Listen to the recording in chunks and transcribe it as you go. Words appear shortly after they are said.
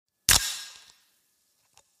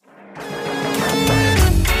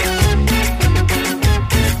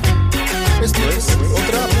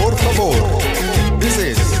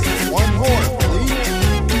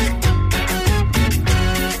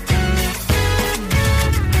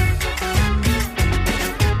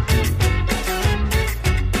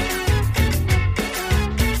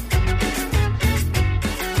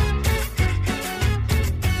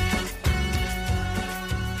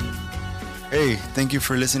Thank you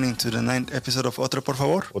for listening to the 9th episode of Otra Por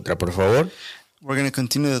Favor. Otra Por Favor. We're going to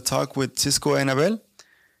continue the talk with Cisco and Abel,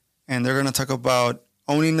 and they're going to talk about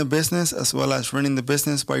owning the business as well as running the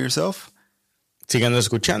business by yourself. Sigan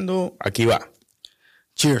escuchando, aquí va.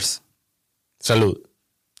 Cheers. Salud.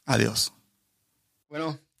 Adiós.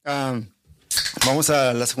 Bueno, vamos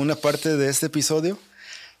a la segunda parte de este episodio.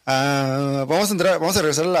 Vamos a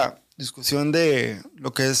regresar a la discusión de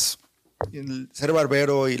lo que es el ser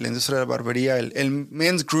barbero y la industria de la barbería, el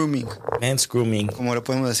men's grooming. Men's grooming. Como lo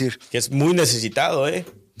podemos decir. Que es muy necesitado, ¿eh?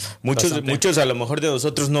 Muchos a lo mejor de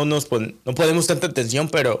nosotros no ponemos tanta atención,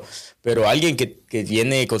 pero alguien que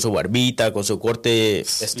viene con su barbita, con su corte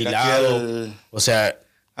estilado, o sea,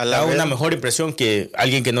 da una mejor impresión que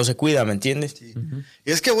alguien que no se cuida, ¿me entiendes? Sí.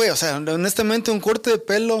 Y es que, güey, o sea, honestamente un corte de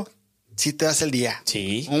pelo sí te hace el día.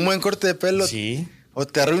 Sí. Un buen corte de pelo. Sí. O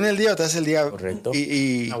te arruina el día o te hace el día. Correcto.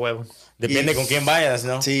 A huevo. Depende con quién vayas,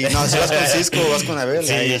 ¿no? Sí, no, si vas con Cisco o vas con Abel.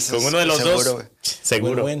 Sí, con uno de los seguro, dos.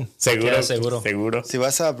 Seguro. Seguro. Si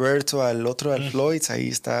vas a Bert o al otro, al Floyd, ahí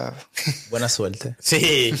está. Buena suerte.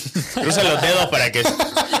 Sí. Cruza los dedos para que...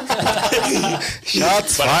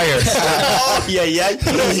 Shots fired. Ay.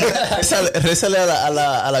 Rézale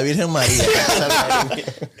a la Virgen María.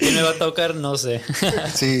 ¿Quién me va a tocar? No sé.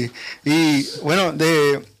 Sí. Y bueno,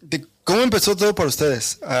 de ¿cómo empezó todo para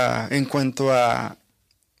ustedes? En cuanto a...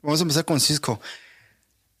 Vamos a empezar con Cisco.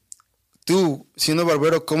 Tú, siendo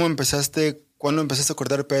barbero, ¿cómo empezaste? ¿Cuándo empezaste a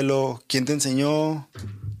cortar pelo? ¿Quién te enseñó?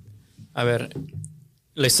 A ver,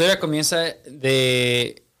 la historia comienza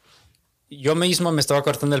de... Yo mismo me estaba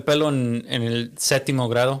cortando el pelo en el 7º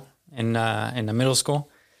grado, en la middle school,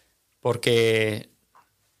 porque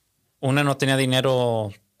una, no tenía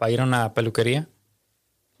dinero para ir a una peluquería,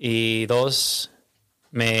 y dos,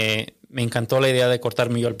 me encantó la idea de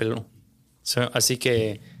cortarme yo el pelo. Así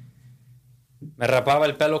que me rapaba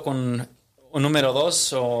el pelo con un número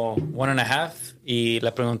 2 o 1.5 y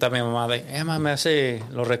le preguntaba a mi mamá mamá, ¿me hace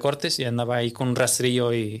los recortes? Y andaba ahí con un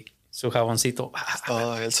rastrillo y su jaboncito.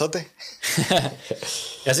 Oh, el sote.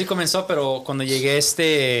 Y así comenzó, pero cuando llegué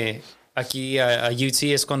aquí a UT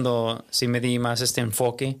es cuando sí me di más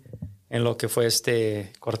enfoque en lo que fue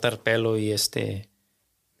cortar pelo, y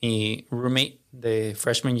mi roommate de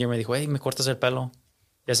freshman year me dijo, hey, ¿me cortas el pelo?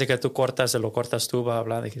 Ya sé que tú cortas, se lo cortas tú, bla,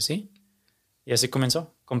 bla. Dije, sí. Y así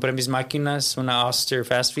comenzó. Compré mis máquinas, una Oster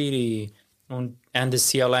Fast Feed y un Andes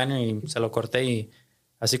CL Liner, y se lo corté, y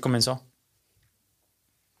así comenzó.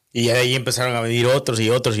 Y ahí empezaron a venir otros, me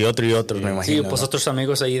imagino. Sí, pues ¿no? otros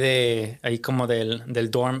amigos ahí como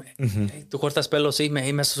del dorm. Uh-huh. Hey, ¿tú cortas pelo? Sí, me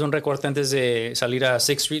haces un recorte antes de salir a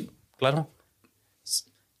 6th Street. Claro.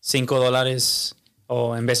 $5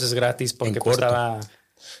 o en veces gratis, porque pues estaba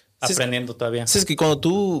aprendiendo todavía. Sí, es que cuando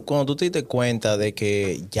tú te diste cuenta de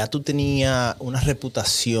que ya tú tenías una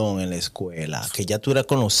reputación en la escuela, que ya tú eras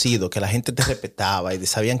conocido, que la gente te respetaba y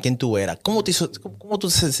sabían quién tú eras, ¿cómo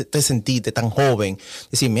tú te sentiste tan joven?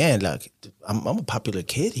 Decir, man, like, I'm a popular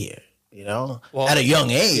kid here, you know, well, at a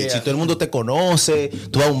young age. Yeah. Si todo el mundo te conoce,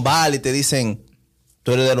 tú vas a un bar y te dicen,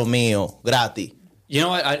 tú eres de lo mío, gratis. You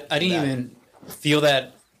know what? I didn't even feel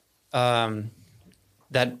that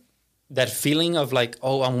that feeling of like,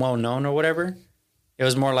 oh, I'm well known or whatever. It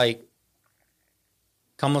was more like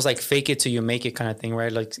almost like fake it till you make it kind of thing,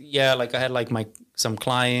 right? Like, yeah, like I had like some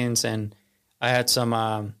clients, and I had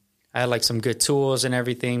some good tools and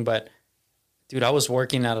everything, but dude, I was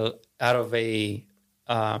working out of a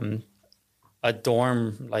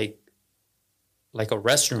dorm, like a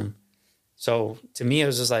restroom. So to me, it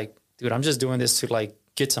was just like, dude, I'm just doing this to like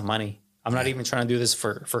get some money. I'm not even trying to do this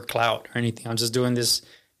for clout or anything. I'm just doing this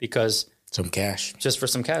because some cash, just for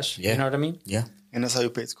some cash. Yeah. You know what I mean? Yeah. And that's how you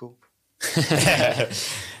paid school.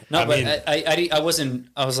 No, I wasn't.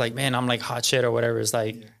 I was like, man, I'm like hot shit or whatever. It's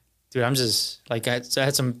like, dude, I'm just like, I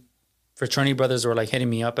had some fraternity brothers who were like hitting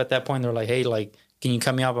me up at that point. They're like, hey, like, can you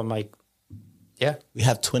cut me up? I'm like, yeah. We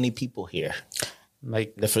have 20 people here.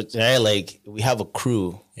 Like, like we have a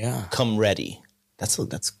crew. Yeah. Come ready. That's good.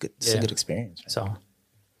 That's a good experience. Right? So.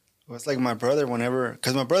 Well, it's like my brother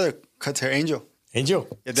because my brother cuts hair, Angel. Angel.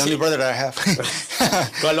 Yeah, the only brother that I have.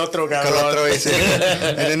 ¿Cuál otro, cabrón?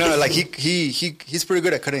 And then like he's pretty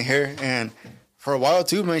good at cutting hair, and for a while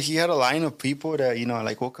too, man, he had a line of people that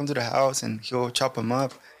like will come to the house and he'll chop them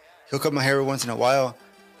up. He'll cut my hair once in a while,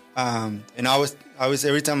 and I was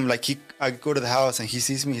every time like I go to the house and he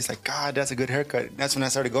sees me, he's like, God, that's a good haircut. That's when I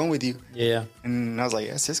started going with you. Yeah. And I was like,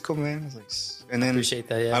 yeah, Cisco, man. I was like, and then appreciate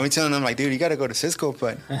that. Yeah. I've been telling him like, dude, you got to go to Cisco,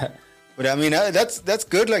 but I mean that's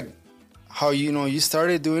good. Like how you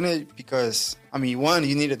started doing it because I mean, one,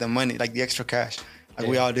 you needed the money, like the extra cash, like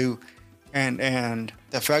we all do, and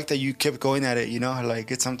the fact that you kept going at it, like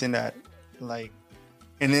it's something that like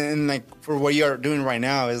And then like for what you are doing right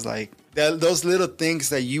now is like those little things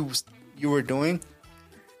that you were doing,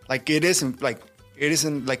 like it isn't like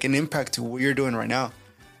an impact to what you're doing right now,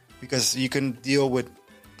 because you can deal with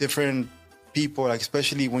different people, like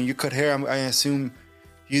especially when you cut hair. I assume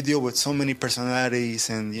you deal with so many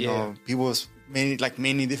personalities and you know people's many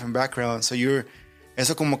different backgrounds. So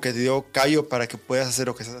eso como que te dio callo para que puedas hacer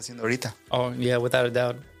lo que estás haciendo ahorita. Oh yeah, without a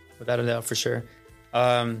doubt, for sure.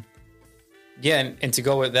 Yeah, and to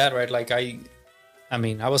go with that, right? Like I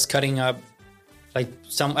mean, I was cutting up, like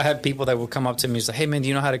I had people that would come up to me and say, "Hey man, do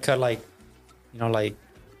you know how to cut like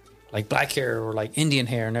black hair or like Indian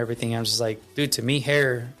hair and everything?" I'm just like, dude, to me,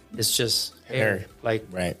 hair is just hair. Like,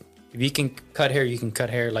 right. If you can cut hair, you can cut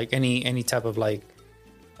hair, like any type of like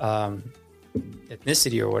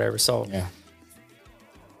ethnicity or whatever. So yeah,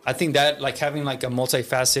 I think that like having like a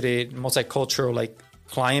multifaceted, multicultural like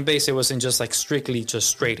client base, it wasn't just like strictly just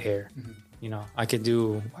straight hair. Mm-hmm. You know, I can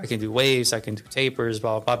do waves, I can do tapers,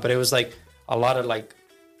 blah, blah, blah. But it was like a lot of like,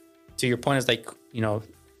 to your point, is like, you know,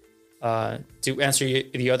 to answer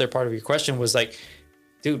the other part of your question was like,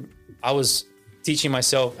 dude, I was teaching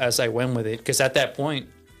myself as I went with it. Because at that point,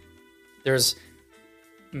 there's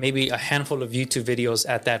maybe a handful of YouTube videos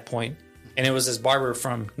at that point. And it was this barber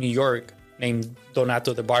from New York named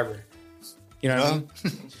Donato the Barber. You know what I mean?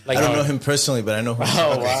 Like, I don't know him personally, but I know him.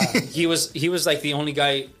 Oh, wow. He was like the only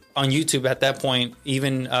guy on YouTube at that point.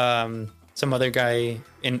 Even some other guy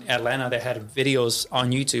in Atlanta that had videos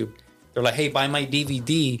on YouTube. They're like, hey, buy my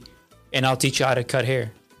DVD and I'll teach you how to cut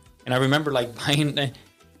hair. And I remember like buying a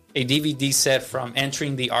DVD set from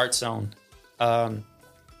Entering the Art Zone. And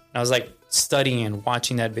I was like studying and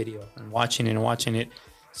watching that video and watching it.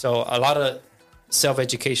 So a lot of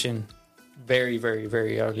self-education very, very,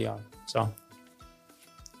 very early on. So,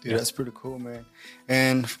 dude, that's pretty cool, man.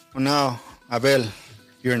 And now, Abel,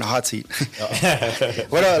 you're in the hot seat.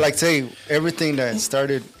 What I like say, everything that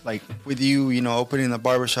started like with you, you know, opening the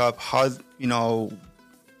barbershop, how, you know,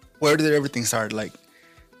 where did everything start? Like,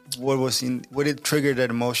 what did trigger that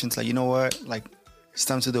emotions? Like, you know what, like it's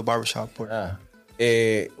time to do a barbershop.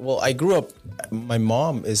 Well, I grew up. My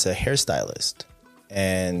mom is a hairstylist,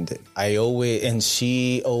 and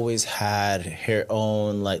she always had her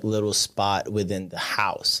own like little spot within the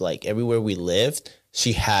house. Like everywhere we lived,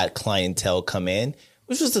 she had clientele come in.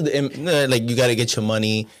 Which was like you got to get your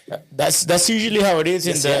money. That's usually how it is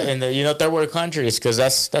in the you know third world countries, because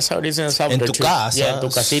that's how it is in El Salvador. En tu casa, yeah, en tu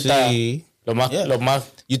casita. Sí. Lo más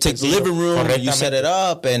you take the living room, you set it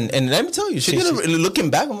up, and let me tell you, looking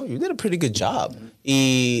back, you did a pretty good job.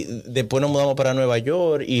 Y después nos mudamos para Nueva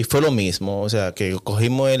York y fue lo mismo, o sea, que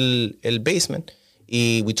cogimos el basement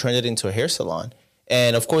y we turned it into a hair salon.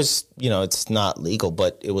 And of course, you know, it's not legal,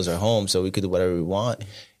 but it was our home, so we could do whatever we want.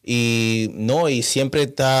 Y siempre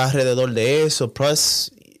está alrededor de eso. Plus,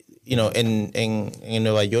 you know, en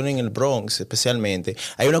Nueva York, en el Bronx especialmente,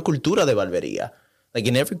 hay una cultura de barbería. Like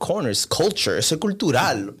in every corner, it's culture, eso es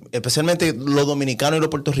cultural. Especialmente los dominicanos y los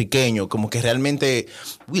puertorriqueños, como que realmente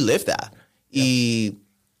we live that. Yeah. Y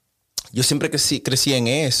yo siempre crecí en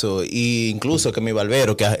eso. Y incluso que mi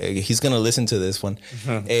barbero, que he's gonna listen to this one,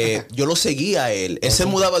 yo lo seguía a él. Él se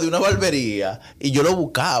mudaba de una barbería y yo lo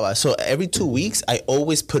buscaba. So every 2 weeks, I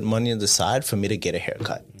always put money on the side for me to get a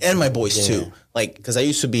haircut. And my boys too. Like, because I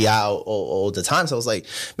used to be out all the time. So I was like,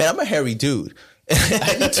 man, I'm a hairy dude.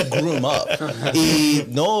 I need to groom up. Y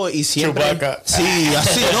siempre. Chewbacca. Sí,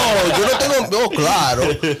 así, yo no tengo.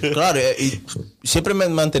 Claro. Y siempre me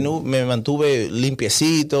mantuve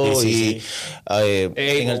limpiecito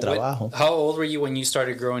en el trabajo. How old were you when you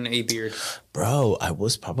started growing a beard? Bro, I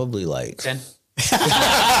was probably like 10.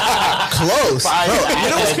 Close. Bro, you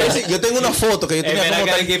know what's crazy? Yo tengo una foto que yo tenía como... I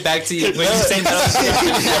gotta get back to you. When you say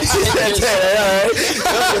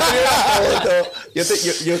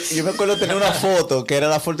yo me acuerdo tener una foto que era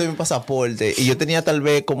la foto de mi pasaporte y yo tenía tal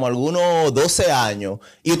vez como algunos 12 años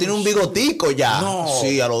y yo tenía un bigotico ya. No.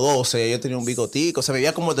 Sí, a los 12 yo tenía un bigotico. Se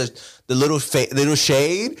veía como the little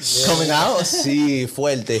shade coming out. Sí,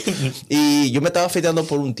 fuerte. Y yo me estaba afeitando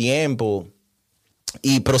por un tiempo.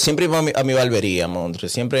 Pero siempre iba a mi barbería, montre.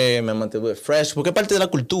 Siempre me mantuve fresh, porque es parte de la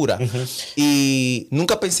cultura. Y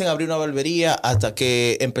nunca pensé en abrir una barbería hasta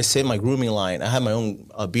que empecé my grooming line. I had my own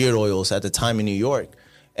beard oils at the time in New York.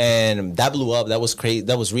 And that blew up. That was great.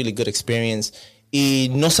 That was really good experience. Y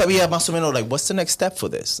no sabía más o menos, like, what's the next step for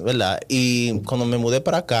this, ¿verdad? Y cuando me mudé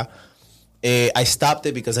para acá, I stopped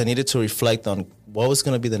it because I needed to reflect on what was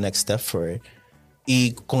going to be the next step for it.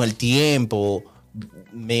 Y con el tiempo...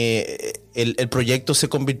 el proyecto se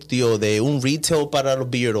convirtió de un retail para los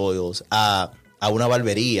beard oils a una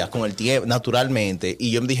barbería con el tiempo, naturalmente.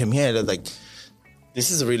 Y yo me dije, mierda, like,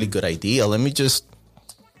 this is a really good idea. Let me just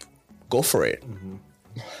go for it.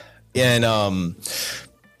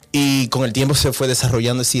 Y con el tiempo se fue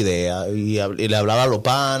desarrollando esa idea. Y le hablaba a los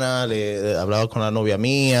panas, le hablaba con la novia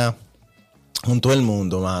mía, con todo el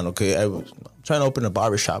mundo, mano. Que I'm trying to open a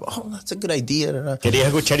barbershop. Oh, that's a good idea. Querías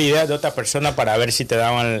escuchar ideas de otra persona para ver si te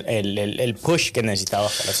daban el push que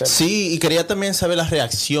necesitabas para hacerlo. Sí, y quería también saber las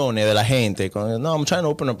reacciones de la gente. No, I'm trying to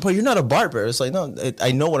open a... But you're not a barber. It's like, no,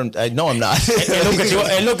 I know I'm not.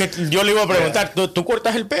 Es lo que yo le iba a preguntar. ¿Tú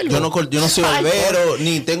cortas el pelo? Yo no soy barbero,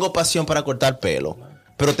 ni tengo pasión para cortar pelo.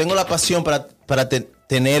 Pero tengo la pasión para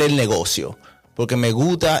tener el negocio. Porque me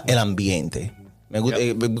gusta el ambiente.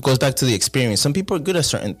 It goes back to the experience. Some people are good at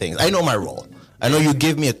certain things. I know my role. I know you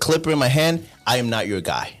give me a clipper in my hand, I am not your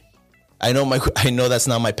guy. I know that's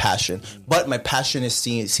not my passion. But my passion is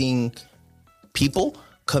seeing people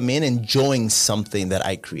come in enjoying something that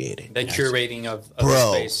I created. The curating of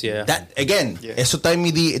Bro, the space, yeah. That, again, eso está en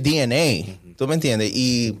mi DNA. ¿Tú me entiendes?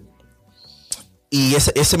 Y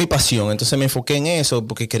esa es mi pasión. Entonces me enfoqué en eso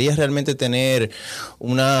porque quería realmente tener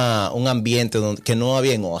un ambiente que no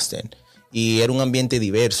había en Austin. Y era un ambiente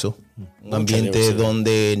diverso, un ambiente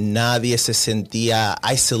donde nadie se sentía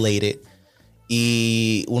isolated.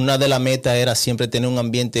 Y una de las metas era siempre tener un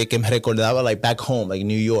ambiente que me recordaba like back home, like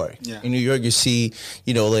New York. Yeah. In New York, you see,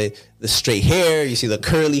 the straight hair, you see the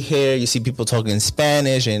curly hair, you see people talking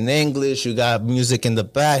Spanish and English. You got music in the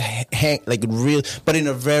back, like real, but in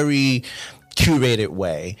a very curated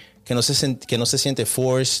way. Que no se siente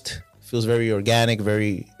forced. Feels very organic,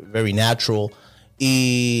 very, very natural.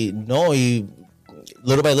 Y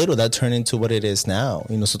little by little that turned into what it is now.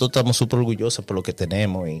 Y nosotros estamos súper orgullosos por lo que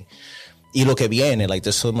tenemos y lo que viene. Like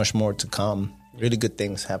there's so much more to come. Really good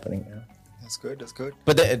things happening. Yeah. That's good.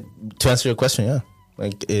 But to answer your question, yeah.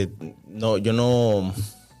 Like yo no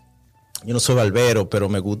soy barbero, pero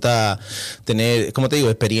me gusta tener, como te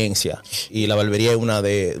digo, experiencia. Y la barbería es una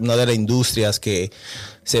de las industrias que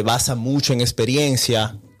se basa mucho en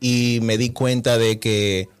experiencia. Y me di cuenta de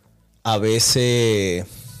que a veces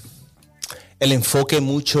el enfoque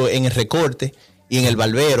mucho en el recorte y en el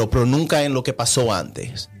barbero, pero nunca en lo que pasó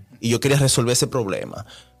antes. Y yo quería resolver ese problema.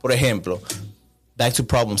 Por ejemplo, back to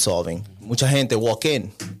problem solving. Mucha gente walk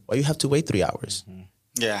in. Why you have to wait 3 hours?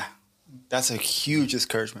 Yeah, that's a huge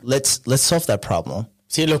discouragement. Let's solve that problem.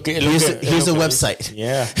 Sí, here's the website.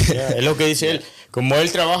 Yeah, es lo que dice él. Como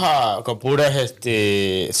él trabaja con puras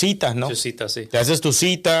citas, ¿no? Tus citas, sí. Te haces tu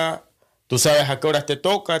cita. Tú sabes a qué horas te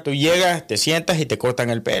toca, tú llegas, te sientas y te cortan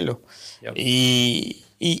el pelo. Yep. Y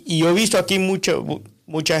yo he visto aquí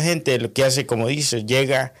mucha gente lo que hace, como dices,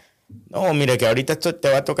 llega, no, mira que ahorita esto te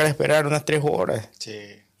va a tocar esperar unas 3 horas. Sí.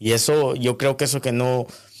 Y eso, yo creo que eso que no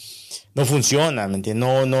funciona, ¿me entiendes?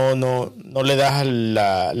 No le das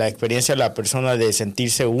la experiencia a la persona de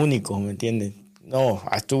sentirse único, ¿me entiendes? No,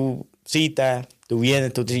 haz tu cita. Tú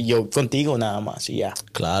vienes, yo contigo nada más y ya.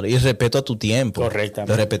 Claro, y respeto a tu tiempo.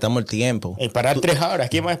 Correctamente. Respetamos el tiempo. Esperar 3 horas.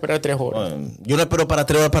 ¿Quién va a esperar 3 horas? Yo no espero para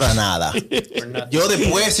 3 horas para nada. Yo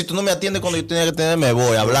después, si tú no me atiendes cuando yo tenía que tener, me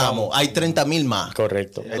voy. Hablamos. Hay 30,000 más.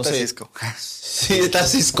 Correcto. Entonces, Cisco. Sí, está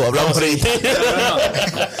Cisco. Hablamos ahorita.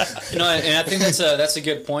 No, and I think that's a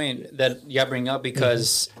good point that you bring up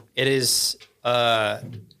because it is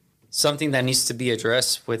something that needs to be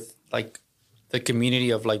addressed with like the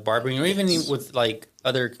community of like barbering, or even with like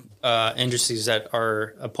other industries that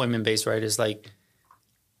are appointment based, right? Is like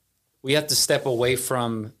we have to step away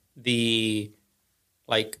from the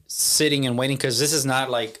like sitting and waiting, because this is not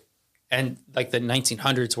like the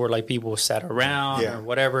 1900s where like people sat around or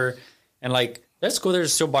whatever. And like that's cool.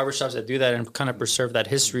 There's still barbershops that do that and kind of preserve that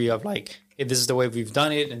history of like, hey, this is the way we've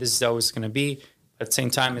done it and this is how it's going to be. At the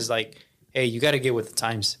same time, is like, hey, you got to get with the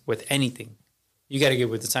times with anything. You got to get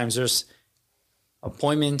with the times. There's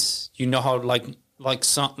appointments, how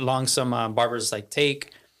long some barbers like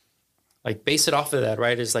take, like base it off of that,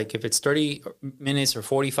 right? It's like if it's 30 minutes or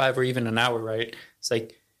 45 or even an hour, right? It's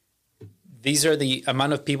like these are the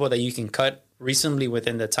amount of people that you can cut reasonably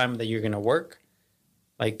within the time that you're going to work.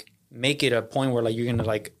 Like make it a point where like you're going to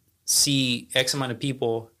like see X amount of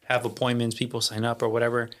people have appointments, people sign up or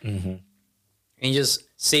whatever. Mm-hmm. And you just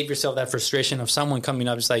save yourself that frustration of someone coming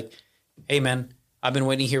up. It's like, hey man, I've been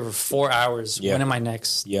waiting here for 4 hours. Yeah. When am I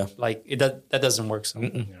next? Yeah. Like that doesn't work. So.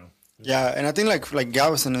 Yeah. And I think like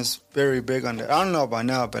Galveston is very big on that. I don't know about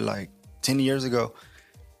now, but like 10 years ago,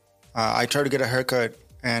 I tried to get a haircut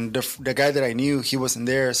and the guy that I knew, he wasn't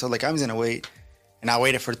there. So like I was going to wait, and I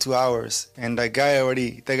waited for 2 hours, and the guy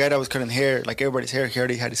that was cutting hair, like everybody's hair, he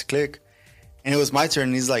already had his click, and it was my turn.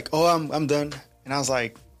 And he's like, oh, I'm done. And I was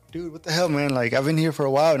like, dude, what the hell, man? Like I've been here for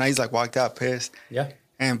a while. And he's like walked out pissed. Yeah.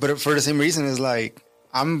 But for the same reason, is like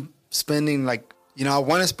I'm spending like, I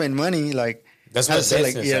want to spend money. Like That's what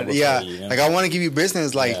like, like I want to give you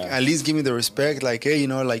business, like at least give me the respect, like, hey,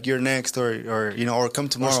 like you're next, or or come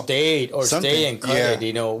tomorrow, or stay and cut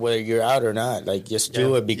it, whether you're out or not, like just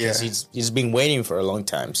do it because he's been waiting for a long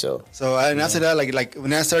time. So and after that, like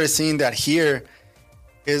when I started seeing that here,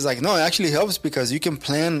 is like, no, it actually helps because you can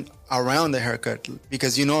plan around the haircut,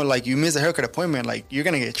 because like you miss a haircut appointment, like you're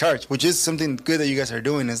gonna get charged, which is something good that you guys are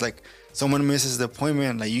doing. Is like, someone misses the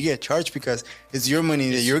appointment, like you get charged because it's your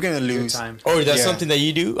money that you're gonna lose. Oh, that's something that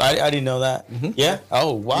you do. I didn't know that. Mm-hmm. Yeah.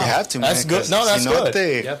 Oh, wow. You have to. That's good. No, that's good.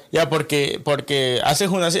 Yeah, porque haces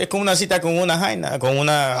es como una cita con una jaina, con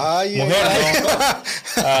una mujer.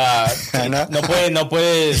 No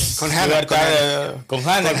puedes con Hannah, con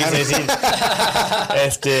Hannah, quise decir.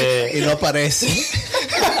 Y no aparece.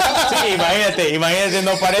 Sí, imagínate,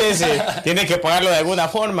 no parece. Tienes que pagarlo de alguna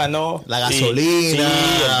forma, ¿no? La gasolina.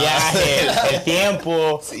 Sí, el viaje, el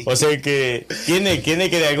tiempo. Sí. O sea que tiene que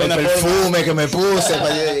de alguna forma. El perfume que me puse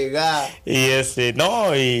para llegar. Y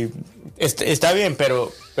está bien,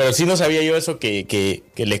 pero sí no sabía yo eso que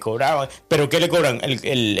le cobraban. ¿Pero qué le cobran?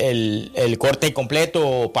 ¿El corte completo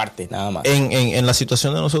o parte, nada más? En la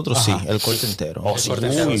situación de nosotros, sí, el corte entero. Oh, sí.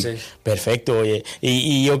 Perfecto, oye.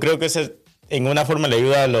 Y yo creo que en una forma le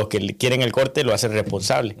ayuda a los que quieren el corte, lo hacen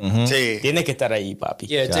responsable. Mm-hmm. Sí. Tienes que estar ahí, papi.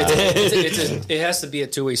 Yeah, it has to be a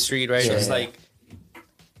two-way street, right? Yeah. It's like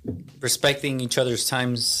respecting each other's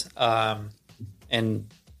times,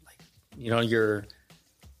 and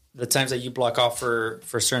the times that you block off for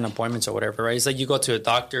certain appointments or whatever, right? It's like you go to a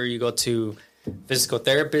doctor, you go to physical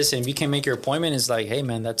therapist, and if you can't make your appointment, it's like, hey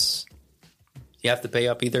man, you have to pay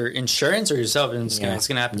up either insurance or yourself, and it's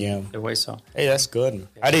gonna happen either way. So hey, that's good.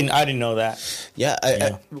 I didn't know that. Yeah,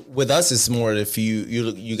 I, with us, it's more if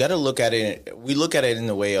you got to look at it. We look at it in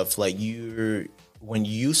the way of like when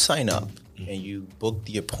you sign up and you book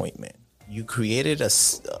the appointment, you created a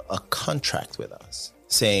contract with us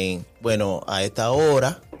saying, bueno, a esta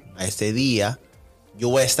hora, a este día, yo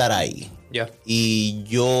voy a estar ahí. Yeah. Y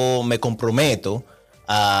yo me comprometo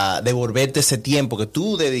a devolverte ese tiempo que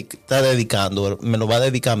tú estás dedicando, me lo va a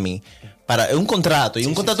dedicar a mí. Es un contrato, y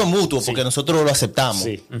un contrato mutuo, porque nosotros lo aceptamos.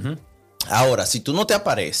 Sí. Uh-huh. Ahora, si tú no te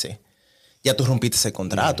apareces, ya tú rompiste ese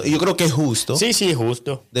contrato. Y yo creo que es justo. Sí, es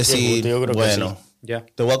justo. Decir, yo creo bueno, que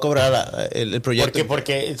te voy a cobrar el proyecto.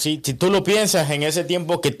 Porque si tú lo piensas en ese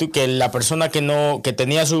tiempo que la persona que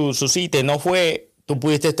tenía su cita no fue, tú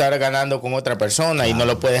pudiste estar ganando con otra persona, y no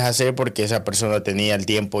lo puedes hacer porque esa persona tenía el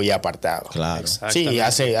tiempo ya apartado. Claro. Sí,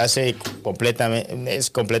 hace completamente, es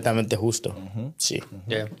completamente justo. Uh-huh. Sí.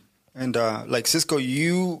 Yeah. And like Cisco,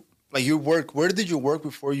 you work. Where did you work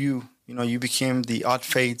before you became the Odd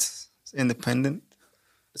Fades independent?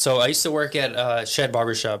 So I used to work at Shed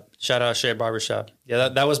Barbershop. Shout out Shed Barbershop. Yeah,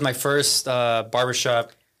 that was my first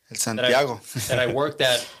barbershop. El Santiago. that I worked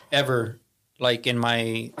at ever. Like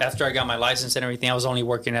after I got my license and everything, I was only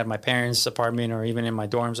working at my parents' apartment or even in my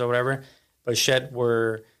dorms or whatever. But Shed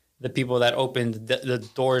were the people that opened the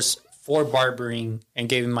doors for barbering and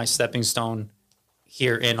gave me my stepping stone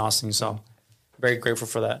here in Austin. So very grateful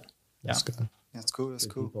for that. Yeah. That's cool. That's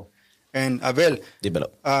cool. And Abel,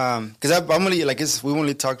 because I'm only we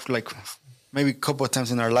only talked for like maybe a couple of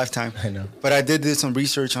times in our lifetime. I know. But I did some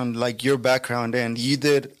research on like your background, and you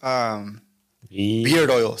did beard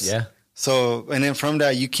oils. Yeah. So, and then from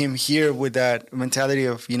that, you came here with that mentality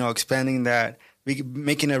of, expanding that,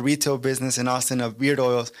 making a retail business in Austin of beard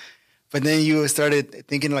oils. But then you started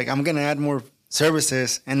thinking like, I'm going to add more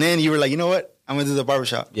services. And then you were like, you know what? I'm going to do the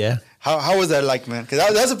barbershop. Yeah. How was that like, man?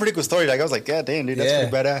 Because that's a pretty cool story. Like, I was like, yeah, damn, dude, that's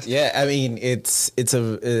pretty badass. Yeah. I mean, it's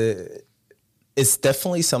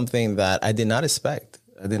definitely something that I did not expect.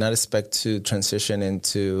 I did not expect to transition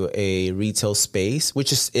into a retail space,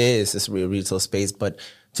 which is a real retail space, but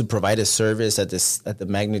to provide a service at the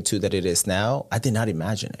magnitude that it is now, I did not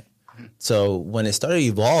imagine it. Mm-hmm. So when it started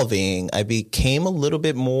evolving, I became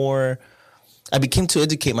to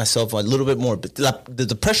educate myself a little bit more. But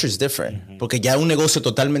the pressure is different. Mm-hmm. Porque ya es un negocio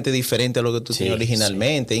totalmente diferente a lo que tú tenías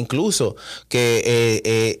originalmente. Sí. Incluso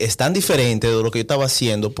que es tan diferente de lo que yo estaba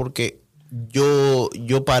haciendo, porque yo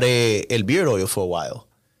paré el beard oil for a while.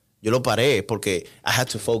 Yo lo paré porque I had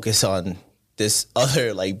to focus on this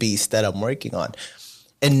other beast that I'm working on.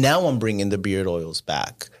 And now I'm bringing the beard oils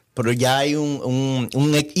back. Pero ya hay un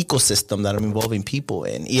ecosystem that I'm involving people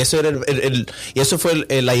in. Y eso fue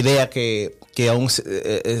la idea que aún se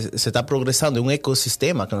está progresando. Un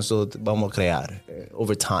ecosistema que nosotros vamos a crear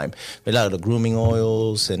over time. ¿Verdad? The grooming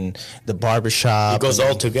oils and the barbershop. It goes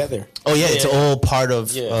all together. Oh, yeah. It's all part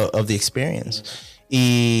of the experience.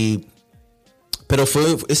 Pero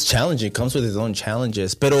it's challenging, it comes with its own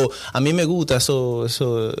challenges. Pero a mí me gusta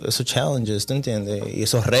esos challenges, ¿tú entiendes? Y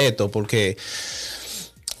esos retos, porque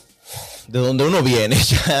de donde uno viene,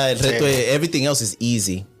 ya el reto es, everything else is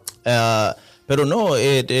easy. Pero no,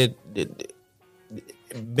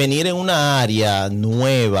 venir en una área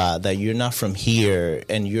nueva that you're not from here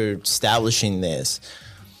and you're establishing this.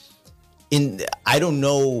 I don't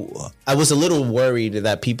know. I was a little worried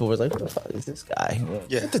that people were like, "What the fuck is this guy?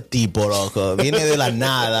 Este tipo loco viene de la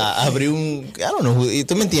nada, abrió un, I don't know,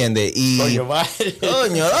 ¿tú me entiendes?" Y coño,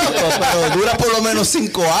 loco, pero dura por lo menos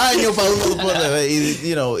 5 años para uno poder,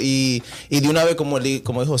 y de una vez como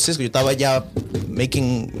dijo Cisco, yo estaba ya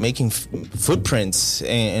making footprints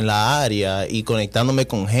en la área y conectándome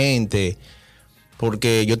con gente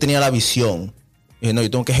porque yo tenía la visión. Y dije, no, yo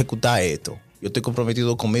tengo que ejecutar esto. Yo estoy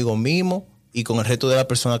comprometido conmigo mismo y con el resto de las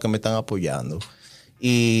personas que me están apoyando.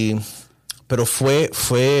 Pero fue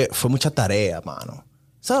mucha tarea, mano.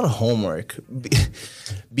 It's a lot of homework.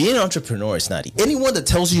 Being an entrepreneur is not easy. Anyone that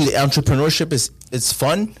tells you that entrepreneurship it's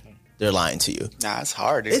fun, they're lying to you. Nah, it's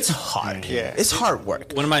hard. It's hard. Yeah. It's hard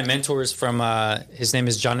work. One of my mentors from his name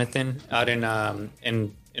is Jonathan out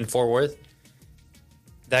in Fort Worth.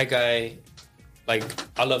 That guy, like,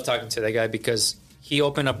 I love talking to that guy because he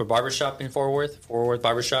opened up a barbershop in Fort Worth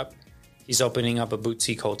Barbershop. He's opening up a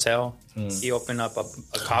boutique hotel. He opened up a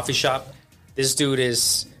coffee shop. This dude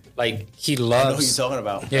is like, he loves. I know who you're talking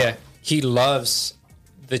about. Yeah. He loves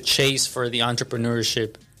the chase for the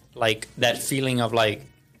entrepreneurship. Like that feeling of like,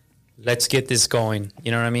 let's get this going.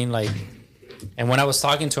 You know what I mean? Like, and when I was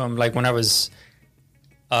talking to him, like when I was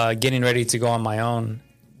getting ready to go on my own,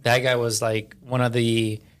 that guy was like one of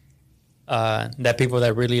the, that people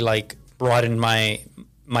that really like, broadened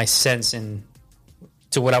my sense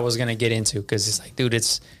to what I was gonna get into, because it's like, dude,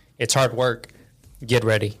 it's hard work. Get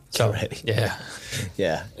ready. So, get ready.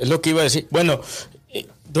 Yeah. Es lo que iba a decir. Bueno,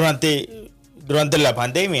 durante la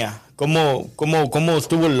pandemia, ¿cómo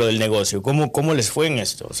estuvo lo del negocio? ¿Cómo les fue en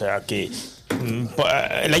esto? O sea, que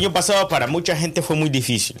el año pasado para mucha gente fue muy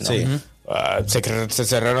difícil, ¿no? Sí. Se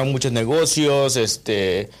cerraron muchos negocios,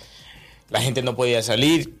 la gente no podía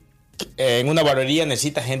salir. En una barbería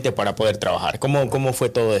necesita gente para poder trabajar. ¿Cómo fue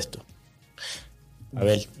todo esto? A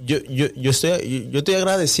ver. Yo estoy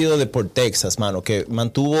agradecido por Texas, mano, que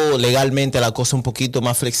mantuvo legalmente la cosa un poquito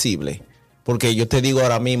más flexible. Porque yo te digo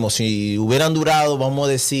ahora mismo, si hubieran durado, vamos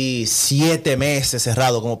a decir, 7 meses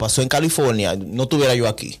cerrados, como pasó en California, no estuviera yo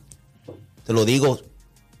aquí. Te lo digo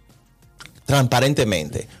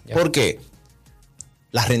transparentemente. Yeah. ¿Por qué?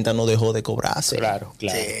 La renta no dejó de cobrarse. Claro.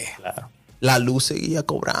 La luz seguía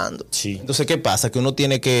cobrando. Sí. Entonces, ¿qué pasa? Que uno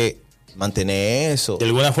tiene que mantener eso. De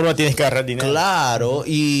alguna forma tienes que agarrar dinero. Claro,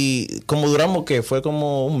 y como duramos, que fue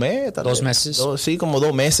como un mes. 2 meses. Sí, como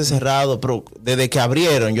 2 meses cerrados. Pero desde que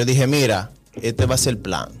abrieron, yo dije, mira, este va a ser el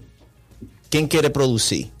plan. ¿Quién quiere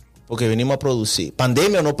producir? Porque venimos a producir.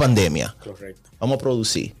 ¿Pandemia o no pandemia? Correcto. Vamos a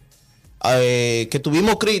producir. Que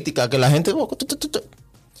tuvimos crítica, que la gente...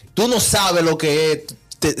 Tú no sabes lo que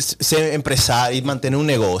es ser empresario y mantener un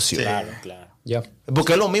negocio. Sí. Claro. Yeah.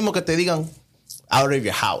 Porque es lo mismo que te digan out of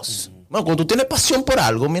your house. Bueno, cuando tú tienes pasión por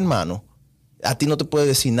algo, mi hermano, a ti no te puede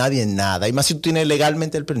decir nadie nada. Y más si tú tienes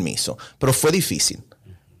legalmente el permiso. Pero fue difícil.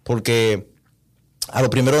 Porque a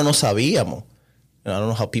lo primero no sabíamos. I don't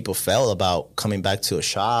know how people felt about coming back to a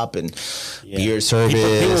shop and beer service.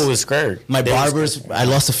 People were scared. My barbers, I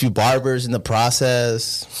lost a few barbers in the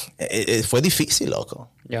process. Fue difícil, loco.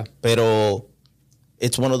 Yeah. Pero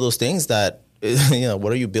it's one of those things that,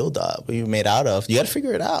 what are you built up? What are you made out of? You got to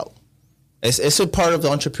figure it out. It's a part of the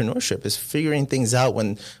entrepreneurship. It's figuring things out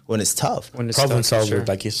when it's tough. When it's problem solving, sure.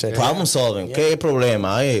 like you said. Problem solving. Yeah. ¿Qué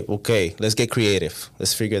problema? Okay, let's get creative.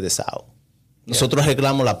 Let's figure this out. Nosotros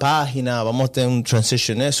arreglamos la página, vamos a tener un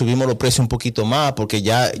transition, subimos los precios un poquito más, porque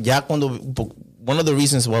ya cuando... One of the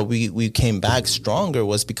reasons why we came back stronger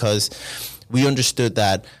was because we understood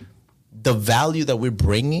that the value that we're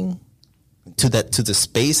bringing to the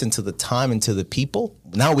space and to the time and to the people,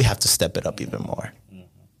 now we have to step it up even more.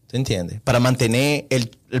 ¿Te entiendes? Para mantener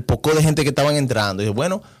el poco de gente que estaban entrando. Y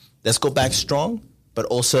bueno, let's go back strong, but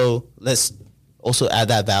also let's also add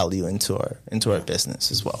that value into our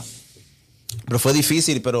business as well. Pero fue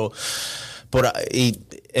difícil,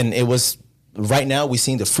 and it was, right now we're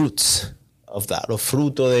seeing the fruits of that, los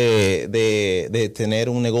frutos de tener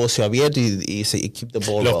un negocio abierto y keep the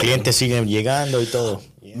ball Los rolling. clientes siguen llegando y todo.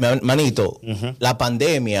 Manito, la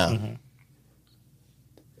pandemia,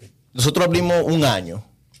 nosotros abrimos un año.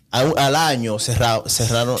 Al año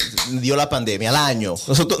cerraron, dio la pandemia, al año.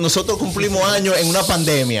 Nosotros cumplimos años en una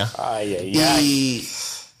pandemia. Y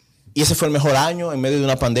ese fue el mejor año en medio de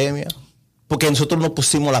una pandemia. Porque nosotros nos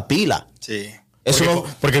pusimos la pila. Sí.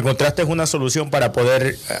 Porque encontraste una solución para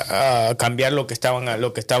poder cambiar lo que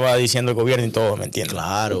estaba diciendo el gobierno y todo, ¿me entiendes?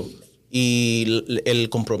 Claro. Y el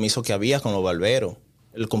compromiso que había con los barberos,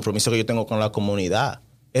 el compromiso que yo tengo con la comunidad.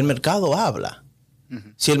 El mercado habla.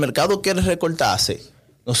 Si el mercado quiere recortarse,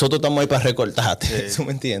 nosotros estamos ahí para recortarte. ¿Tú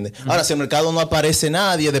me entiendes? Ahora, si el mercado no aparece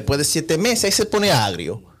nadie, después de 7 meses, ahí se pone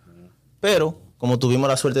agrio. Pero, como tuvimos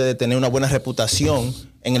la suerte de tener una buena reputación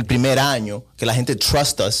en el primer año, que la gente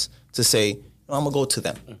trust us to say, no, I'm going to go to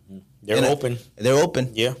them. They're open. They're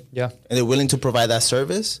open. Yeah. Yeah. And they're willing to provide that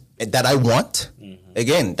service that I want.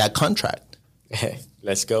 Again, that contract.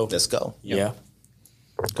 Let's go. Let's go. Yeah.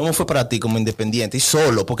 ¿Cómo fue para ti como independiente? Y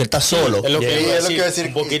solo, porque estás solo. Es lo que iba a Es lo que iba a decir.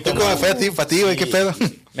 un poquito ¿Tú cómo más. fue a ti, para ti, güey? ¿Qué pedo?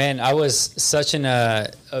 Man, I was such in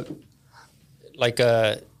a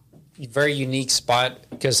very unique spot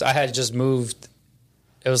because I had just moved.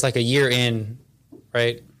 It was like a year in,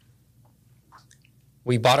 right?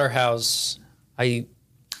 We bought our house. I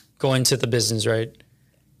go into the business, right?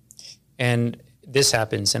 And this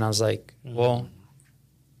happens. And I was like, well,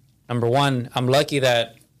 number one, I'm lucky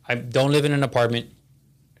that I don't live in an apartment,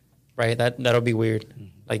 right? That'll be weird.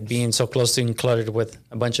 Like being so close to and cluttered with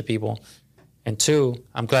a bunch of people. And two,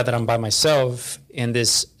 I'm glad that I'm by myself in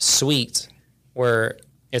this suite where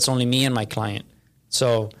it's only me and my client.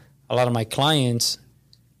 So a lot of my clients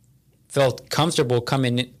felt comfortable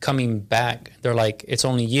coming back. They're like, it's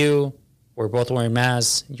only you. We're both wearing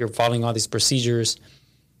masks. You're following all these procedures.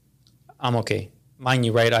 I'm okay. Mind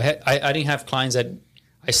you, right? I didn't have clients that.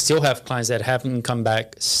 I still have clients that haven't come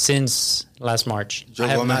back since last March. Joe I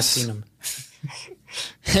have not Gomez. seen them.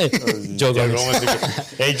 Joe Gomez.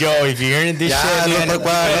 Hey, Joe, if you're hearing this Ya, shit, no, man,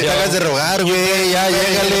 papá, no te hagas de rogar, güey. Ya,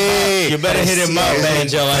 llégale. you better hit him up, man.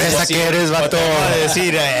 Esa que eres, vato.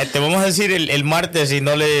 Te vamos a decir el martes si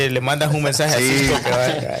no le mandas un mensaje Sí. a Cisco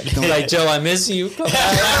que va. Like, Joe, I miss you.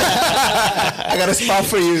 I got a spot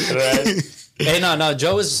for you. Hey, no,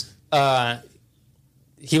 Joe was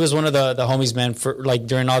he was one of the homies, man. For like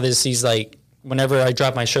during all this, he's like, whenever I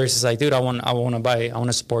drop my shirts, he's like, dude, I want to buy, I want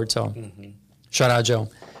to support. So, shout out Joe.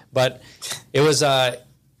 But it was a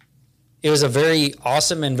very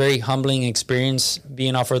awesome and very humbling experience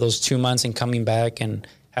being off for those 2 months and coming back and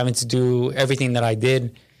having to do everything that I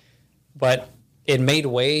did. But it made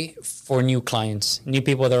way for new clients, new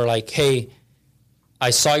people that are like, hey,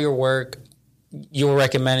 I saw your work. You were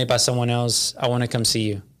recommended by someone else. I want to come see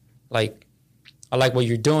you. Like, I like what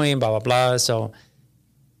you're doing, blah, blah, blah. So,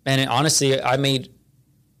 and honestly, I made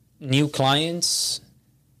new clients.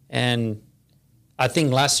 And I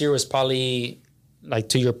think last year was probably, like,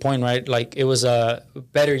 to your point, right? Like, it was a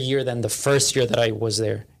better year than the first year that I was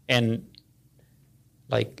there. And,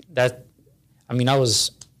 like, that, I mean, I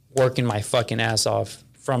was working my fucking ass off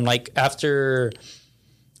from, like, after,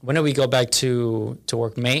 when did we go back to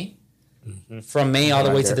work? May? From May all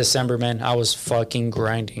the way to December, man, I was fucking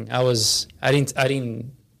grinding. I don't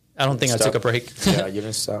think I took a break. Yeah, you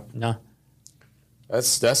didn't stop. No.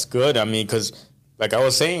 That's good. I mean, because like I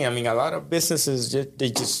was saying, I mean, a lot of businesses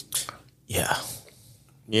they just Yeah.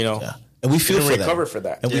 you know. Yeah. And we feel didn't for recover them. for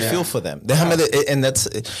that. And we feel for them. Déjame and that's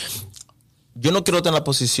yo no quiero estar en la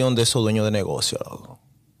posición de esos dueños de negocio, loco.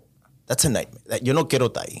 That's a nightmare. Yo no quiero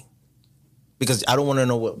estar ahí. Because I don't want to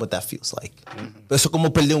know what that feels like. Pero eso es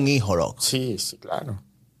como perder un hijo, loco. Sí, claro.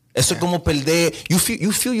 Eso es como perder. You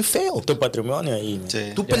feel you failed. Tu patrimonio ahí. ¿no?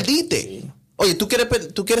 Sí. Tú perdiste. Sí. Oye, ¿tú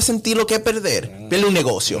quieres sentir lo que es perder? Pierde un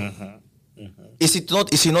negocio. Y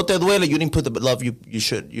si no te duele, you didn't put the love you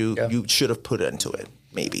should have put into it,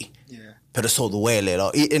 maybe. Yeah. Pero eso duele,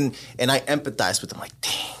 ¿no? And I empathize with them, like,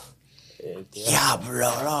 dang.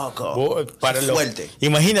 Diablo, loco. Fuerte.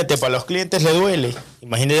 Imagínate, para los clientes le duele.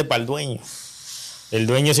 Imagínate para el dueño. El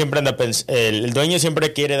dueño siempre el dueño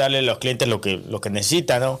siempre quiere darle a los clientes lo que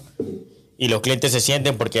necesitan, ¿no? Y los clientes se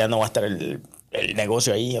sienten porque ya no va a estar el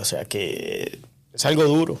negocio ahí, o sea que es algo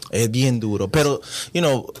duro. Es bien duro, pero, you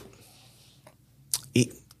know,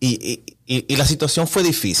 y la situación fue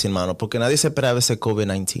difícil, mano, porque nadie se esperaba ese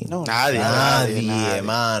COVID-19. No, Nadie, nadie.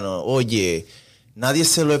 mano. Oye, nadie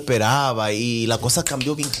se lo esperaba y la cosa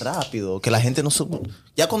cambió bien rápido, que la gente no supo.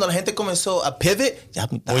 Ya cuando la gente comenzó a pivot, ya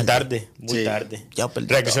Muy tarde. Ya perdió.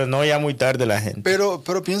 Reaccionó ya muy tarde la gente. Pero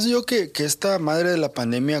pienso yo que esta madre de la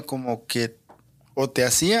pandemia como que o te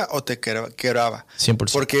hacía o te quebraba.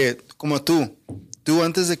 100%. Porque como tú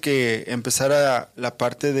antes de que empezara la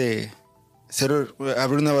parte de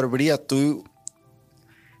abrir una barbería, tú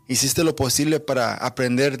hiciste lo posible para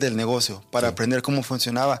aprender del negocio, para aprender cómo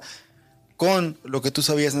funcionaba, con lo que tú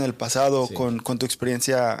sabías en el pasado, con tu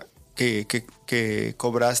experiencia que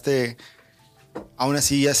cobraste, aún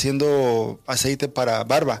así haciendo aceite para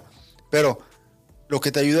barba. Pero lo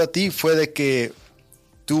que te ayudó a ti fue de que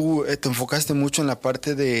tú te enfocaste mucho en la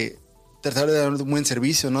parte de tratar de dar un buen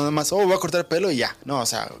servicio, no nada más, voy a cortar pelo y ya. No, o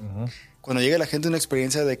sea, cuando llega la gente una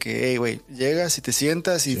experiencia de que, hey, güey, llegas y te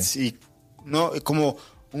sientas y no, como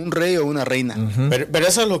un rey o una reina. Pero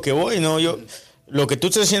eso es lo que voy, ¿no? Lo que tú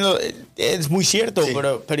estás diciendo es muy cierto, Sí.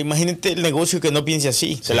 pero imagínate el negocio que no piense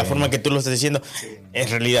así, de la forma que tú lo estás diciendo. En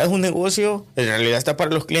realidad es un negocio, en realidad está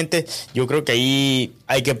para los clientes. Yo creo que ahí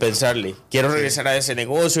hay que pensarle. Quiero regresar a ese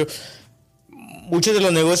negocio. Muchos de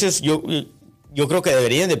los negocios yo creo que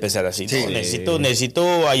deberían de empezar así, ¿no? Sí.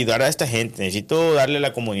 Necesito ayudar a esta gente, necesito darle a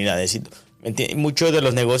la comunidad, muchos de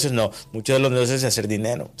los negocios no, muchos de los negocios es hacer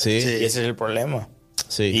dinero. Sí. Y ese es el problema.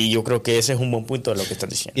 Sí. Y yo creo que ese es un buen punto de lo que estás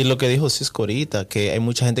diciendo. Y lo que dijo Cisco ahorita, que hay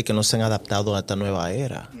mucha gente que no se han adaptado a esta nueva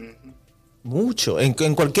era. Mucho, en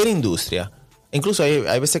cualquier industria. Incluso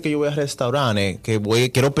hay veces que yo voy a restaurantes, que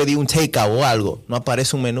quiero pedir un takeout o algo, no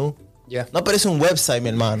aparece un menú, no aparece un website, mi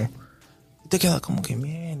hermano. Y te queda como que,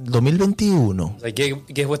 bien, 2021. Like,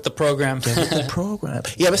 get with the program. Program.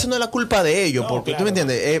 Y a veces no es la culpa de ellos, porque tú me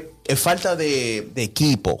entiendes, es falta de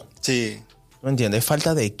equipo. Sí. ¿No entiendes? Es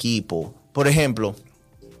falta de equipo. Por ejemplo,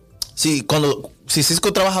 si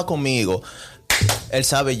Cisco trabaja conmigo, él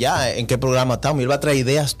sabe ya en qué programa estamos y él va a traer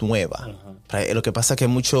ideas nuevas. Lo que pasa es que hay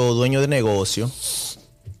muchos dueños de negocio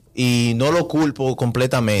y no lo culpo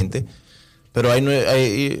completamente, pero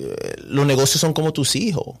los negocios son como tus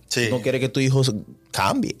hijos. Sí. Tú no quieres que tu hijo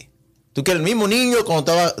cambie. Tú quieres el mismo niño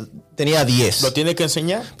cuando tenía 10. ¿Lo tienes que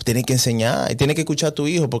enseñar? Tienes que enseñar y tienes que escuchar a tu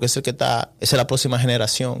hijo porque es el que esa es la próxima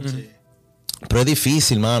generación. Sí. Pero es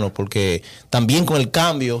difícil, mano, porque también con el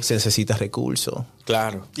cambio se necesita recursos.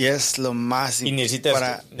 Claro. Y es lo más Y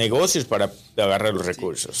necesitas negocios para agarrar los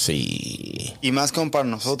recursos. Sí. Y más como para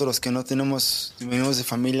nosotros que no venimos de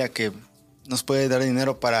familia que nos puede dar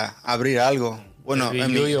dinero para abrir algo. Bueno,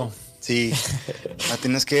 sí, la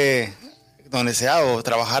tienes que, donde sea, o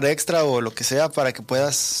trabajar extra o lo que sea para que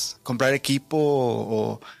puedas comprar equipo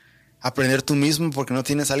o aprender tú mismo porque no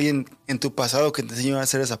tienes a alguien en tu pasado que te enseñe a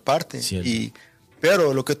hacer esa parte.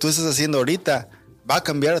 Pero lo que tú estás haciendo ahorita va a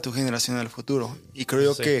cambiar a tu generación en el futuro. Y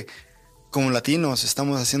creo yo que como latinos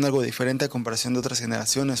estamos haciendo algo diferente a comparación de otras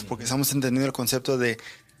generaciones porque estamos entendiendo el concepto de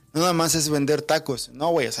no nada más es vender tacos. No,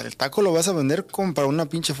 güey, o sea, el taco lo vas a vender como para una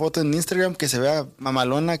pinche foto en Instagram que se vea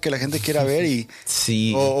mamalona, que la gente quiera ver y...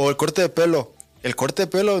 Sí. O el corte de pelo. El corte de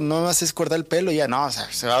pelo no más es cortar el pelo y ya, no, o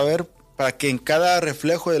sea, se va a ver para que en cada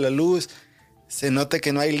reflejo de la luz se note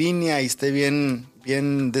que no hay línea y esté bien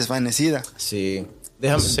desvanecida. Sí.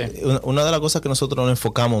 Una de las cosas que nosotros nos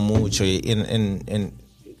enfocamos mucho y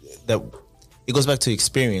it goes back to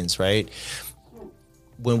experience, right?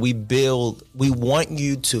 When we build, we want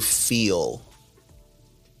you to feel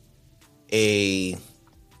a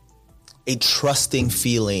trusting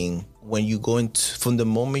feeling when you go into, from the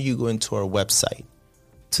moment you go into our website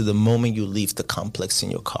to the moment you leave the complex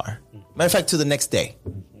in your car. Matter of fact, to the next day.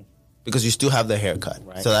 Because you still have the haircut.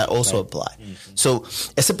 Right. So that also applies. So,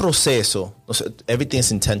 ese proceso, everything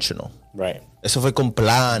is intentional. Right. Eso fue con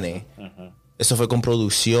planes. Eso fue con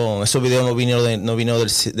producción. Esos videos no vino del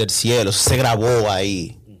cielo. Eso se grabó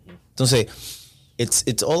ahí. Entonces,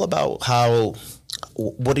 it's all about how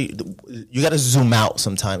you got to zoom out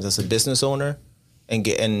sometimes as a business owner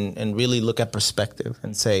and really look at perspective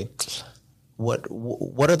and say,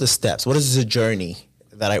 what are the steps? What is the journey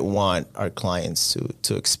that I want our clients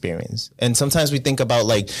to experience? And sometimes we think about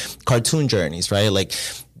like cartoon journeys, right? Like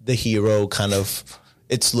the hero kind of,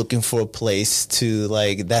 it's looking for a place to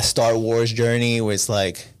like that Star Wars journey where it's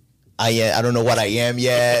like, I don't know what I am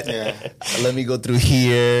yet. Let me go through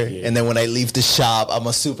here. Yeah. And then when I leave the shop, I'm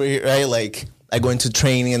a superhero, right? Like I go into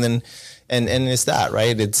training and then, and it's that,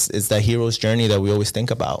 right? It's that hero's journey that we always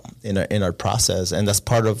think about in our process. And that's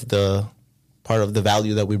part of the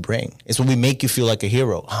value that we bring. It's when we make you feel like a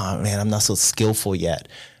hero. Oh man, I'm not so skillful yet.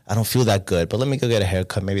 I don't feel that good, but let me go get a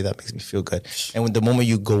haircut. Maybe that makes me feel good. And when the moment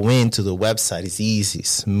you go into the website, it's easy,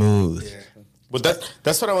 smooth. Yeah. But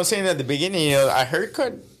that's what I was saying at the beginning. You know, a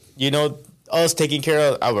haircut, you know, us taking care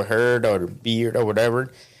of our hair or beard or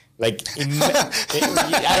whatever. Like, I don't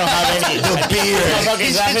have any. The beard.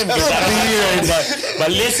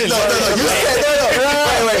 But listen. No.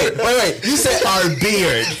 Wait. You said our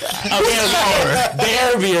beard. Okay,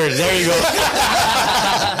 their beard. There you go.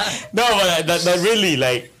 No, but that really,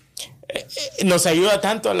 like, nos ayuda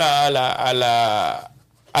tanto a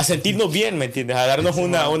a sentirnos bien, ¿me entiendes? A darnos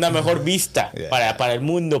una mejor vista para el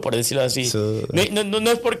mundo, por decirlo así.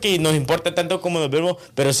 No es porque nos importa tanto cómo nos vemos,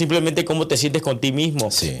 pero simplemente cómo te sientes con ti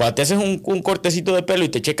mismo. Sí. Cuando te haces un cortecito de pelo y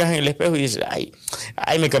te checas en el espejo y dices, ay,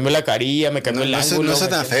 me cambió la carilla, me cambió el ángulo. No es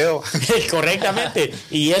tan feo. Correctamente.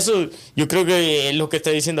 Y eso yo creo que es lo que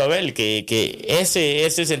está diciendo Abel, que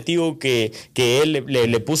ese sentido que él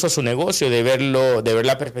le puso a su negocio, de ver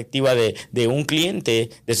la perspectiva de un cliente,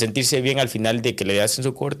 de sentirse bien al final de que le hacen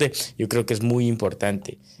su corte, yo creo que es muy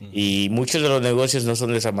importante. Y muchos de los negocios no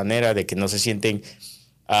son de esa manera, de que no se sienten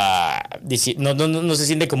no se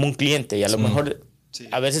siente como un cliente, y a lo mejor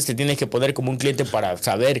a veces te tienes que poner como un cliente para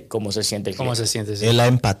saber cómo se siente el cliente. ¿Cómo se siente? Es la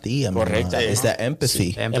empatía. Correcto. Es la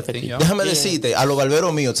empathy. Sí, empathy. Déjame decirte, a los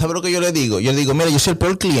barberos míos, ¿sabes lo que yo le digo? Yo le digo, mira, yo soy el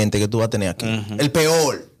peor cliente que tú vas a tener aquí. El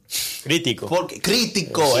peor. Crítico.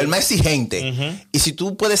 Crítico, el más exigente. Y si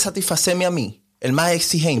tú puedes satisfacerme a mí, el más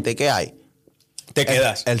exigente que hay, te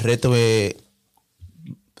quedas. El reto es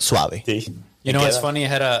suave. Sí. You know, it's funny. I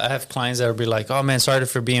have clients that would be like, "Oh man, sorry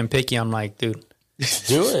for being picky." I'm like, dude,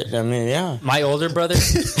 do it. I mean, yeah. My older brother,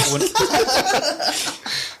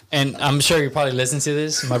 and I'm sure you probably listen to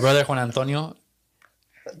this. My brother Juan Antonio.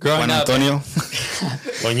 Juan Antonio.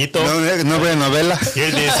 Juanito. No veo novela. Here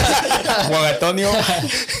it is. Juan Antonio.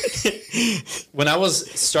 When I was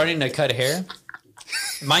starting to cut hair,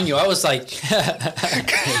 mind you, I was like,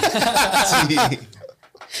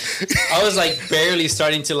 I was like barely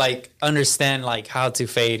starting to like understand like how to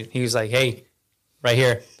fade. He was like, "Hey, right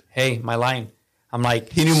here. Hey, my line." I'm like,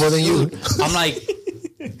 he knew more than you. I'm like,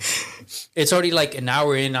 it's already like an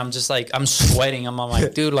hour in. I'm just like, I'm sweating. I'm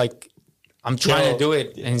like, dude, like, I'm trying to do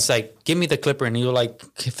it. And he's like, give me the clipper. And he'll like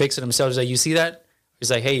fix it himself. He's like, you see that?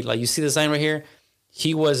 He's like, hey, like, you see the sign right here?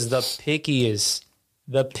 He was the pickiest.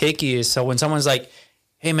 So when someone's like,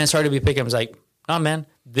 hey man, sorry to be picky, I was like, no man,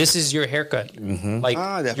 this is your haircut. Like,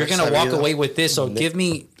 you're going to walk away with this. So give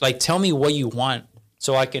me, like, tell me what you want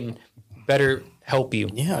so I can better help you.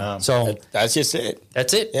 Yeah. So that's just it.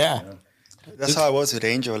 That's it. Yeah. That's how I was with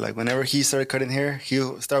Angel. Like, whenever he started cutting hair,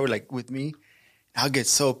 he'll start with me. I'll get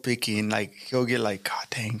so picky, and like he'll get like, God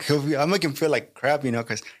dang, I'll make him feel like crap, you know,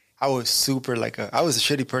 because I was super I was a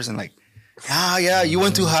shitty person. Like, yeah, you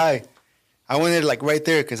went too high. I wanted like right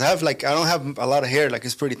there because I don't have a lot of hair. Like,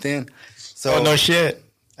 it's pretty thin. So no shit.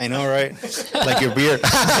 I know, right? Like your beard.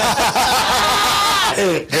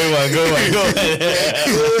 Good one.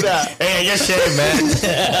 Hey, your shit, man.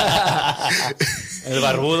 El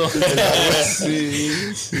barbudo.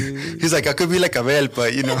 He's like, I could be like Abel,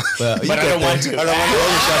 but you know. But I don't want to.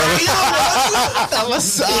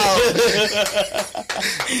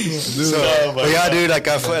 But yeah, dude, like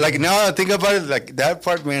I feel, like now I think about it, like that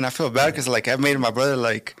part, man, I feel bad because like I made my brother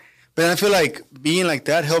like, but I feel like being like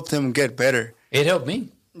that helped him get better. It helped me.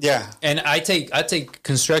 Yeah. And I take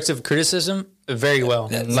constructive criticism very well.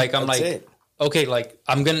 Like I'm like, it. okay, like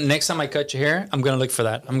I'm gonna next time I cut your hair, I'm gonna look for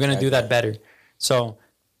that. I'm gonna do that better. So,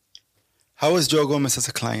 how was Joe Gomez as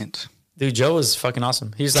a client? Dude, Joe is fucking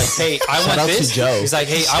awesome. He's like, hey, I want this. To Joe. He's like,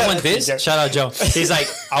 hey, I want this. Shout out Joe. He's like,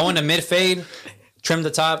 I want a mid fade, trim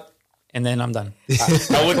the top, and then I'm done.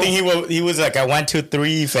 I would think he was like a 1, 2,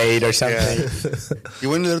 3 fade or something. Yeah. You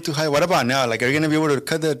went a little too high. What about now? Like, are you gonna be able to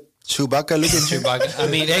cut the Chewbacca look at Chewbacca. I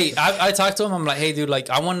mean, hey, I talked to him. I'm like, hey, dude, like,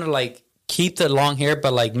 I want to like keep the long hair,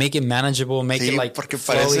 but like make it manageable, make it like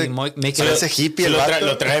flowy, make it hippie.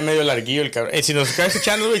 Lo trae medio larguillo el cabrón. Si nos estás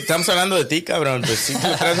escuchando, güey, estamos hablando de ti, cabrón. Pues sí,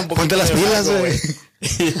 lo traes un poco. Ponte las pilas, güey.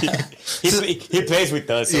 He plays with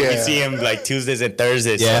us, so we see him like Tuesdays and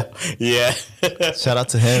Thursdays. Yeah. So, yeah. Shout out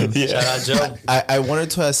to him. Yeah. Shout out Joe. I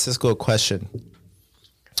wanted to ask Cisco a question.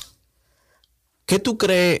 ¿Qué tú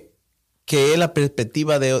crees que es la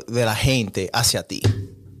perspectiva de la gente hacia ti?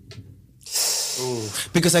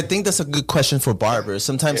 Because I think that's a good question for barbers.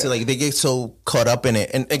 Sometimes like they get so caught up in it.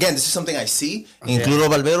 And again, this is something I see, incluso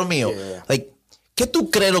barbero mío. Like, ¿qué tú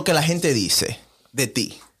crees lo que la gente dice de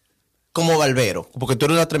ti como barbero? Porque tú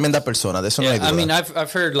eres una tremenda persona. De eso no hay duda. I mean,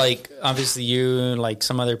 I've heard like obviously you and like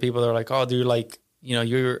some other people that are like, oh, dude, like, you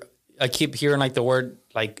know, I keep hearing like the word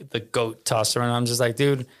like the goat tosser, and I'm just like,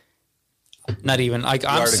 dude, not even like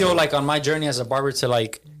I'm still like on my journey as a barber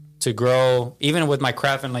to grow, even with my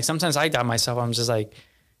craft, and like sometimes I doubt myself. I'm just like,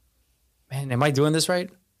 man, am I doing this right?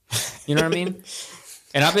 You know what I mean?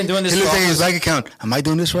 And I've been doing this. He looked at his bank account. Am I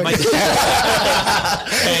doing this right? Hey,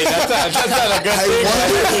 that's not a good thing.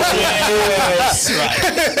 Yes, right.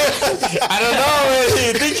 I don't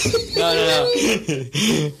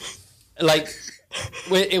know. No. Like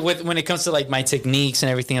when it comes to like my techniques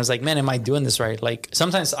and everything, I was like, man, am I doing this right? Like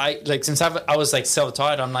sometimes since I was like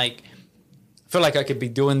self-taught, I'm like, I feel like I could be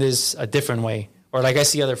doing this a different way. Or like I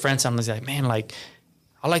see other friends, I'm just like, man, like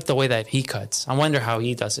I like the way that he cuts. I wonder how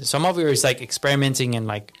he does it. So I'm over here like experimenting and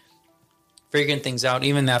like figuring things out,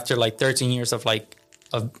 even after like 13 years of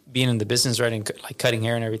being in the business, right, and like cutting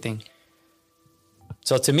hair and everything.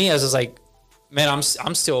 So to me, I was just like, man,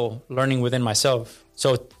 I'm still learning within myself.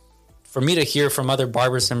 So for me to hear from other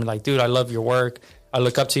barbers and be like, dude, I love your work, I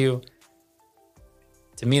look up to you.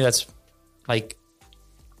 To me, that's like,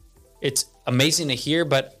 it's amazing to hear,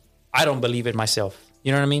 but I don't believe it myself.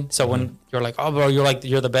 You know what I mean? So when you're like, oh, bro,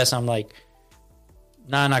 you're the best. I'm like,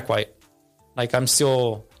 nah, not quite. Like I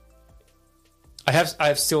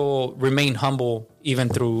have still remained humble even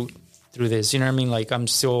through this. You know what I mean? Like I'm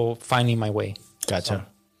still finding my way. Gotcha.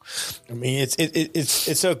 I mean,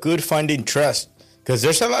 it's a good finding trust, because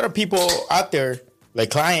there's a lot of people out there, like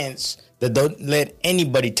clients, that don't let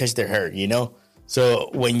anybody touch their hair, you know? So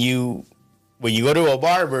when you go to a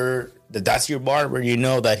barber, that's your barber, you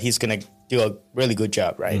know that he's going to do a really good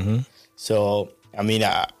job, right? Mm-hmm. So, I mean,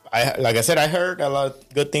 I like I said, I heard a lot of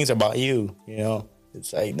good things about you, you know?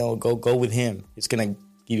 It's like, no, go with him. It's going to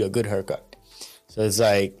give you a good haircut. So it's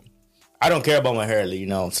like, I don't care about my hair, you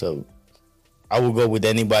know, so I will go with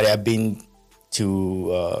anybody. I've been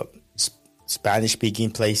to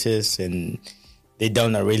Spanish-speaking places, and they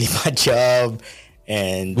done a really bad job.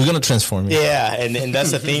 And we're gonna transform you. Yeah, and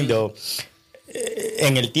that's the thing, though.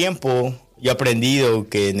 En el tiempo, yo he aprendido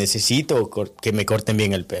que necesito que me corten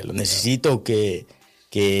bien el pelo. Necesito que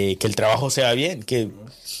el trabajo sea bien.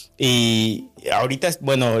 Y ahorita,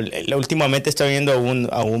 bueno, últimamente estoy viendo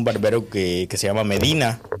a un barbero que se llama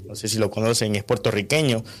Medina. No sé si lo conocen, es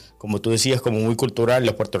puertorriqueño. Como tú decías, como muy cultural.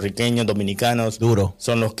 Los puertorriqueños, dominicanos. Duro.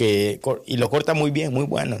 Son los que... Y lo cortan muy bien, muy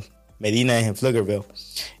buenos. Medina es en Pflugerville.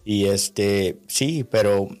 Y sí,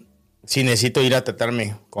 pero sí necesito ir a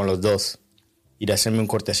tratarme con los dos. Ir a hacerme un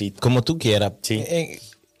cortecito. Como tú quieras. Sí.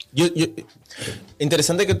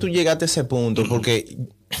 Interesante que tú llegaste a ese punto, porque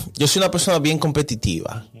yo soy una persona bien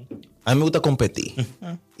competitiva. A mí me gusta competir.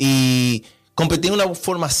 Y competir de una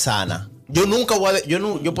forma sana. Yo nunca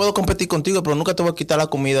yo puedo competir contigo, pero nunca te voy a quitar la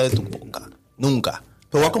comida de tu boca. Nunca.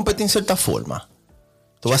 Te voy a competir en cierta forma.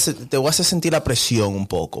 Te voy a hacer sentir la presión un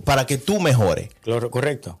poco para que tú mejores. Claro,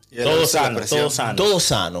 correcto. Todo sano. Todo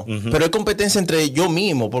sano. Pero hay competencia entre yo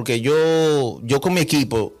mismo, porque yo con mi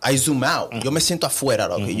equipo, I zoom out. Yo me siento afuera,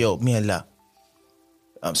 loco. Yo, mierda.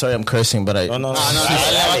 I'm sorry I'm cursing, but No.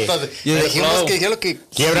 Dijimos que lo que...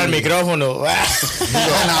 Quiebra el micrófono.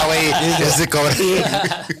 No, güey. Ese cobra.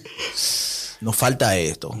 Nos falta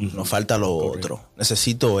esto, nos falta lo otro.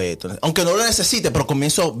 Necesito esto. Aunque no lo necesite, pero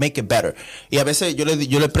comienzo a make it better. Y a veces yo le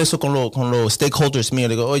expreso con los stakeholders míos.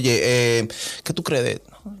 Le digo, oye, ¿qué tú crees de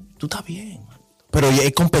esto? No, tú estás bien. Pero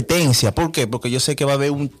hay competencia. ¿Por qué? Porque yo sé que va a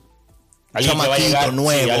haber un chamaquito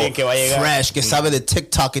nuevo, sí, fresh, que sabe de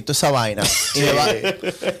TikTok y toda esa vaina. Y me va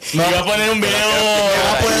a poner un video. Me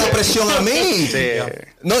va a poner la presión a mí. Sí.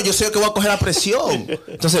 No, yo sé que voy a coger la presión.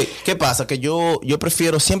 Entonces, ¿qué pasa? Que yo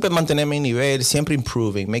prefiero siempre mantenerme en nivel, siempre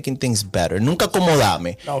improving, making things better. Nunca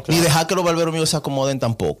acomodarme. No, claro. Ni dejar que los barberos míos se acomoden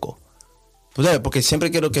tampoco. Pues, porque siempre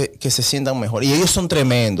quiero que se sientan mejor. Y ellos son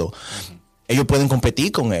tremendos. Ellos pueden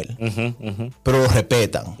competir con él, pero lo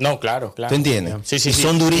respetan. No, claro. ¿Te entiendes? Sí.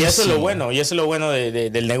 Son durísimos. Y eso es lo bueno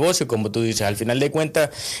del negocio, como tú dices. Al final de cuentas,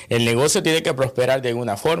 el negocio tiene que prosperar de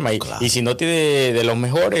alguna forma. Y si no tiene de los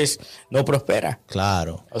mejores, no prospera.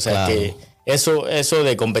 Claro. O sea que eso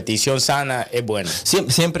de competición sana es bueno.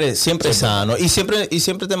 Siempre es sano. Y siempre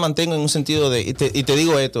te mantengo en un sentido de... Y te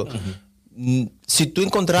digo esto. Si tú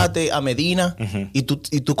encontraste a Medina y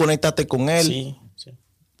tú conectaste con él...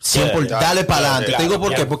 Sí. Dale para adelante. Te digo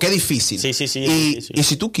por qué. Porque es difícil. Sí. Y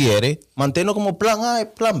si tú quieres, manténlo como plan A y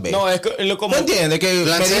plan B. No, es como... ¿Tú entiendes? Que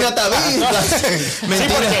Medina está bien. Sí,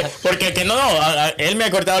 porque que no, él me ha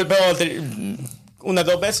cortado el pelo unas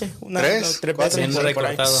 2 veces. Tres veces.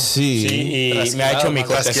 Sí. Y me ha hecho mis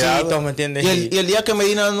cortecitos, ¿me entiendes? Y el día que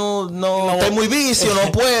Medina no esté muy vicio,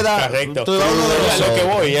 no pueda. Correcto. Es lo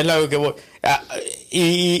que voy.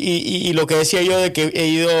 Y lo que decía yo de que he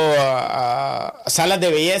ido a salas de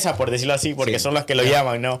belleza, por decirlo así, porque son las que lo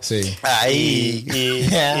llaman, ¿no? Sí. Y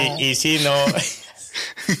sí, no.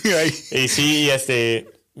 Y sí,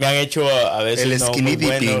 me han hecho a veces el skinny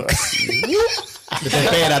bueno. Te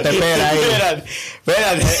espera ahí.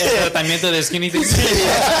 Espérate. El tratamiento de skinny dipping.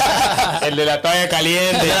 El de la toalla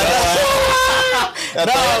caliente y todo.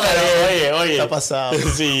 No, pero oye. Está pasado.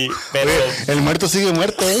 Sí, pero... El muerto sigue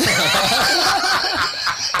muerto, ¿eh?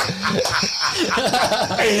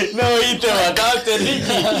 No, y te mataste,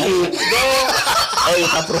 Ricky. No. Oye,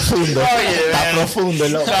 está profundo. Está profundo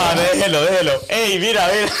el hombre. No, déjelo. Ey, mira.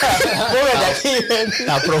 Póngate aquí.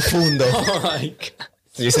 Está profundo. Oh my God.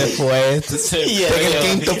 Y se fue. Sí, en el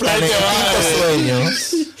quinto planeta, quinto sueño.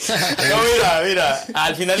 No, mira.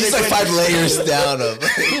 Al final de He's like cuentas. 5 layers down.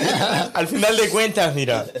 Al final de cuentas,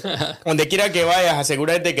 mira. Donde quiera que vayas,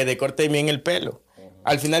 asegúrate que te cortes bien el pelo.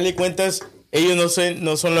 Al final de cuentas, ellos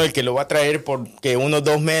no son los que lo va a traer porque unos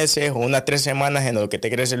 2 meses o unas 3 semanas en lo que te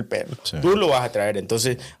crece el pelo. Sí. Tú lo vas a traer.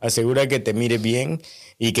 Entonces, asegura que te mires bien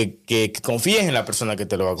y que confíes en la persona que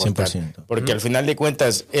te lo va a cortar. 100%. Porque al final de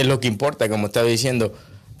cuentas es lo que importa, como estaba diciendo.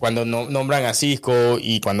 Cuando nombran a Cisco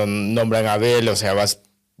y cuando nombran a Abel, o sea, vas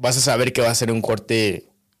a saber que va a ser un corte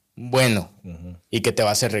bueno y que te va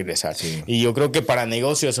a hacer regresar. Sí. Y yo creo que para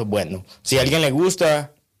negocios eso es bueno. Si a alguien le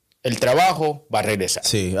gusta el trabajo, va a regresar.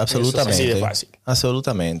 Sí, absolutamente. Así de fácil.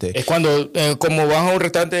 Absolutamente. Es cuando, como vas a un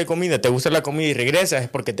restaurante de comida, te gusta la comida y regresas, es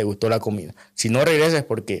porque te gustó la comida. Si no regresas, es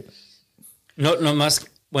porque... No más,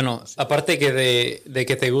 bueno, aparte que de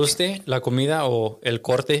que te guste la comida o el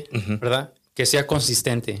corte, ¿verdad? Que sea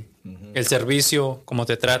consistente. El servicio, cómo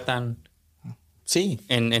te tratan, Sí.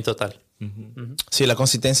 en total. Sí, la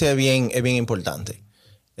consistencia es bien importante.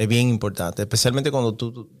 Es bien importante, especialmente cuando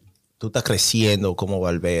tú estás creciendo como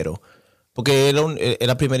barbero. Porque es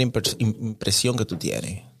la primera impresión que tú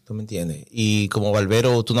tienes. ¿Tú me entiendes? Y como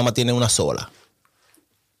barbero, tú nada más tienes una sola.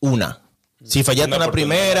 Una. Si fallaste Una en la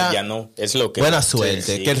oportunidad, primera, ya no. Es lo que... buena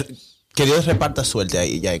suerte. Sí. Que Dios reparta suerte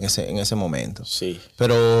ahí ya en ese momento. Sí.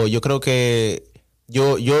 Pero yo creo que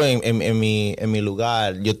yo en mi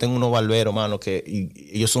lugar, yo tengo unos barberos, mano, que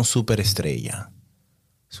ellos son súper estrella.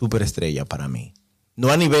 Súper estrella para mí. No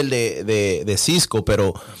a nivel de Cisco,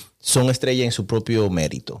 pero son estrellas en su propio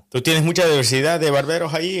mérito. ¿Tú tienes mucha diversidad de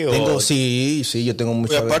barberos ahí? ¿O? Sí, yo tengo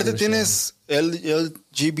mucha Y aparte diversidad. tienes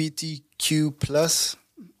LGBTQ+.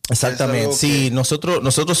 Exactamente, Es algo sí, que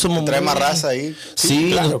nosotros somos trae muy- más raza ahí. Sí,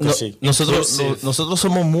 claro que sí. nosotros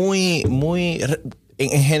somos muy,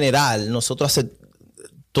 en general,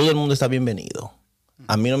 todo el mundo está bienvenido.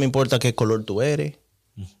 A mí no me importa qué color tú eres.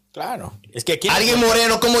 Claro. Es que aquí... Alguien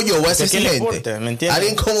moreno como yo, voy a ser ¿A quién le exigente. importa? ¿Me entiendes?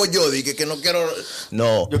 Alguien como yo, dije que no quiero...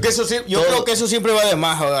 No. Yo creo que eso siempre va de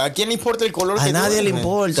más. ¿A quién le importa el color? A que nadie tú le eres?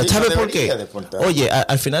 importa. Sí, ¿Sabes no por qué? debería de importar. Oye,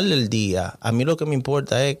 al final del día, a mí lo que me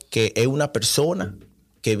importa es que es una persona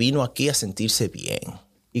que vino aquí a sentirse bien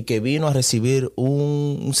y que vino a recibir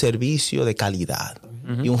un servicio de calidad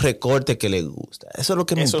y un recorte que le gusta. Eso es lo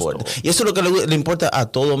que me Eso es importa. todo. Y eso es lo que le importa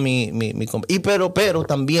a todo pero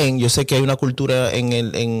también yo sé que hay una cultura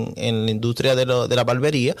en la industria de la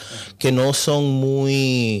barbería que no son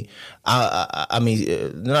muy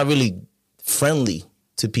not really friendly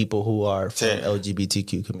to people who are from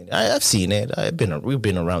LGBTQ community. I've seen it. We've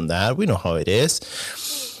been around that. We know how it is.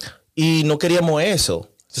 Y no queríamos eso.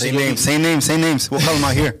 Say names. We'll call them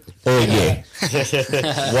out here. Oye.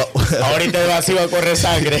 Ahorita así va a correr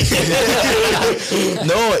sangre.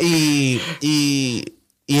 No, y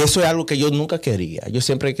eso es algo que yo nunca quería. Yo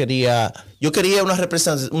siempre quería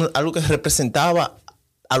algo que representaba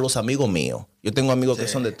a los amigos míos. Yo tengo amigos que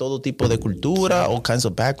son de todo tipo de cultura, all kinds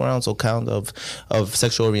of backgrounds, all kinds of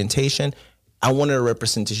sexual orientation. I wanted a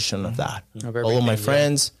representation of that. All of my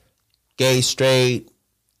friends, gay, straight,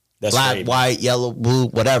 That's black, great. white, yellow, blue,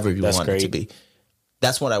 whatever you That's want it to great. be.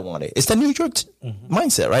 That's what I wanted. It's the New York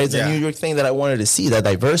mindset, right? It's the New York thing that I wanted to see, that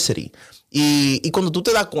diversity. Y cuando tú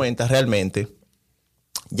te das cuenta realmente,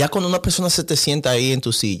 ya cuando una persona se te sienta ahí en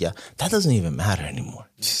tu silla, that doesn't even matter anymore.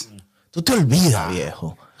 Tú te olvidas,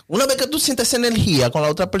 viejo. Una vez que tú sientes esa energía con la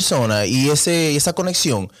otra persona y esa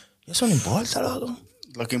conexión, eso no importa, loco.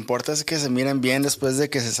 Lo que importa es que se miren bien después de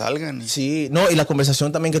que se salgan. Sí, no, y la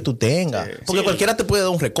conversación también que tú tengas. Porque cualquiera te puede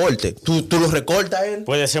dar un recorte. Tú lo recortas a él.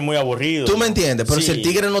 Puede ser muy aburrido. Tú me entiendes, pero Sí. si el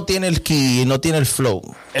tigre no tiene el ki, no tiene el flow,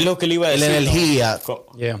 Es lo que le iba a la decir. energía.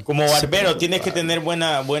 Como barbero tienes que tener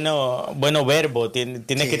bueno verbo. Tienes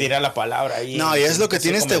que tirar la palabra ahí. No, y es lo que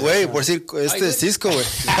tiene este güey, por decir, Cisco, güey.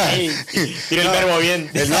 Ay, tira el verbo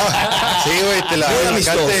bien. No, sí, güey, te la Muy acá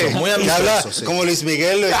amistoso, te- muy te amistoso, habla sí. como Luis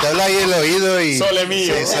Miguel, güey, te habla ahí el oído y... Sole mío.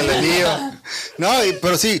 Sí, sole mío. No,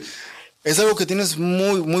 pero sí, es algo que tienes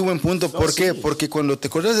muy buen punto. ¿Por qué? Porque cuando te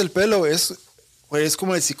cortas el pelo güey, es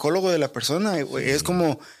como el psicólogo de la persona, güey. Es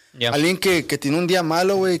como alguien que tiene un día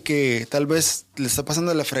malo, güey, que tal vez le está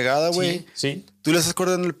pasando la fregada, güey. Sí. Tú le estás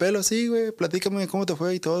cortando el pelo, sí, güey, platícame cómo te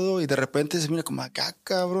fue y todo. Y de repente se mira como acá,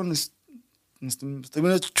 cabrón, estoy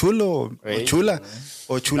viendo chulo o Ey. chula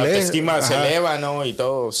o La chulé. autoestima se Ajá. eleva, ¿no? Y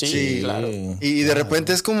todo. Sí, Sí, claro. Y de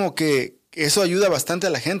repente es como que eso ayuda bastante a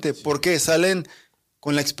la gente, porque salen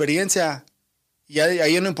con la experiencia y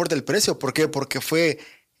ahí no importa el precio. ¿Por qué? Porque fue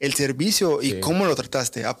el servicio y cómo lo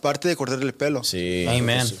trataste, aparte de cortarle el pelo. Sí.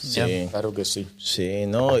 Amen. Sí. Yeah. Claro que sí. Sí,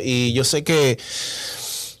 no, y yo sé que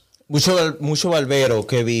mucho barbero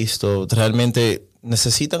que he visto realmente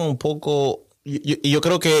necesitan un poco... Yo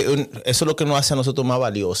creo que eso es lo que nos hace a nosotros más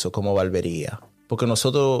valiosos como barbería. Porque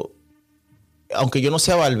nosotros, aunque yo no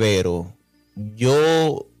sea barbero,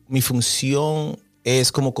 mi función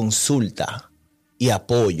es como consulta y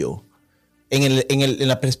apoyo en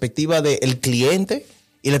la perspectiva del cliente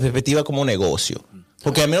y la perspectiva como negocio.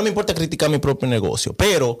 Porque a mí no me importa criticar mi propio negocio,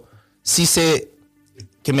 pero sí sé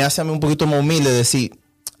que me hace a mí un poquito más humilde decir,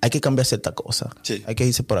 hay que cambiar cierta cosa. Sí. Hay que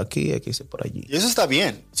irse por aquí, hay que irse por allí. Y eso está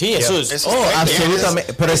bien. Sí, eso es.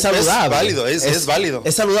 Absolutamente. Pero es saludable. Es válido, es válido.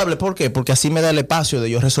 Es saludable, ¿por qué? Porque así me da el espacio de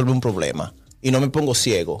yo resolver un problema. Y no me pongo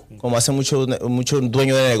ciego, como hacen muchos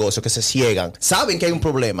dueños de negocios que se ciegan. Saben que hay un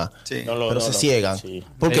problema, pero se ciegan. Sí.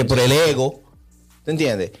 ¿Por qué? Por el ego. ¿Te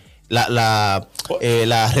entiendes? La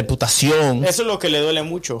reputación. Eso es lo que le duele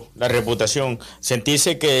mucho, la reputación.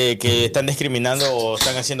 Sentirse que están discriminando o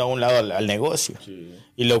están haciendo a un lado al negocio. Sí.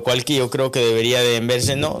 Y lo cual que yo creo que debería de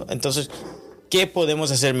verse, ¿no? Entonces, ¿qué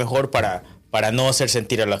podemos hacer mejor para no hacer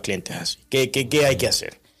sentir a los clientes así? ¿Qué hay que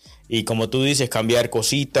hacer? Y como tú dices, cambiar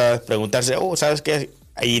cositas, preguntarse, ¿sabes qué?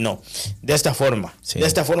 Ahí no. De esta forma. Sí. De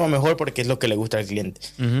esta forma mejor porque es lo que le gusta al cliente.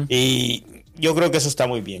 Uh-huh. Y yo creo que eso está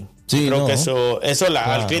muy bien. Sí, creo que eso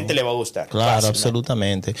claro, al cliente le va a gustar. Claro, fácil,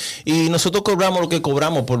 absolutamente. ¿No? Y nosotros cobramos lo que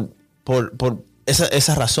cobramos por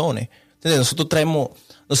esas razones. ¿Entiendes?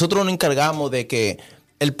 Nosotros nos encargamos de que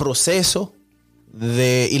el proceso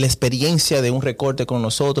y la experiencia de un recorte con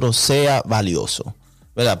nosotros sea valioso.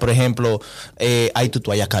 ¿Verdad? Por ejemplo, hay tu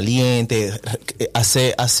toalla caliente,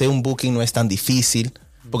 hacer un booking no es tan difícil.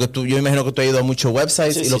 Porque yo imagino que tú has ido a muchos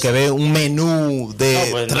websites y lo que ves un menú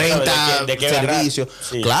de 30 servicios.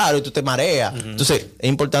 Sí. Claro, y tú te mareas. Uh-huh. Entonces, es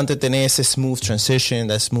importante tener ese smooth transition,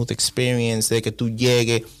 that smooth experience, de que tú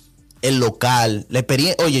llegues, el local, la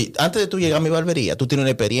experiencia. Oye, antes de tú llegar a mi barbería, tú tienes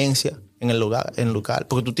una experiencia en el local.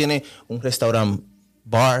 Porque tú tienes un restaurante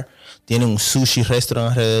bar, tienes un sushi restaurant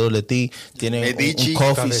alrededor de ti, tienes un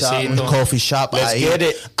coffee shop ahí.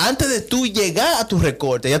 Antes de tú llegar a tu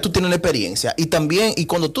recorte, ya tú tienes una experiencia. Y también, y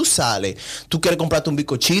cuando tú sales, tú quieres comprarte un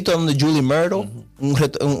bizcochito donde Julie Myrtle,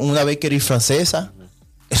 una bakery francesa.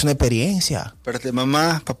 Es una experiencia. Espérate,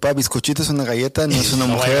 mamá, papá, bizcochito es una galleta, no es una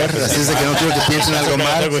mujer. Así es de que no quiero que piensen algo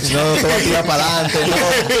mal. No, te voy a tirar para adelante.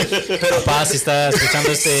 No. Pero papá, si está escuchando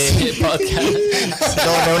este podcast.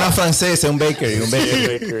 No, una francesa, un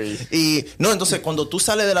bakery. Y no, entonces cuando tú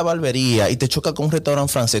sales de la barbería y te chocas con un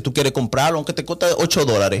restaurante francés, tú quieres comprarlo, aunque te cueste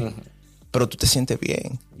 $8. Pero tú te sientes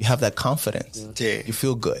bien. You have that confidence. Yeah. You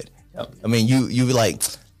feel good. I mean, you be like,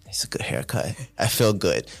 it's a good haircut. I feel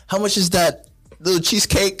good. How much is that? Little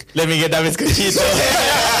cheesecake. Let me get that bizcochito.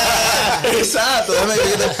 Exacto.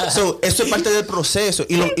 So, eso es parte del proceso.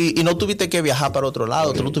 Y no tuviste que viajar para otro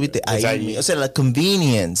lado. Tú lo tuviste ahí. O sea, la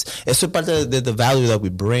convenience. Eso es parte de the value that we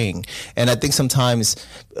bring. And I think sometimes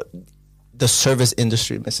the service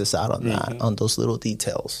industry misses out on that, on those little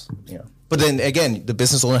details. Yeah. But then again, the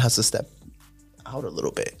business owner has to step out a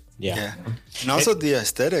little bit. Yeah. And also the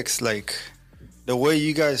aesthetics, like the way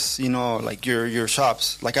you guys, like your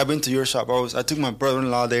shops. Like I've been to your shop. I took my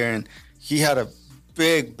brother-in-law there, and he had a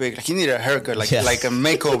big. Like he needed a haircut, like a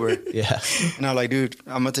makeover. Yeah. And I'm like, dude,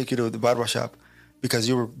 I'm gonna take you to the barber shop because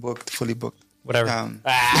you were fully booked. Whatever. Like,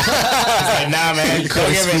 nah, man. Don't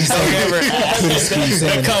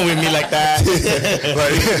come with me like that.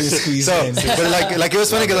 But like it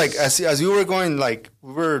was funny because like as we were going, like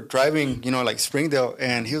we were driving, like Springdale,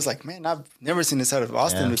 and he was like, man, I've never seen this side of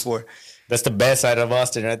Austin before. That's the best side of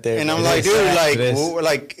Austin right there. And I'm like, dude,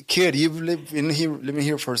 like kid, you've living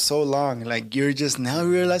here for so long. Like you're just now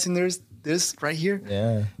realizing there's this right here.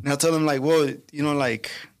 Yeah. And I'll tell him like, well,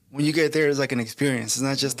 like when you get there, it's like an experience. It's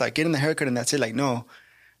not just like getting the haircut and that's it. Like, no,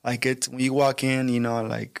 like it's when you walk in,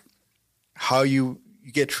 like how you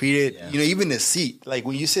get treated, even the seat, like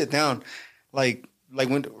when you sit down, like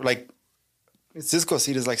Cisco's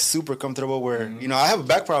seat is like super comfortable where, I have a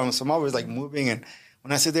back problem. So I'm always like moving, and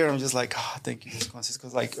when I sit there, I'm just like, oh, thank you, Cisco.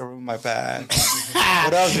 Cisco's like rubbing my back.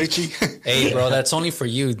 What else, Richie? Hey, bro, that's only for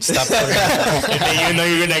you. Stop putting you know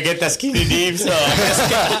you're going to get that skinny deep, so.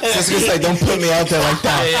 Cisco's like, don't put me out there like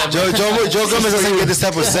that. Joe Gomez doesn't get this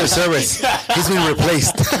type of service. He's been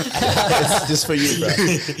replaced. It's just for you,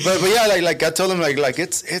 bro. But yeah, like I told him, like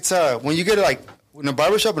it's when you get like in a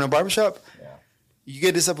barbershop, you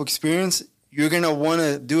get this type of experience, you're going to want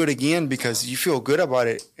to do it again because you feel good about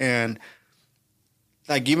it. And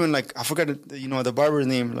like even like I forgot the barber's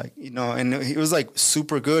name, like and he was like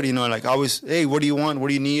super good, like always, hey, what do you want? What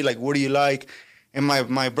do you need? Like what do you like? And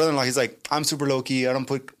my brother-in-law, he's like, I'm super low key. I don't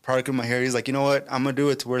put product in my hair. He's like, you know what? I'm gonna do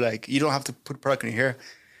it to where like you don't have to put product in your hair.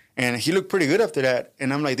 And he looked pretty good after that.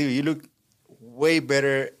 And I'm like, dude, you look way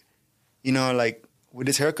better, like with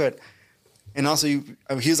this haircut. And also, he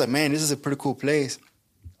was like, man, this is a pretty cool place.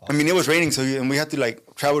 I mean, it was raining, and we had to like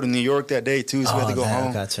travel to New York that day too, so we had to go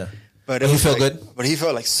home. Gotcha. But he felt good. But he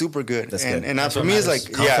felt like super good. That's good. And for me, it's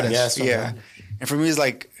like, confidence. yeah. And for me, it's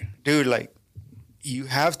like, dude, like, you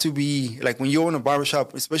have to be like when you own a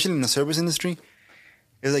barbershop, especially in the service industry,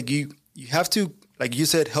 it's like you have to, like you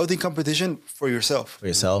said, healthy competition for yourself. For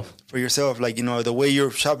yourself. Like, you know, the way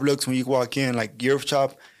your shop looks when you walk in, like your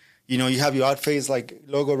shop, you know, you have your Outface like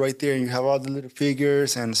logo right there, and you have all the little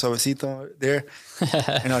figures and Suavecito there.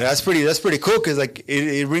 You know, that's pretty cool because like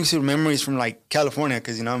it brings you memories from like California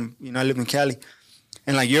because I live in Cali,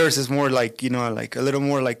 and like yours is more like, you know, like a little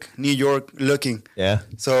more like New York looking. Yeah.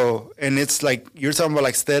 So, and it's like you're talking about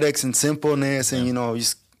like aesthetics and simpleness, and you know,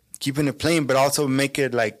 just keeping it plain, but also make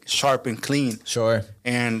it like sharp and clean. Sure.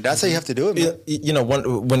 And that's how you have to do it, man. You know,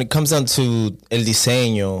 when it comes down to el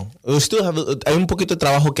diseño, hay un poquito de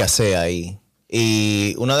trabajo que hacer ahí.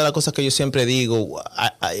 Y una de las cosas que yo siempre digo,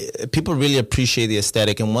 people really appreciate the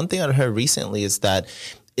aesthetic. And one thing I heard recently is that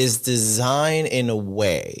it's designed in a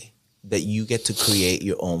way that you get to create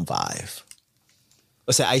your own vibe.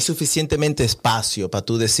 O sea, hay suficientemente espacio para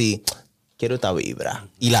tú decir, quiero esta vibra,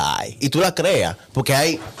 y la hay, y tú la creas,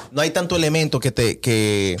 porque no hay tanto elemento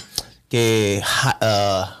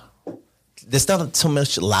there's not so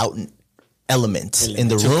much loud elements in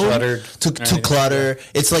the room. Too cluttered.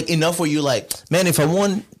 It's like enough where you like, man, if I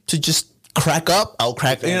want to just crack up, I'll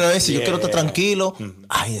crack. You know, si yo quiero estar tranquilo,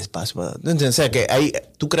 hay espacio. O sea, que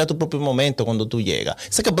tú creas tu propio momento cuando tú llegas.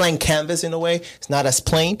 It's like a blank canvas in a way. It's not as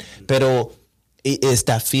plain, pero it is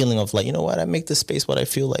that feeling of like, you know what, I make this space what I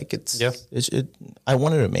feel like I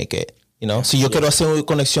wanted to make it, you know. Si yo quiero hacer una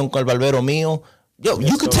conexión con el barbero mío,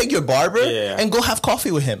 you could take your barber and go have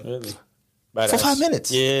coffee with him for 5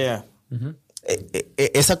 minutes. Yeah.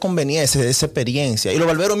 Esa conveniencia, esa experiencia. Y los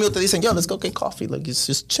barberos míos te dicen, let's go get coffee, like it's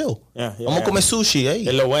just chill. Vamos a comer sushi ahí.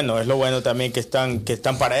 Es lo bueno también que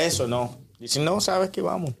están para eso, ¿no? Dicen, no, sabes que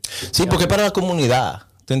vamos. Sí, porque es para la comunidad.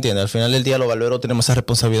 ¿Tú entiendes? Al final del día los barberos tenemos esa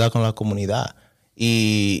responsabilidad con la comunidad.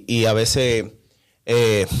 Y a veces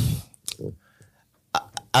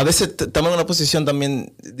estamos en una posición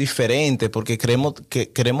también diferente porque queremos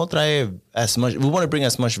traer we want to bring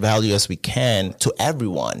as much value as we can to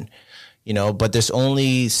everyone, you know, but there's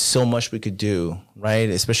only so much we could do,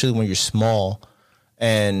 right? Especially when you're small.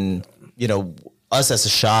 And, you know, us as a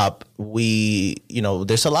shop, we're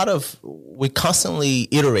constantly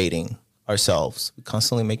iterating ourselves. We're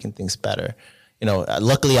constantly making things better. You know,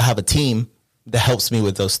 luckily I have a team that helps me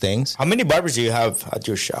with those things. How many barbers do you have at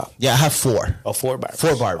your shop? Yeah, I have 4. Oh, 4 barbers.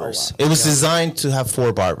 4 barbers. Oh, wow. It was designed to have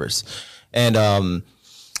 4 barbers. And,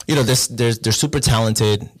 you know, they're super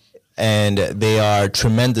talented and they are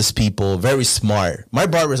tremendous people, very smart. My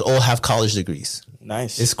barbers all have college degrees.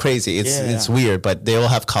 Nice. It's crazy. It's weird, but they all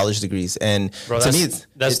have college degrees. And bro, to me,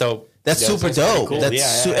 that's dope. That's super dope. Cool.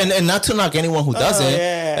 And not to knock anyone who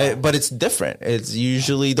doesn't, but it's different. It's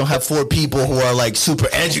usually don't have 4 people who are like super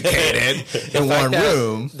educated in one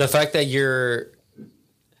room. The fact that you're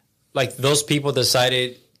like those people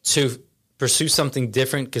decided to pursue something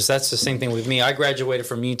different, because that's the same thing with me. I graduated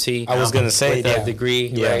from UT. I was going to say with a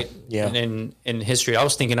degree, right? Yeah. And in history, I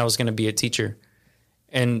was thinking I was going to be a teacher,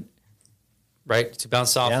 and right to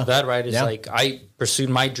bounce off of that, right? It's like I pursued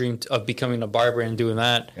my dream of becoming a barber and doing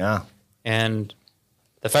that. Yeah. And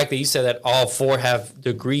the fact that you said that all 4 have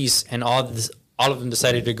degrees and all of them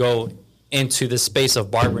decided to go into the space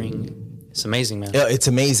of barbering, it's amazing, man. Yeah, it's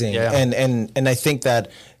amazing. Yeah. And I think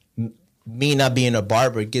that me not being a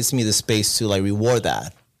barber gives me the space to like reward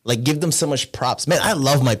that. Like give them so much props. Man, I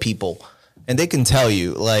love my people. And they can tell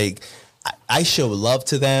you, like I show love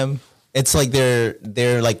to them. It's like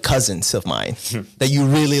they're like cousins of mine that you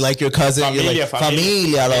really like your cousin. Familia, you're like,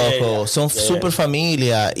 familia, loco. Yeah. Son super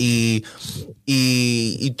familia. And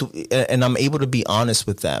I'm able to be honest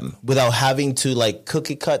with them without having to like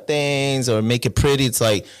cookie cut things or make it pretty. It's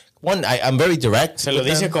like, I'm very direct. Se lo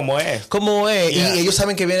dice como es. Como es. Yeah. Y ellos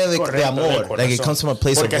saben que viene de amor. Like it comes from a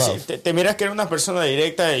place Porque of love. Te miras que eres una persona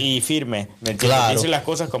directa y firme. ¿Me entiendes? Claro. Dice las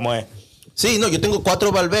cosas como es. Sí, no, yo tengo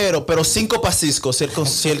 4 barberos, pero 5 para Cisco, si él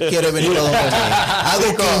quiere venir a donde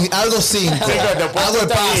hago 5. Hago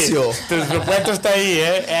espacio. Tu presupuesto está ahí,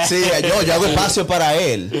 ¿eh? Sí, yo hago espacio para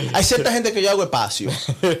él. Hay cierta gente que yo hago espacio.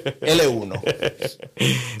 Él es uno.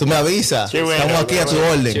 Tú me avisas. Bueno, estamos aquí a tu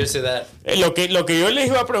orden. Cheers to that. Lo que yo les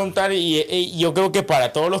iba a preguntar, y yo creo que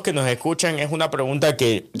para todos los que nos escuchan es una pregunta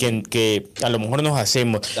que a lo mejor nos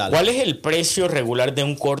hacemos. Dale. ¿Cuál es el precio regular de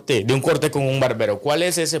un corte con un barbero? ¿Cuál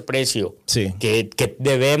es ese precio que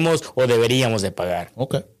debemos o deberíamos de pagar?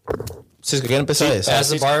 Ok. Si quieren empezar eso.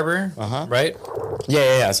 As a barber, right?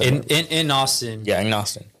 Yeah. In Austin. Yeah, in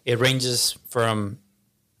Austin. it ranges from,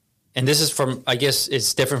 and this is from, I guess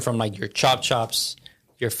it's different from like your chop chops,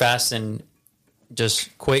 your fast and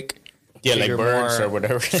just quick. Yeah, like birds or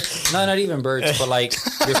whatever. No, not even birds, but like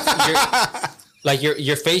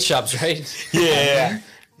your face shops, right? Yeah.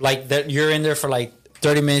 Like that, you're in there for like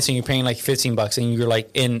 30 minutes and you're paying like $15 and you're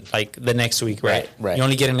like in like the next week, right? Right. You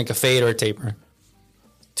only get in like a fade or a taper.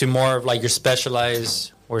 To more of like your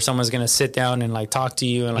specialized, where someone's gonna sit down and like talk to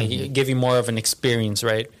you and like give you more of an experience,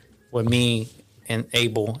 right? What me and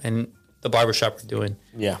Abel and the barbershop are doing.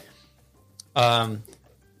 Yeah.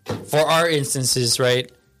 For our instances,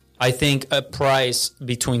 right? I think a price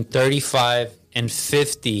between 35 and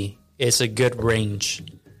 50 is a good range,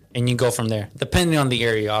 and you go from there, depending on the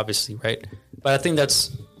area, obviously, right? But I think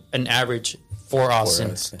that's an average for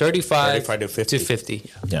Austin, 35 to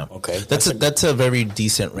 50. Yeah. Okay. That's a very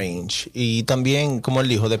decent range. Y también, como él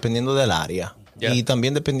dijo, dependiendo del área. Yeah. Y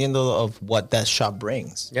también dependiendo of what that shop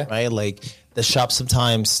brings. Yeah. Right? Like the shop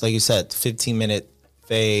sometimes, like you said, 15-minute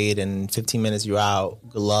fade and 15 minutes you're out.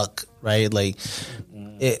 Good luck. Right? Like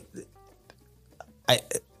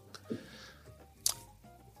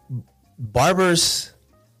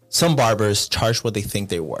some barbers charge what they think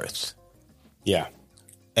they're worth. Yeah.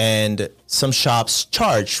 And some shops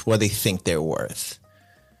charge what they think they're worth.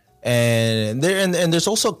 And there's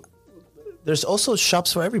also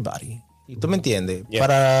shops for everybody. ¿Tú me entiendes?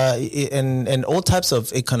 Yeah. And all types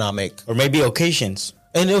of economic. Or maybe occasions.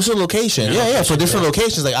 And also location. Yeah, for different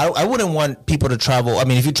locations. Like I wouldn't want people to travel. I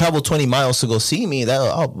mean, if you travel 20 miles to go see me,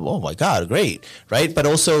 oh my God, great. Right? But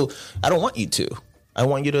also, I don't want you to. I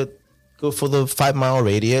want you to go for the 5-mile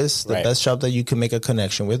radius, the best shop that you can make a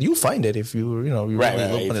connection with. You find it if you really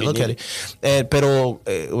look at it. Pero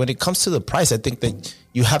when it comes to the price, I think that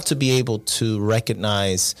you have to be able to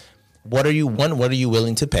recognize what are you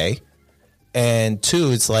willing to pay, and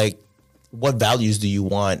two, it's like what values do you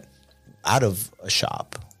want out of a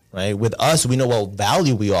shop, right? With us, we know what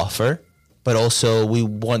value we offer, but also we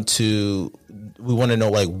want to know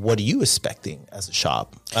like what are you expecting as a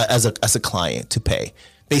shop, as a client to pay,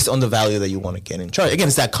 based on the value that you want to get in charge. Again,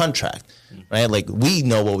 it's that contract, right? Like we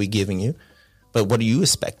know what we're giving you, but what are you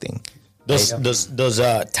expecting? Does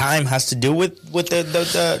time has to do with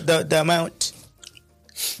the amount?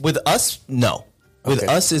 With us, no. With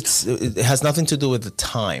us, it has nothing to do with the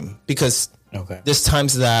time, because there's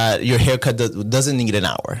times that your haircut doesn't need an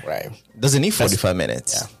hour. Right. Doesn't need 45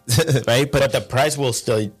 minutes. Yeah. Right? But the price will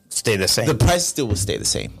still stay the same. The price still will stay the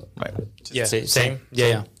same. Right. Yeah. Same?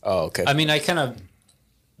 Yeah. Oh, okay. I mean, I kind of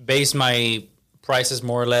base my prices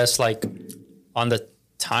more or less like on the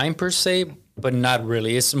time per se, but not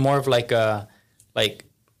really. It's more of like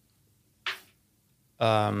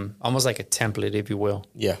almost like a template, if you will.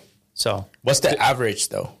 Yeah. So what's the average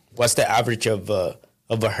though? What's the average of a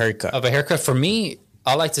haircut? Of a haircut for me,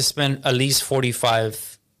 I like to spend at least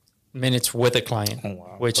 45 minutes with a client,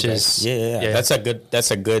 which is That's a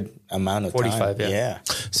good amount of 45, time. yeah.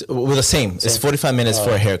 So, well, the same. It's 45 minutes for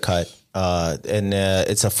a haircut, and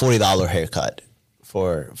it's a $40 haircut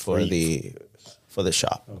for the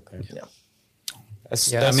shop. Okay. Yeah.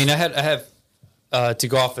 I mean, I have to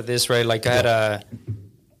go off of this, right? Like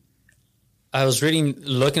I was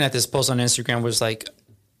looking at this post on Instagram, was like,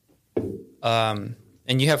 and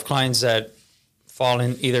you have clients that fall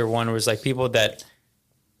in either one, where it's like people that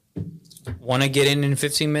want to get in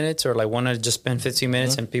 15 minutes or like want to just spend 15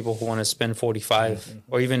 minutes, and people who want to spend 45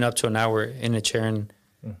 or even up to an hour in a chair and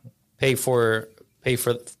pay for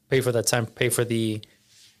that time, pay for the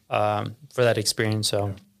for that experience.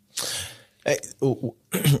 So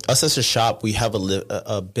us as a shop, we have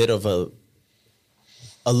a bit of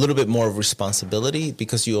a little bit more of responsibility,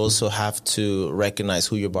 because you also have to recognize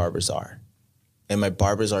who your barbers are. And my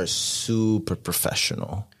barbers are super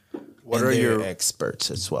professional. What are your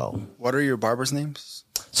experts as well? What are your barbers' names?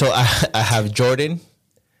 So I have Jordan,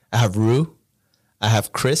 I have Rue, I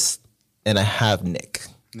have Chris, and I have Nick.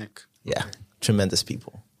 Yeah, tremendous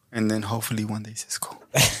people. And then hopefully one day Cisco.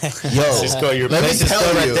 Yo, Cisco, your let me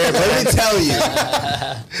tell you. Let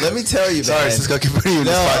me tell you. Sorry, man. Cisco, keep putting you in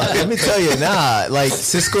the spot. Let me tell you. Like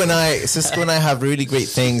Cisco and I have really great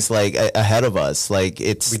things like ahead of us. Like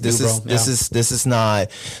this is not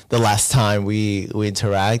the last time we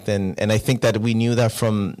interact, and I think that we knew that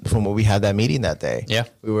from when we had that meeting that day. Yeah,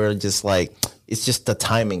 we were just like, it's just the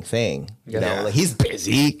timing thing. You know, like he's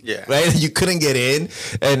busy, yeah, right? You couldn't get in,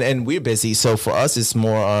 and we're busy. So for us, it's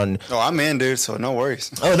more on. Oh, I'm in, dude. So no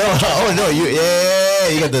worries. Oh no, you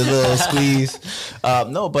got the little squeeze.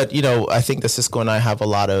 No, but I think that Cisco and I have a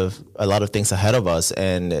lot of things ahead of us,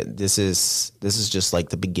 and this is just like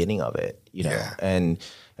the beginning of it. And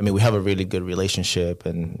I mean, we have a really good relationship,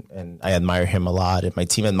 and I admire him a lot, and my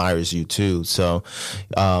team admires you too. So,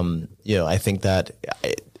 you know, I think that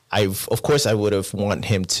of course, I would have wanted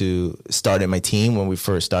him to start in my team when we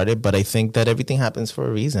first started, but I think that everything happens for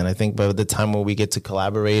a reason. I think by the time when we get to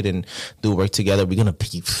collaborate and do work together, we're gonna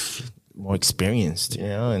be more experienced, you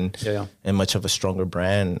know, and much of a stronger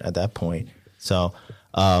brand at that point. So,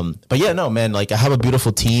 but yeah, no, man, like I have a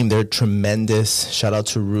beautiful team. They're tremendous. Shout out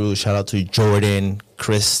to Rue, shout out to Jordan,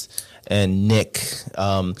 Chris, and Nick.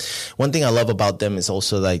 One thing I love about them is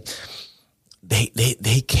also like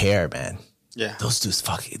they care, man. Yeah, those dudes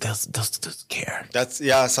those dudes care.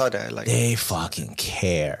 I saw that. Like they fucking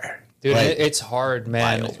care, dude. Right? It's hard,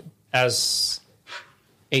 man. Wild. As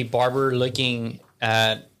a barber looking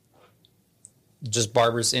at just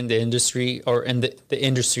barbers in the industry or in the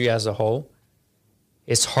industry as a whole,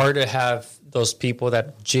 it's hard to have those people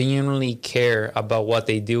that genuinely care about what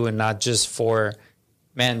they do and not just for,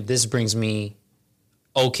 man, this brings me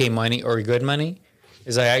okay money or good money.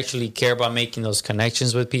 Is I actually care about making those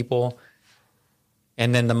connections with people.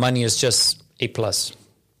 And then the money is just a plus.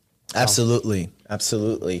 Absolutely.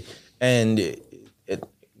 And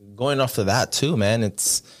going off of that too, man,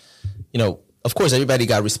 it's, you know, of course, everybody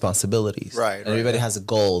got responsibilities. Right. And everybody has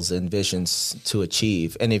goals and visions to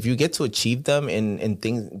achieve. And if you get to achieve them in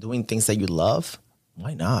things, doing things that you love,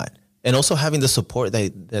 why not? And also having the support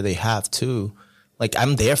that they have too. Like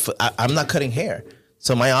I'm there I'm not cutting hair.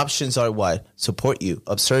 So my options are what? Support you,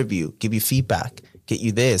 observe you, give you feedback, get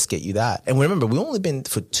you this, get you that. And remember, we've only been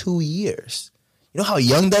for 2 years. You know how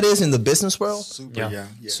young that is in the business world? Super young. Yeah.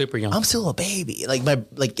 Super young. I'm still a baby.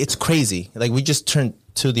 Like it's crazy. Like we just turned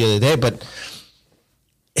 2 the other day, but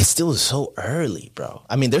it's still so early, bro.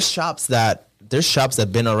 I mean, there's shops that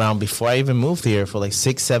been around before I even moved here for like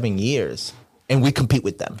 6-7 years, and we compete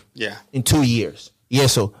with them. Yeah. In 2 years. Y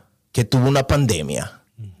eso que tuvo una pandemia.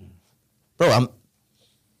 Bro,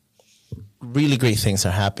 really great things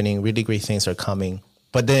are happening. Really great things are coming.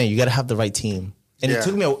 But then you got to have the right team. And it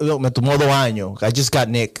took me, me tomó 2 años. I just got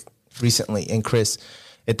Nick recently and Chris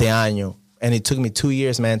este año. And it took me 2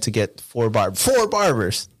 years, man, to get 4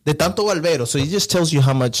 barbers. De tanto barbero. So it just tells you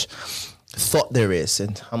how much thought there is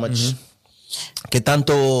and how much, que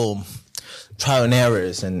tanto trial and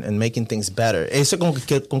errors and making things better. Eso con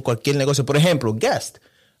cualquier negocio. Por ejemplo, guest.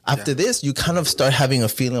 After this, you kind of start having a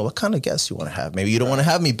feeling, what kind of guests you want to have? Maybe you don't want to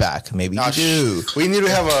have me back. Maybe you do. We need to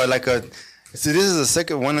have so this is the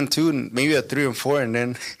second 1 and 2, and maybe a 3 and 4, and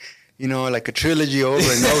then, you know, like a trilogy over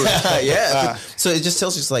and over. Yeah. So it just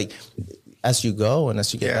tells you, it's like, as you go and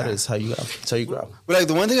as you get better, it's how you go. It's how you grow. But like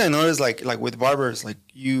the one thing I noticed, like with barbers, like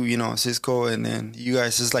you know, Cisco, and then you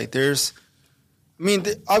guys, is like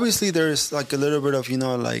obviously there's like a little bit of, you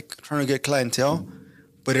know, like trying to get clientele,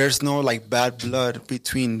 but there's no like bad blood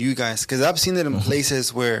between you guys. Because I've seen it in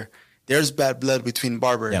places where there's bad blood between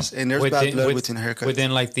barbers and there's bad blood between haircuts.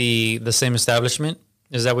 Within like the same establishment?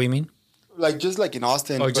 Is that what you mean? Like just like in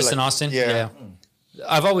Austin. Or just like, in Austin? Yeah.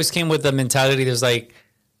 I've always came with the mentality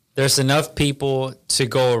there's enough people to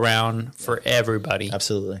go around for everybody.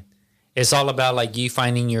 Absolutely. It's all about like you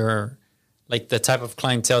finding your, like the type of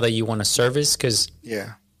clientele that you want to service. Because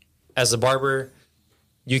as a barber,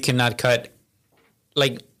 you cannot cut,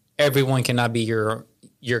 like everyone cannot be your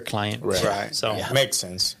client. Right. So makes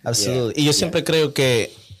sense. Absolutely. Y yo siempre creo que,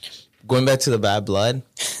 going back to the bad blood,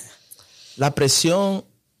 la presión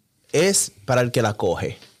es para el que la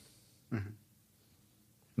coge.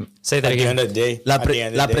 Say that again. At the end of the day. La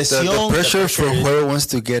presión. The pressure for whoever wants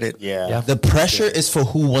to get it. Yeah. The pressure is for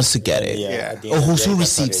who wants to get it. Yeah. Or who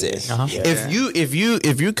receives it.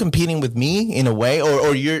 If you're competing with me in a way,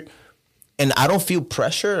 or you're, and I don't feel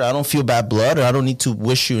pressure, I don't feel bad blood, or I don't need to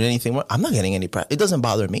wish you anything, I'm not getting any pressure. It doesn't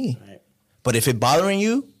bother me. Right. But if it's bothering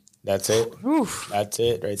you, that's it. That's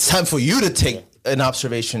it. Right. It's time for you to take an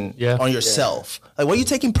observation on yourself. Like, why are you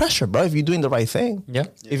taking pressure, bro? If you're doing the right thing. Yeah.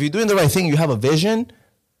 If you're doing the right thing, you have a vision.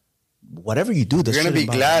 Whatever you do, you're gonna be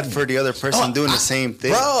glad for the other person doing the same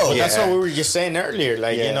thing, bro. That's what we were just saying earlier.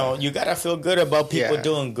 Like you know, you gotta feel good about people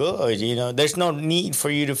doing good. You know, there's no need for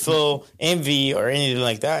you to feel envy or anything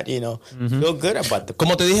like that. You know, feel good about the.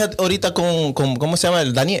 Como te dije ahorita con ¿cómo se llama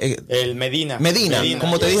el Daniel? El Medina.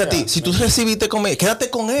 Como te dije a ti, si tú recibiste con él, quédate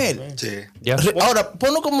con él. Sí. Ahora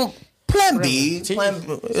ponlo como Plan B,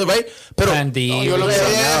 right? Pero Plan D. So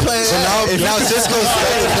now Cisco's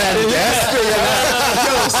plan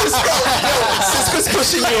Cisco's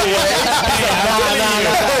pushing you away.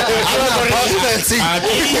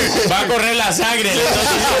 Aquí va a correr la sangre.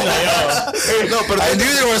 No, pero I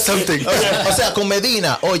knew there was something. O sea, con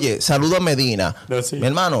Medina, oye, saludo a Medina. Mi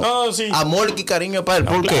hermano, amor y cariño para él.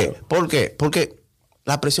 ¿Por qué? Porque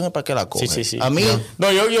la presión es para que la coge. Sí. A mí...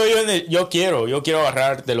 No, yo quiero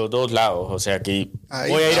agarrar de los dos lados. O sea que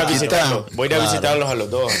voy a ir a visitarlos. Voy a ir a visitarlos a los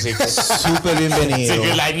dos. Así que... Súper bienvenido. Así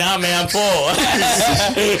que, like, nah, man,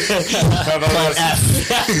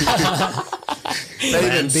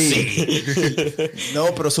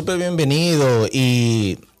 No, pero súper bienvenido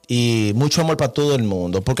y mucho amor para todo el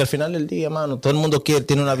mundo. Porque al final del día, mano, todo el mundo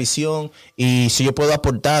tiene una visión. Y si yo puedo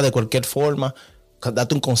aportar de cualquier forma,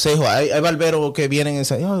 date un consejo. Hay barberos que vienen y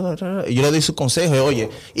dicen, y yo le doy su consejo. Oye,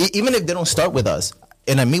 even if they don't start with us,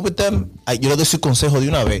 and I meet with them, yo le doy su consejo de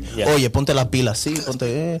una vez. Yeah. Oye, ponte la pila así,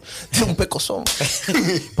 ponte un pecozón.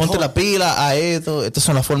 Ponte la pila a esto. Estas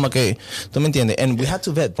son las formas que, ¿tú me entiendes? And we had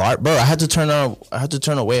to vet bro, I had to turn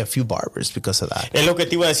away a few barbers because of that. Es lo que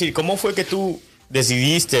te iba a decir. ¿Cómo fue que tú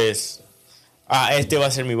decidiste, este va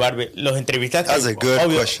a ser mi barber? Los entrevistaste. That's a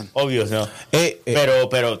good question. Obvio, ¿no?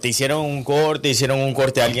 Pero te hicieron un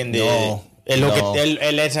corte a alguien de... No, es lo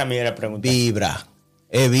que esa me era pregunta. Vibra.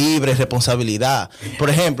 Es responsabilidad. Por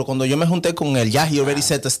ejemplo, cuando yo me junté con él, ya he already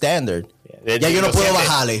set the standard. Ya yo no puedo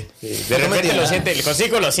bajarle. Sí. De repente lo sientes, el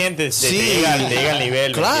consigo lo sientes, te llega al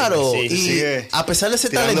nivel. Claro, y a pesar de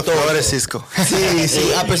ser talentoso.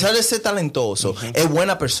 A pesar de ser talentoso, es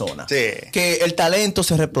buena persona. Sí. Que el talento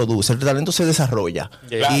se reproduce, el talento se desarrolla.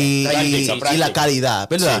 Claro. Y la calidad,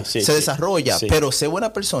 ¿verdad? Se desarrolla, Sí. pero ser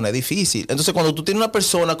buena persona es difícil. Entonces, cuando tú tienes una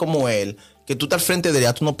persona como él, que tú estás al frente de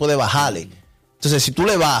ella, tú no puedes bajarle. Entonces, si tú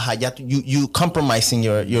le bajas, ya you compromising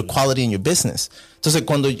your quality in your business. Entonces,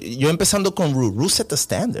 cuando yo empezando con Rue set the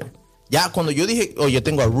standard. Ya cuando yo dije, yo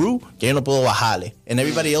tengo a Rue, ya yo no puedo bajarle. And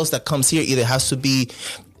everybody else that comes here either has to be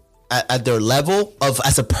at their level of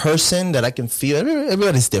as a person that I can feel.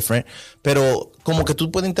 Everybody's different. Pero como que tú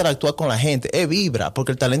puedes interactuar con la gente, vibra,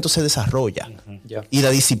 porque el talento se desarrolla. Yeah. Y la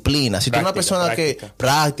disciplina. Si tú eres una persona que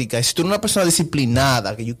práctica, si tú eres una persona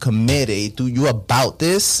disciplinada, que you committed, y you about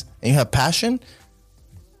this, and you have passion,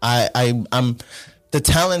 I'm the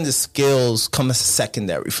talent, the skills come as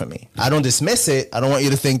secondary for me. I don't dismiss it. I don't want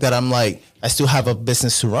you to think that I'm like, I still have a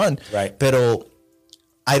business to run. Right. Pero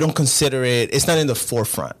I don't consider it, it's not in the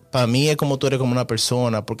forefront. Para mí es como tú eres como una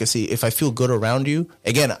persona, porque if I feel good around you,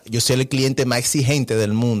 again, yo soy el cliente más exigente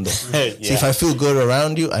del mundo. Yeah. Si if I feel good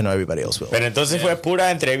around you, I know everybody else will. Pero entonces fue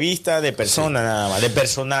pura entrevista de persona nada más, de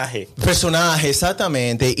personaje. Personaje,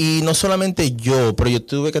 exactamente. Y no solamente yo, pero yo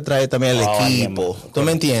tuve que traer también el equipo. ¿Tú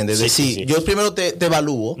me entiendes? Sí. Yo primero te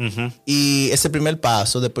evalúo y ese primer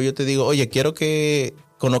paso, después yo te digo, oye, quiero que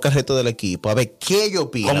conozca el resto del equipo, a ver qué ellos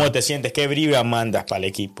opinan. ¿Cómo te sientes? ¿Qué brillo mandas para el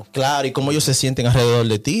equipo? Claro, y cómo ellos se sienten alrededor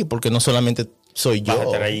de ti, porque no solamente soy yo. Vas a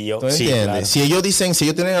estar ahí yo. ¿Tú me Sí, entiendes? claro. Si ellos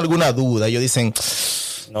tienen alguna duda, ellos dicen,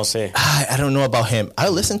 No sé. I don't know about him. I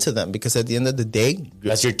listen to them because at the end of the day,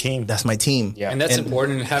 That's your team. that's my team. Yeah. And that's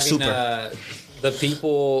important, having the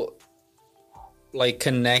people like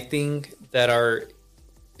connecting that are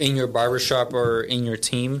in your barbershop or in your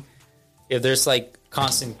team. If there's like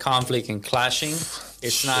constant conflict and clashing,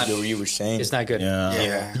 it's not. You were saying. It's not good.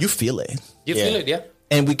 Yeah. You feel it. You feel it, yeah.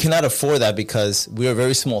 And we cannot afford that because we're a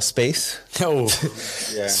very small space. Oh,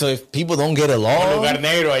 Yeah. So if people don't get un along, lugar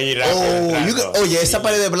negro ahí rápido. oye, esa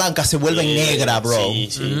pared blanca se vuelve negra, bro.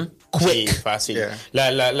 Sí. Quick. Sí, fácil. Yeah.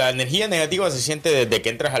 La energía negativa se siente desde que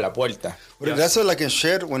entras a la puerta. But that's what, like, in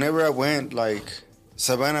Shed, whenever I went, like,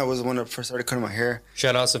 Savannah was the one that first started cutting my hair.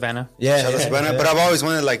 Shout out Savannah. Yeah, Shout out yeah, Savannah. yeah. But I've always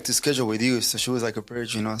wanted, like, to schedule with you. So she was like a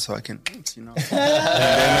bridge, so I can,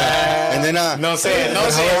 and then No sé,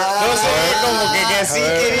 como que sí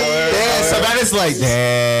quería. Yeah, Savannah's like,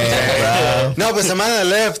 damn, bro. No, but Savannah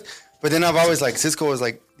left. But then I've always, like, Cisco was,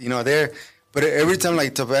 like, there. But every time,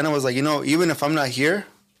 like, Savannah was like, even if I'm not here,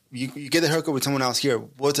 you get the haircut with someone else here.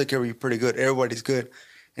 We'll take care of you pretty good. Everybody's good.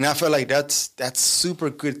 And I feel like that's super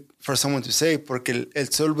good for someone to say, porque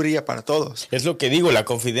el sol brilla para todos. Es lo que digo, la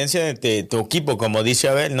confidencia de tu equipo, como dice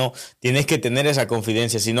Abel, no, tienes que tener esa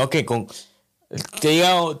confidencia, sino que te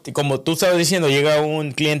llega, como tú estabas diciendo, llega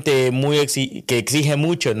un cliente que exige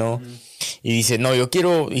mucho, ¿no? Y dice, no, yo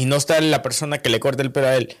quiero, y no está la persona que le corta el pelo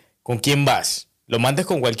a él, ¿con quién vas? Lo mandas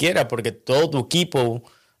con cualquiera, porque todo tu equipo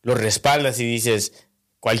lo respaldas y dices,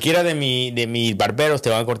 cualquiera de mis barberos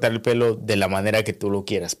te va a cortar el pelo de la manera que tú lo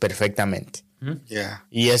quieras, perfectamente. Yeah.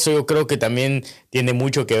 Y eso yo creo que también tiene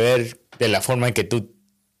mucho que ver de la forma en que tú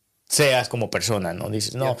seas como persona, ¿no?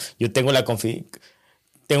 Dices, no, yo tengo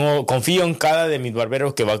confío en cada de mis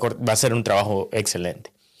barberos que va a hacer un trabajo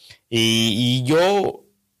excelente. Y yo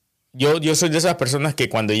soy de esas personas que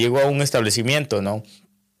cuando llego a un establecimiento, ¿no?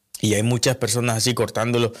 Y hay muchas personas así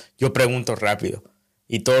cortándolo, yo pregunto rápido.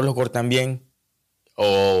 Y todos lo cortan bien.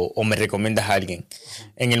 O me recomiendas a alguien.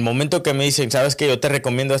 En el momento que me dicen, ¿sabes qué? Yo te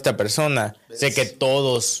recomiendo a esta persona. Sé que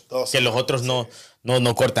que los otros no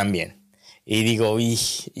no cortan bien. Y digo, y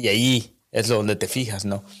ahí es donde te fijas,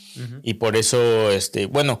 ¿no? Y por eso,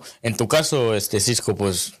 bueno, en tu caso, Cisco,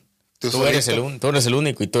 pues tú eres el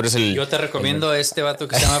único y tú eres el... Yo te recomiendo a este vato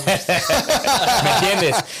que se llama... ¿Me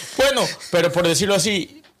entiendes? Bueno, pero por decirlo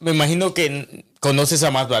así, me imagino que conoces a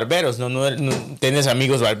más barberos, ¿no? Tienes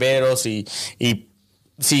amigos barberos y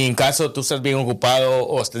si en caso tú estás bien ocupado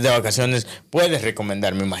o estás de vacaciones, puedes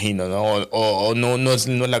recomendar, me imagino, ¿no? O no es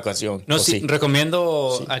la ocasión. No, sí,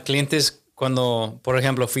 recomiendo a clientes cuando, por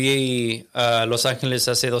ejemplo, fui a Los Ángeles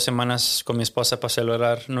hace 2 semanas con mi esposa para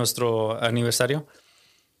celebrar nuestro aniversario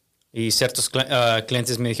y ciertos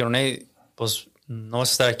clientes me dijeron, hey, pues no vas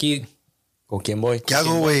a estar aquí. ¿Con quién voy? ¿Qué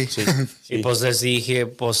hago, güey? Sí. Y pues les dije,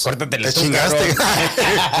 pues... Córtate Te chingaste.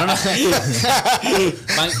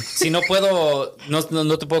 Si no puedo,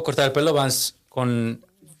 no te puedo cortar el pelo, vas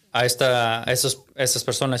a estas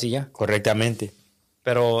personas y ya. Correctamente.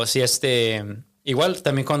 Pero si igual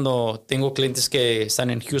también cuando tengo clientes que están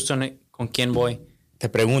en Houston, ¿con quién voy? Te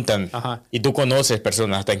preguntan. Ajá. Y tú conoces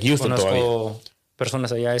personas hasta en Houston Conozco todavía.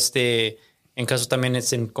 personas allá. En caso también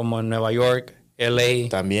es como en Nueva York, LA.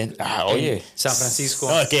 También. Oye. San Francisco.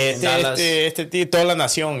 No, es que Dallas. este tío, toda la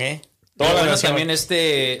nación, ¿eh? Toda la Bueno, nación. también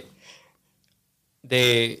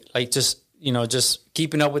de like just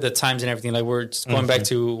keeping up with the times and everything. Like we're just going back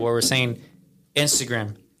to what we're saying,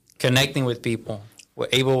 Instagram, connecting with people. What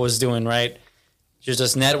Abel was doing, right? You're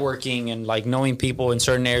just networking and like knowing people in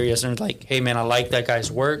certain areas and like, hey man, I like that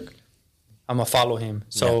guy's work. I'm gonna follow him.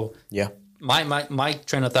 So Yeah. my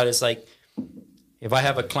train of thought is like, if I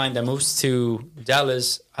have a client that moves to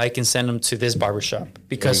Dallas, I can send them to this barbershop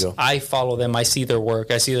because go. I follow them. I see their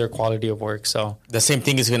work. I see their quality of work. So The same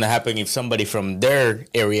thing is going to happen if somebody from their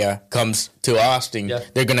area comes to Austin. Yeah.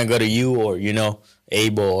 They're going to go to you or,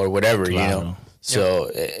 Abel or whatever, Claro. So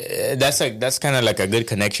that's kind of like a good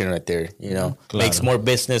connection right there, Claro. Makes more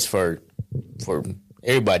business for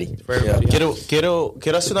everybody. for everybody,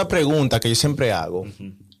 Quiero hacer una pregunta que yo siempre hago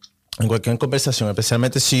en cualquier conversación,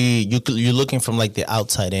 especialmente si you're looking from like the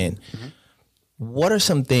outside in. What are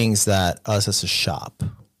some things that us as a shop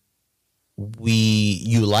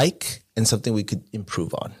you like and something we could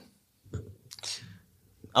improve on?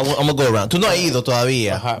 I'm gonna go around. Tú no has ido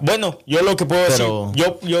todavía. Ajá. Bueno, yo lo que puedo Pero-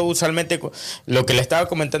 decir, yo usualmente, lo que le estaba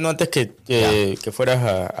comentando antes que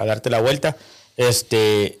fueras a darte la vuelta,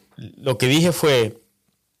 lo que dije fue,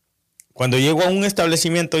 cuando llego a un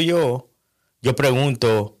establecimiento yo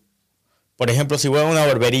pregunto, por ejemplo, si voy a una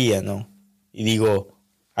barbería, ¿no? Y digo,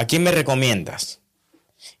 ¿a quién me recomiendas?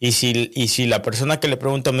 Y si la persona que le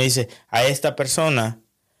pregunto me dice, a esta persona,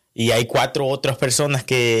 y hay 4 otras personas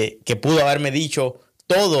que pudo haberme dicho,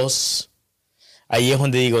 todos, ahí es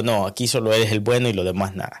donde digo, no, aquí solo eres el bueno y lo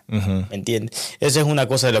demás nada. ¿Me entiendes? Esa es una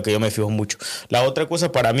cosa de lo que yo me fijo mucho. La otra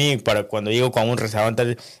cosa para mí, para cuando llego a un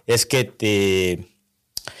restaurante, es que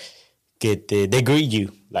they greet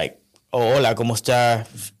you. Like, hola, ¿cómo estás?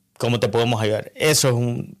 ¿Cómo te podemos ayudar? Eso es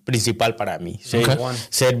un principal para mí.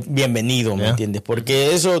 Ser bienvenido, ¿me entiendes?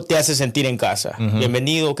 Porque eso te hace sentir en casa.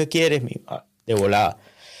 Bienvenido, ¿qué quieres? De volada.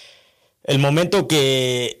 El momento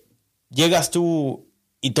que llegas tú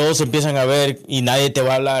y todos empiezan a ver y nadie te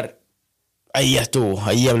va a hablar, ahí ya estuvo,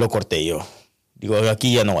 ahí ya lo corté yo. Digo,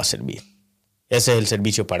 aquí ya no va a servir. Ese es el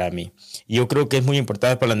servicio para mí. Y yo creo que es muy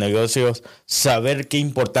importante para los negocios saber qué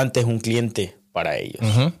importante es un cliente para ellos.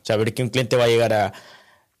 Saber que un cliente va a llegar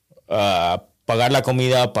a pagar la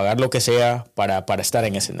comida, pagar lo que sea para estar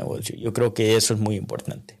en ese negocio. Yo creo que eso es muy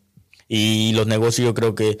importante. Y los negocios yo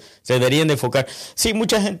creo que se deberían de enfocar. Sí,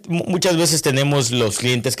 muchas veces tenemos los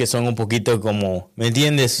clientes que son un poquito como, ¿me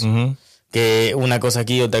entiendes? Que una cosa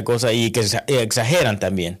aquí, otra cosa, y que exageran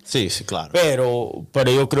también. Sí, claro.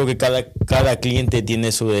 Pero yo creo que cada cliente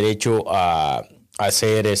tiene su derecho a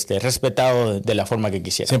ser respetado de la forma que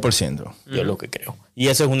quisiera. 100%. Yo lo que creo. Y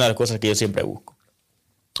esa es una de las cosas que yo siempre busco.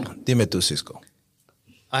 Dime tú, Cisco.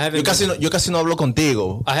 I haven't Yo casi no hablo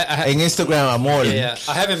contigo. I en Instagram, amor. Yeah,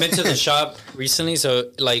 I haven't been to the shop recently, so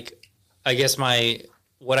like, I guess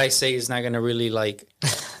what I say is not gonna really like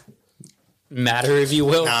matter, if you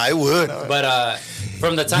will. Nah, I would. But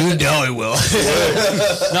from the time it will.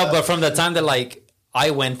 no, but from the time that like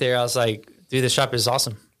I went there, I was like, dude, the shop is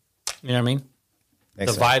awesome. You know what I mean?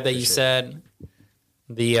 Excellent. The vibe that you said,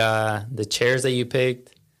 the chairs that you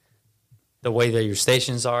picked, the way that your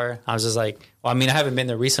stations are. I was just like, well, I mean, I haven't been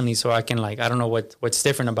there recently, so I can I don't know what's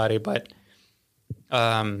different about it, but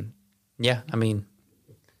yeah, I mean,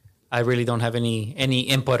 I really don't have any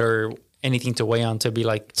input or anything to weigh on to be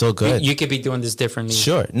like, so good. You could be doing this differently.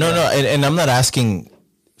 Sure. No, and I'm not asking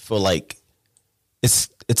for like, it's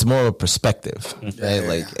more of a perspective. Right?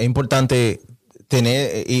 Like, es importante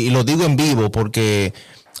tener, y lo digo en vivo porque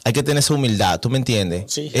hay que tener esa humildad, ¿tú me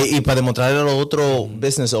entiendes? Sí. Y para demostrarle a los otros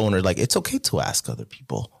business owners, like, it's okay to ask other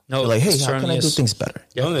people. No, like, hey, it how can I do certainly things better?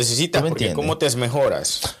 No necesitas, ¿Tú me porque entiendes? ¿cómo te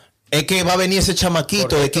mejoras? Es que va a venir ese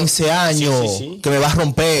chamaquito de Correcto. 15 años Sí. que me va a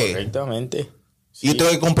romper. Correctamente. Y yo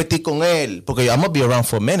tengo que competir con él porque I'm gonna be around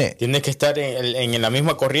for a minute. Tienes que estar en la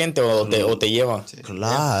misma corriente o te llevan.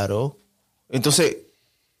 Claro. Entonces,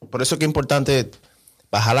 por eso que es importante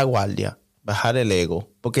bajar la guardia, bajar el ego.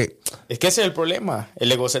 Porque, Es que ese es el problema,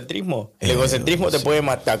 el egocentrismo. El egocentrismo te puede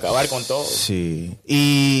acabar con todo. sí.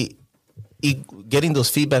 Y getting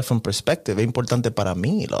those feedback from perspective es importante para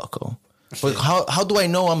mí, loco. Porque how do I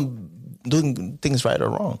know I'm doing things right or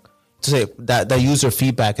wrong? Entonces, that user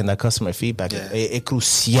feedback and that customer feedback es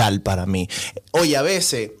crucial para mí. Oye, a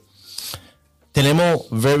veces tenemos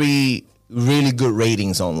really good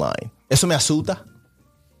ratings online. Eso me asusta.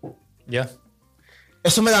 Yeah.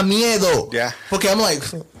 Eso me da miedo. Yeah. Porque I'm like,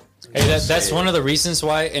 Hey, that's one of the reasons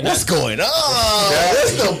why. And what's going on?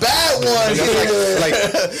 That's the bad one.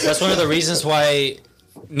 that's one of the reasons why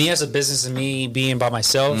me as a business and me being by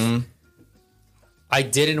myself, I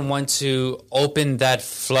didn't want to open that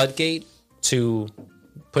floodgate to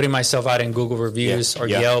putting myself out in Google reviews or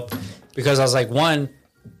Yelp because I was like, one,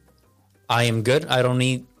 I am good. I don't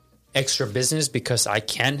need extra business because I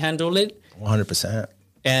can handle it. 100%.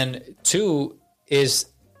 And two is,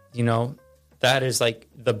 that is like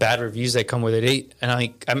the bad reviews that come with it. And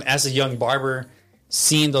I'm as a young barber,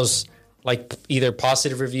 seeing those like either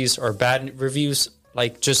positive reviews or bad reviews,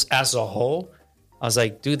 like just as a whole, I was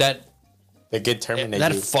like, dude, that Terminate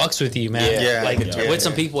you. fucks with you, man. Yeah. Like Yeah. with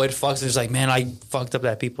some people, it fucks. It's like, man, I fucked up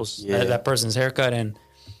that that person's haircut, and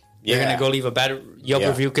you're gonna go leave a bad Yelp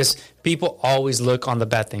review because people always look on the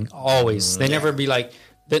bad thing. Always, they never be like.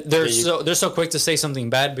 They're so quick to say something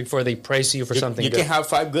bad before they praise you for something. You good. can have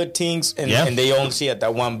 5 good things and they only see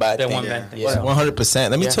that one bad That thing. one bad thing. Yeah. 100%.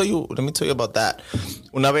 Let me tell you about that.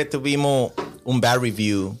 Una vez tuvimos un bad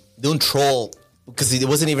review de un troll because it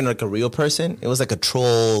wasn't even like a real person. It was like a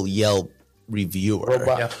troll Yelp reviewer.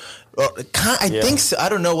 Robot. I think so. I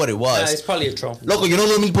don't know what it was. It's probably a troll. Loco, yo no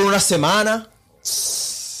dormí por una semana.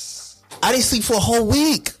 I didn't sleep for a whole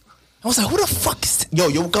week. I was like, who the fuck is this? Yo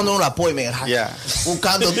buscando un appointment. Yeah.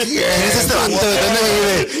 Buscando quién es este vato, de dónde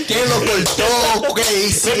vive, quién lo cortó, qué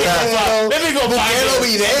hicieron, busqué los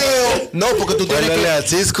videos. No, porque tú tienes Huélele que... al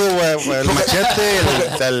Cisco, el machete,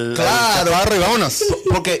 el Claro. chaparro y vámonos.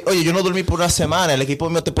 Porque, oye, yo no dormí por una semana. El equipo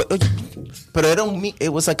mío te puede... Oye, pero era un... It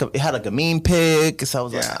was like it had like a mean pic. So I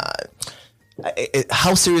was like,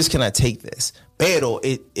 how serious can I take this? Pero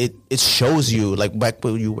it shows you, like back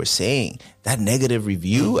what you were saying, that negative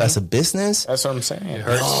review as a business. That's what I'm saying. It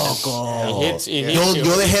hurts. Loco. It hits you.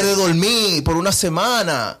 Yo dejé de dormir por una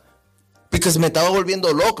semana because me estaba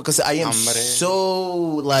volviendo loco because I am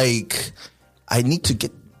so like I need to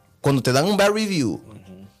get cuando te dan un bad review,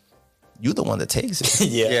 you're the one that takes it.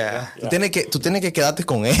 Yeah. Tú tienes que quedarte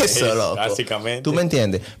con eso, loco. Básicamente. Tú me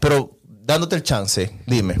entiendes. Pero dándote el chance,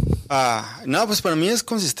 dime. No, pues para mí es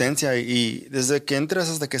consistencia y desde que entras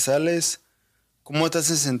hasta que sales, ¿cómo te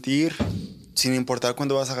haces sentir sin importar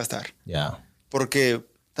cuándo vas a gastar? Ya. Porque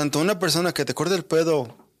tanto una persona que te corta el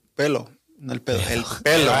pelo, no el pedo, el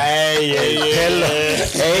pelo. Ey.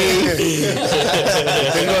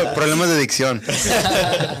 Tengo problemas de dicción.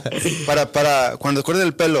 Para cuando cortes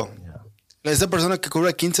el pelo, esa persona que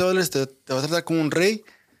cobra $15 te va a tratar como un rey.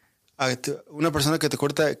 Una persona que te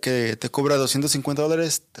cobra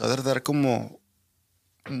 $250 te va a tratar como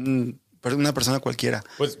una persona cualquiera.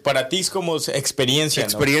 Pues para ti es como experiencia, ¿no?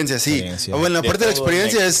 Experiencia, sí. Experiencia. Bueno, la De parte de la todo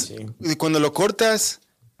experiencia el es cuando lo cortas,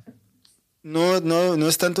 no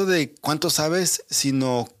es tanto de cuánto sabes,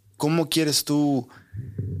 sino cómo quieres tú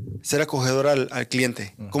ser acogedor al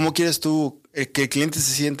cliente. ¿Cómo quieres tú que el cliente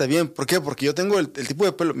se sienta bien? ¿Por qué? Porque yo tengo el tipo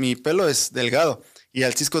de pelo, mi pelo es delgado. Y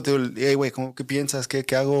al Cisco te digo, hey, güey, ¿qué piensas? ¿Qué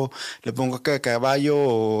hago? ¿Le pongo acá caballo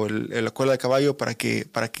o la cola de caballo para que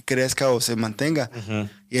crezca o se mantenga?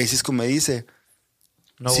 Y ahí Cisco me dice...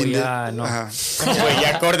 No, sin ya, no. Ajá. Güey,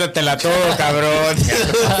 ya córtatela todo, cabrón.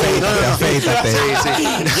 Afeítate. Sí.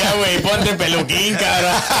 Ya, güey, ponte peluquín,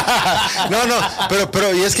 cara. No,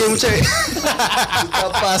 pero y es que mucha... ¿Qué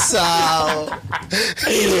ha pasado? No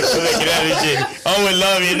te creas, biche. Oh, we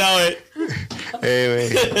love you, know it.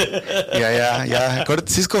 Güey. Ya.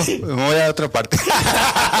 Cisco, me voy a otra parte.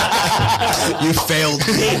 You failed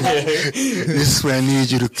me. This is where I need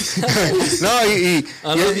you to... No, I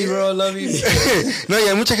love you, bro. I love you. No, y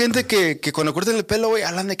hay mucha gente que cuando cortan el pelo, güey,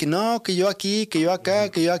 hablan de que no, que yo aquí, que yo acá,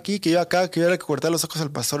 que yo aquí, que yo acá, que yo era que cortar los ojos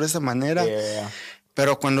al pastor de esa manera. Yeah.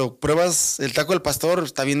 Pero cuando pruebas el taco del pastor,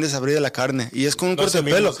 está bien desabrida la carne. Y es con un corte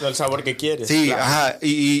de pelo. El sabor que quieres. Sí, claro. ajá.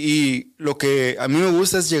 Y lo que a mí me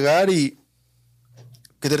gusta es llegar y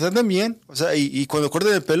que te traten bien. O sea, y cuando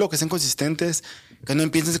corten el pelo, que sean consistentes. Que no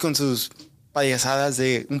empiecen con sus payasadas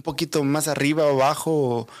de un poquito más arriba o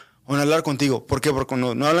abajo o no hablar contigo. ¿Por qué? Porque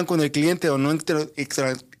cuando no hablan con el cliente o no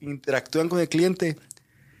interactúan con el cliente,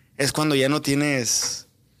 es cuando ya no tienes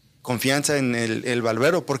confianza en el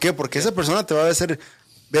barbero. ¿Por qué? Porque esa persona te va a hacer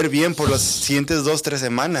ver bien por las siguientes 2-3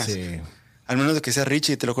 semanas. Sí. Al menos de que sea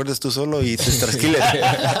Richie y te lo cortes tú solo y te trasquiles.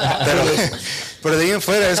 pero de ahí en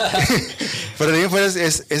fuera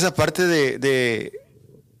es esa parte de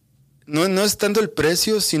no es tanto el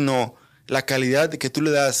precio, sino la calidad que tú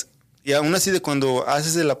le das. Y aún así de cuando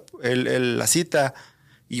haces la cita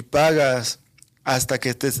y pagas hasta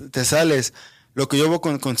que te sales. Lo que yo veo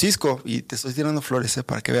con Cisco, y te estoy tirando flores,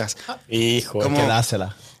 para que veas. Hijo, que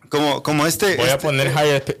dásela. Como Voy a poner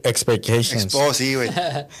high expectations. Sí, güey.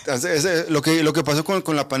 Lo que pasó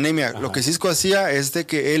con la pandemia, ajá. Lo que Cisco hacía es de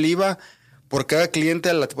que él iba por cada cliente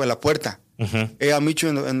a la puerta. Uh-huh. Hey, I'll meet you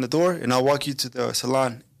in the door and I'll walk you to the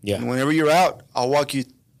salon. Yeah. And whenever you're out, I'll walk you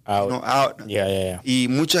out. Yeah. Y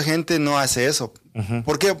mucha gente no hace eso. Uh-huh.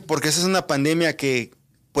 ¿Por qué? Porque esa es una pandemia que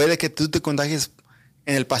puede que tú te contagies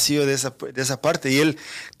en el pasillo de esa parte, y él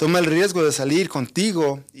toma el riesgo de salir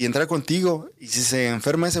contigo y entrar contigo, y si se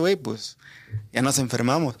enferma ese güey, pues ya nos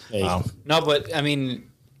enfermamos. Wow. No, but I mean,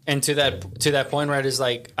 and to that point, right, is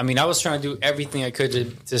like, I mean, I was trying to do everything I could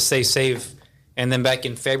to stay safe, and then back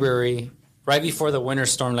in February, right before the winter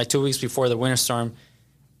storm, like 2 weeks before the winter storm,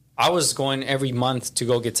 I was going every month to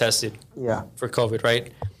go get tested for COVID,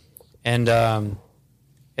 right? And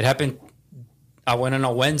it happened, I went on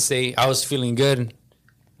a Wednesday, I was feeling good,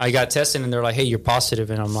 I got tested, and they're like, hey, you're positive.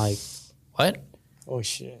 And I'm like, what? Oh,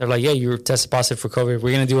 shit. They're like, yeah, you're tested positive for COVID.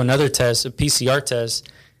 We're going to do another test, a PCR test,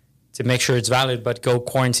 to make sure it's valid, but go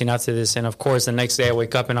quarantine after this. And, of course, the next day I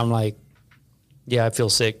wake up, and I'm like, yeah, I feel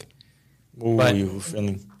sick. Ooh, but, you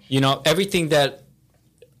feeling... You know, everything that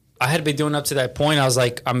I had been doing up to that point, I was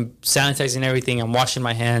like, I'm sanitizing everything. I'm washing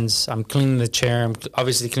my hands. I'm cleaning the chair. I'm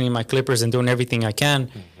obviously cleaning my clippers and doing everything I can.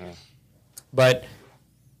 Mm-hmm. But...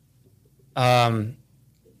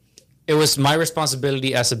 it was my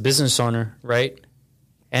responsibility as a business owner, right?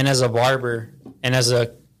 And as a barber and as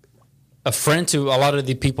a friend to a lot of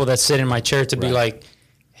the people that sit in my chair to be like,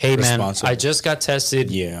 hey, man, I just got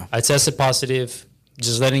tested. Yeah. I tested positive.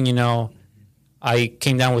 Just letting you know, I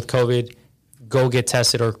came down with COVID. Go get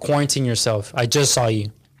tested or quarantine yourself. I just saw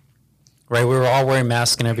you, right? We were all wearing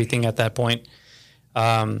masks and everything at that point.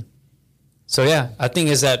 So, yeah, I think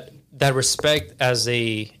is that respect as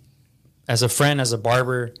a friend, as a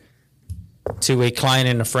barber, to a client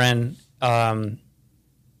and a friend,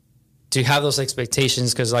 to have those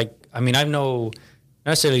expectations. Because, like, I mean, I not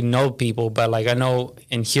necessarily know people, but, like, I know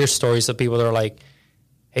and hear stories of people that are like,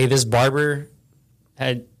 hey, this barber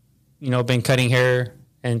had, been cutting hair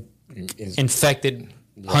and infected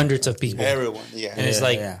hundreds of people. Everyone, yeah. And it's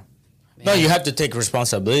like... Yeah. No, you have to take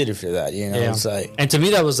responsibility for that, Yeah. It's like... And to me,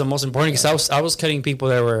 that was the most important, because I was cutting people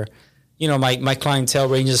that were... my clientele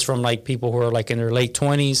ranges from, like, people who are, like, in their late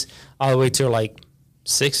 20s all the way to, like,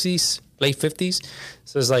 60s, late 50s.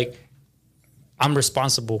 So it's like, I'm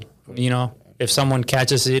responsible, If someone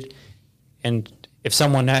catches it, and if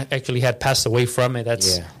someone actually had passed away from it,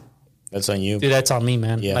 that's on you. Dude, that's on me,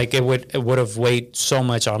 man. Yeah. Like, it would have weighed so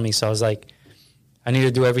much on me. So I was like, I need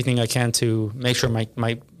to do everything I can to make sure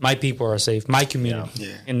my people are safe, my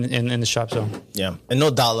community in the shop zone. Yeah, and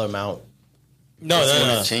no dollar amount. No.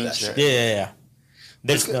 Change that. Yeah.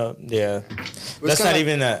 There's no, That's not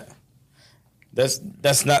even a.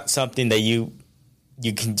 That's not something that you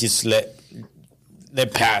can just let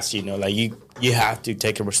pass. Like you have to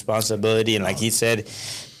take a responsibility, and like he said,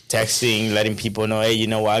 texting, letting people know, hey,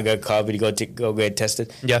 I got COVID, go get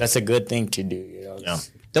tested. Yeah, that's a good thing to do. Yeah.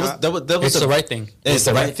 That was the right thing. It's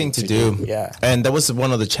the right thing to do. Yeah. And that was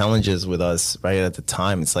one of the challenges with us, right, at the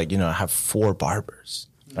time. It's like, I have 4 barbers,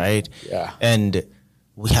 right? Yeah. And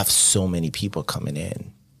we have so many people coming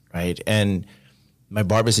in, right? And my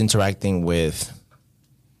barber's interacting with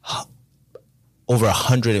over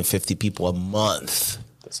 150 people a month.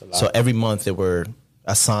 That's a lot. So every month they were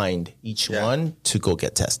assigned each one to go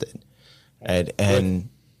get tested. Right? And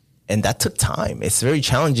that took time. It's very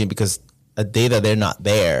challenging because a day that they're not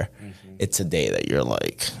there, it's a day that you're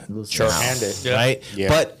like short-handed, right? Yeah.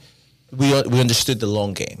 But we understood the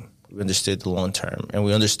long game. We understood the long term, and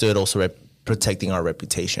we understood also protecting our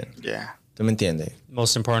reputation. Yeah. ¿Tú me entiendes?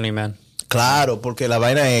 Most importantly, man. Claro, porque la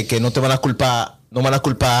vaina es que no te van a culpar no van a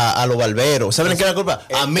culpar a los barberos. ¿Saben qué es la culpa?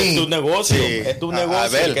 A mí. Es tu negocio. Sí. Es tu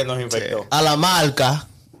negocio el que nos infectó. A la marca.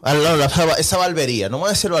 Esa barbería. No voy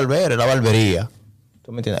a decir barbero, la barbería.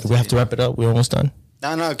 ¿Tú me entiendes? We have to wrap it up. We're almost done.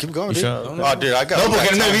 No, keep going, dude. Sure? Oh, dude, I got No, porque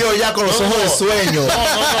él me vio ya con los ojos de sueño.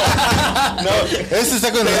 No, ese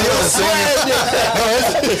está con el ojo de sueño.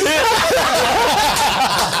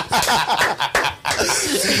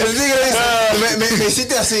 Me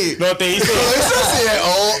hiciste así. No, te hizo.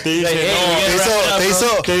 así. Te hizo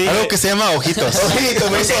algo que se llama ojitos. Ojito,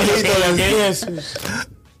 me hizo ojito. ¿Qué es?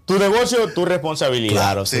 Tu negocio, tu responsabilidad.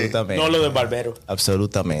 Claro, absolutamente. No lo del barbero.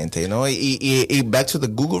 Absolutamente, ¿no? Y back to the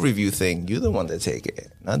Google review thing, you're the one that take it,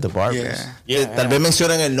 not the barbers. Yeah. Tal vez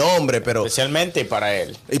mencionen el nombre, pero... Especialmente para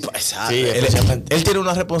él. Exacto. Sí, él tiene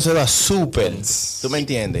una responsabilidad súper, ¿tú me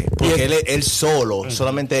entiendes? Porque él solo,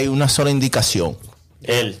 solamente hay una sola indicación.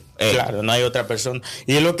 Él. Claro, no hay otra persona.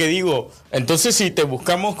 Y es lo que digo. Entonces, si te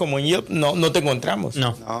buscamos como en Yelp, no te encontramos.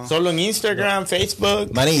 No. Solo en Instagram,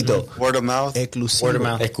 Facebook. Manito. Word of mouth. Exclusivo. Word of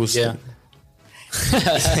mouth. Exclusivo. Yeah.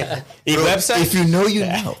 Y website. If you know, you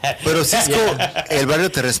know. Pero Cisco, el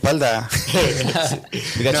barrio te respalda.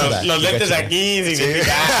 Los lentes aquí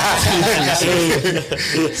significa.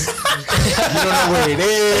 You don't know where it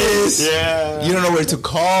is. Yeah. You don't know where to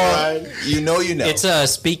call. Right. You know, you know. It's a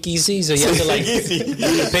speakeasy, so you have to like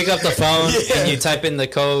you pick up the phone and you type in the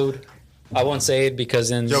code. I won't say it because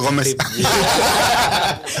then Yo Gómez.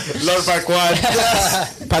 Lord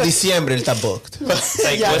Farquaad. Para diciembre él está booked.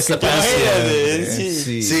 like, what's the password?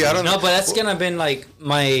 Sí. Sí, I don't No, know. but that's gonna been like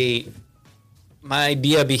my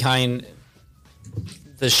idea behind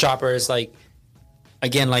the shopper is like,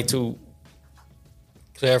 again, like to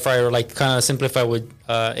clarify or like kind of simplify what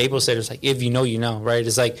Abel said. It's like, if you know, you know, right?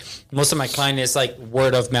 It's like most of my client is like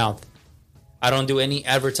word of mouth. I don't do any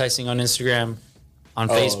advertising on Instagram, on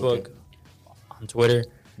Facebook, on Twitter.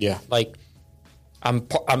 Yeah. Like I'm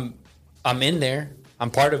in there.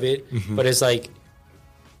 I'm part of it, but it's like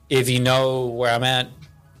if you know where I'm at,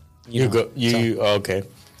 You go. Okay.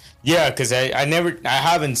 Yeah, because I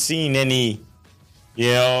haven't seen any,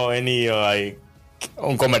 like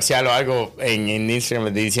un comercial o algo en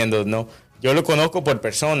Instagram diciendo no. Yo lo conozco por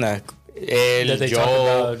personas. Él, That they yo, talk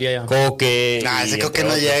about, yeah. Coque. Nah, ese y Coque no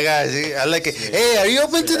otros. llega. Sí, I like it. Hey, are you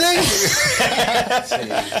open today?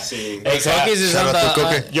 Exacto. Shout out to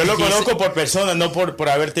Coque. Yo lo conozco por personas, no por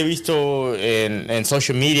haberte visto en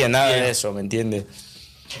social media, nada Yeah. de eso, ¿me entiendes?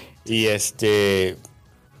 Y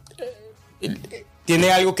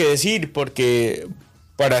tiene algo que decir porque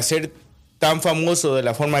para ser tan famoso de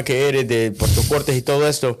la forma que eres, por tus cortes y todo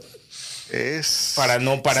esto, para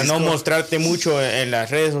no mostrarte mucho en las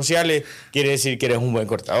redes sociales, quiere decir que eres un buen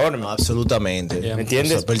cortador, ¿no? Absolutamente. ¿Me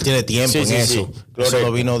entiendes? O sea, pero él tiene tiempo Sí, en sí, eso. sí. Eso Correcto.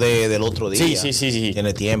 lo vino del otro día. Sí.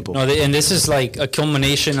 Tiene tiempo. No, and this is like a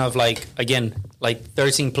culmination of like, again, like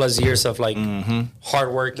 13 plus years of like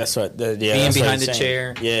hard work. That's what, being that's what behind I'm the saying.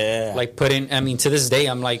 chair. Yeah. Like to this day,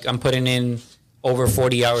 I'm putting in over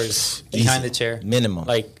 40 hours behind the chair. Minimum.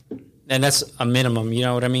 Like, and that's a minimum, you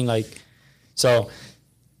know what I mean? Like, so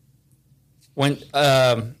when,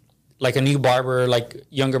 like a new barber, like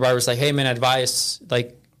younger barber's like, hey man, advice,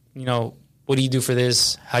 like, what do you do for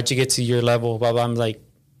this? How'd you get to your level? Blah, blah. I'm like,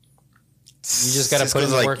 you just gotta put in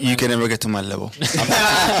the like, work, you man. can never get to my level. Cisco's like,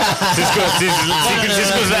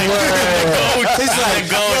 he's like,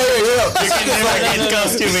 go. You can never get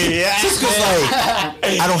close to me. Yeah. Cisco's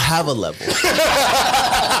like, I don't have a level.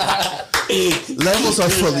 Levels are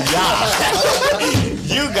for the y'all.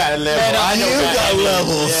 You got a level. I know You got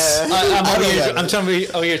levels. I'm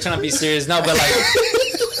trying to be serious now, but like,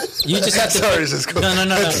 you just have to. Sorry, Cisco. No.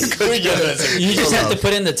 You just have to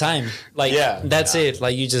put in the time. Like, Yeah. that's it.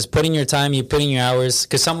 Like, you just put in your time, you put in your hours.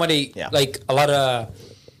 Because like a lot of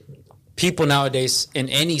people nowadays in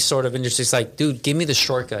any sort of industry, it's like, dude, give me the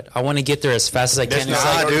shortcut. I want to get there as fast as I can. It's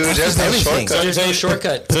Nah, like, dude, there's no everything. shortcut. there's no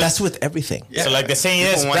shortcut. But that's with everything. Yeah. So like the saying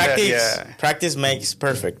is, People want that, practice. Practice makes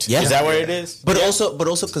perfect. Yeah. Is that what it is? But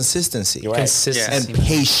also consistency. You're right. Consistency. And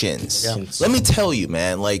patience. Yeah. Let me tell you,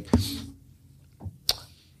 man, like,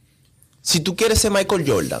 si tú quieres ser Michael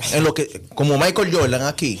Jordan, como Michael Jordan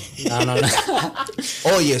aquí, No.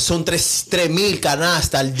 oye, son 3,000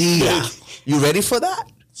 canastas al día. You ready for that?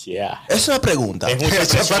 Yeah. Esa es una pregunta. Es mucha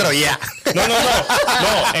presión. Chaparro, ya. No,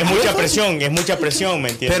 es mucha presión, ¿me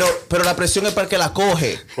entiendes? Pero la presión es para el que la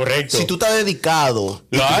coge. Correcto. Si tú estás dedicado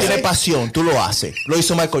y ¿Lo tú hace? tienes pasión, tú lo haces. Lo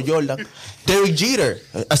hizo Michael Jordan. Derek Jeter,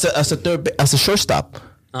 as a shortstop.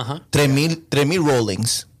 Uh-huh. 3,000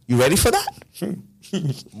 rollings. You ready for that?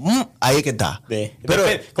 Ahí es que está. Pero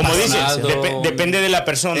como dices, Pasado. depende de la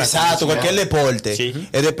persona. exacto, cualquier deporte Sí.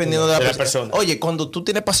 es dependiendo de la persona. persona. Oye, cuando tú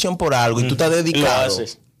tienes pasión por algo y tú estás Lo dedicado,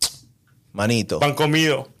 haces. manito. Pan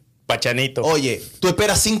comido. Pachanito. Oye, tú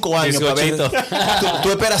esperas 5 años para ver. Tú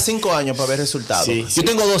esperas 5 años para ver resultados. Sí, yo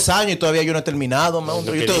tengo 2 años y todavía yo no he terminado, man.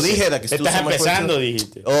 Yo te lo dije. Estás empezando,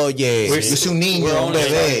 dijiste. Oye, yo soy un niño, un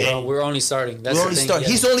bebé. We're only starting. That's We're only starting.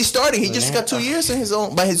 He's only starting. He just got 2 years in his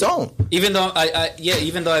own, by his own. Even though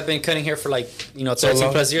even though I've been cutting hair for like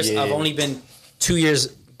 13 plus years, I've only been 2 years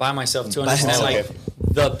by myself to understand like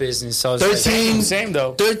the business. So 13, same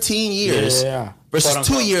though. 13 years versus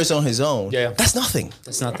 2 years on his own. Yeah, that's nothing.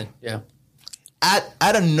 That's nothing. Yeah.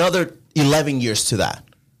 Add another 11 years to that.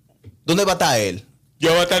 ¿Dónde va a estar él? Yo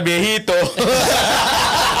voy a estar viejito.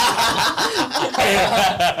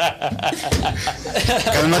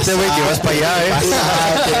 Cálmate, güey, que vas para allá,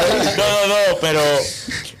 No, pero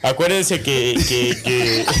acuérdense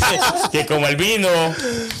que como el vino.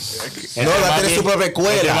 No, va a tener su propia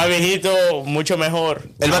escuela. Entre más viejito, mucho mejor.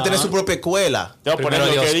 Él va a tener su propia escuela. No, por eso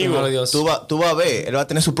es lo que digo. Tú vas a ver, él va a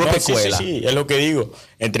tener su propia escuela. Sí, es lo que digo.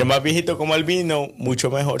 Entre más viejito como el vino, mucho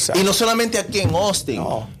mejor. ¿sabes? Y no solamente aquí en Austin,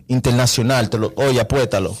 internacional. Oye,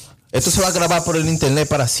 apuéstalo. Esto se va a grabar por el internet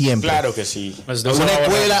para siempre. Claro que sí. Una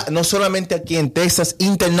escuela no solamente aquí en Texas,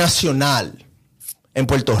 internacional. En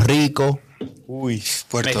Puerto Rico. Uy,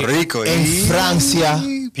 Puerto Rico. En Francia.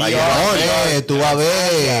 Oye, tú vas a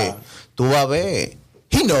ver. Tú vas a ver.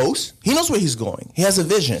 He knows where he's going. He has a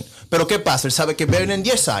vision. Pero ¿qué pasa? Él sabe que ven en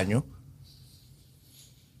 10 años.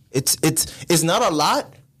 It's not a lot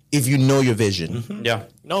if you know your vision. Mm-hmm. Yeah.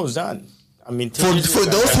 No, it's not. I mean, for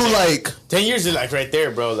those who like 10 years is like right there,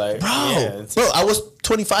 bro. Like, bro, I was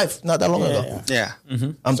 25 not that long ago. Yeah.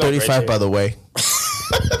 Mm-hmm. I'm 35 right by the way.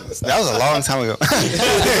 That was a long time ago. I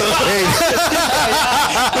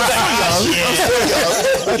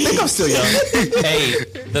think I'm still young. Hey,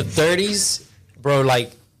 the 30s, bro,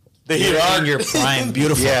 like you're in your prime.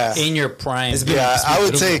 Beautiful. Yeah. In your prime. It's been, I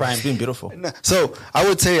would say it's been beautiful. So I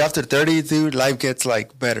would say after 30, dude, life gets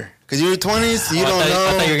like better. Because you're 20s, you don't know.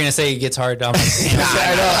 I thought you were gonna say it gets hard. I'm like,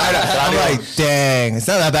 I know. I'm like, dang, it's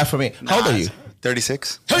not that bad for me. How old are you?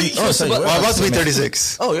 36. Oh, so well, I'm about to be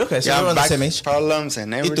 36. Oh, okay. So yeah, you're on the same age. Problems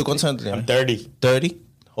and everything. ¿Y tú cuántos años tienes? I'm 30. 30?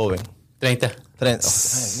 Joven. 30.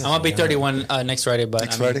 30. I'm gonna be 31 next Friday, but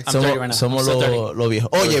next Friday? I'm 30 right now. Somos los viejos.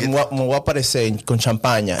 Oye, me voy a aparecer con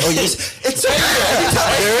champaña. Oye, it's there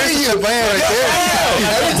is champagne right there.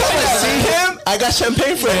 Every time I see him, I got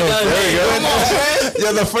champagne for him. There you go.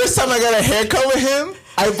 Yeah, the first time I got a haircut with him,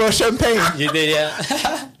 I brought champagne. You did, yeah.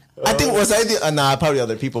 I think nah, probably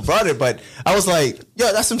other people brought it, but I was like,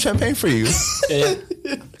 yo, that's some champagne for you. Yeah.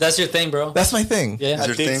 That's your thing, bro. That's my thing. Yeah, That's I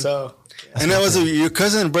your think thing. so. And that was your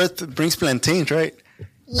cousin brings plantains, right?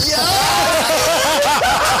 Yo!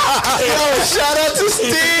 Yo, shout out to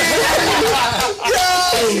Steve! Yo!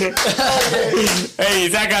 Hey,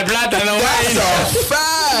 saca plata, no That's a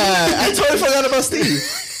fact! I totally forgot about Steve.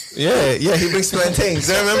 Yeah, he brings plantains.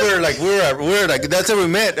 I remember, like, we were like, that's how we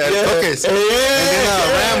met at Focus. Yeah. And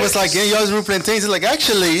then Ram was like, yeah, you always bring plantains. He's like,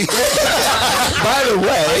 actually. By the way.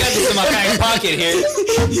 I got this in my back pocket here.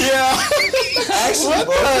 Yeah. Actually,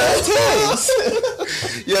 plantains.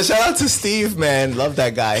 Yeah, shout out to Steve, man. Love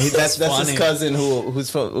that guy. That's his cousin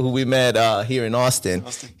who we met here in Austin.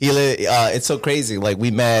 It's so crazy. Like,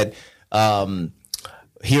 we met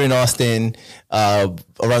here in Austin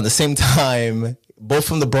around the same time. Both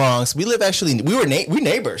from the Bronx. We live actually. We're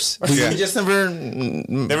neighbors. We just never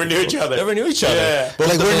knew each other. Never knew each other. Yeah.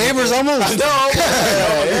 Like we're neighbors almost. No.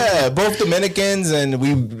 Yeah. Both Dominicans, and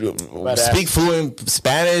we speak fluent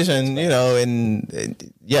Spanish, and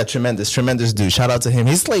yeah, tremendous dude. Shout out to him.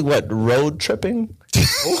 He's like road tripping.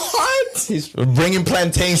 What? He's bringing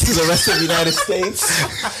plantains to the rest of the United States.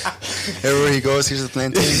 Everywhere he goes, here's the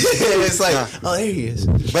plantain. It's like, oh, there he is.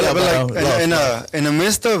 But like in the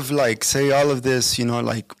midst of like say all of this,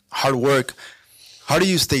 like hard work, how do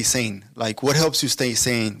you stay sane? Like what helps you stay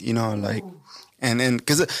sane? Like, and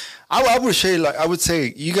because I would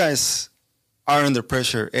say you guys are under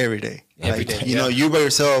pressure every day. Every day. You by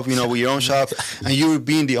yourself, with your own shop, and you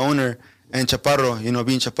being the owner. And Chaparro,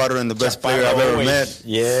 being Chaparro and the best player I've ever met.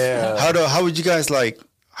 Yeah. How would you guys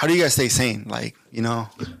how do you guys stay sane? Like,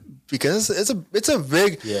 because it's a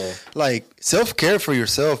big, like self-care for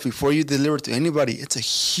yourself before you deliver to anybody. It's a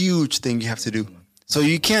huge thing you have to do. So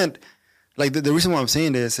you can't, like the reason why I'm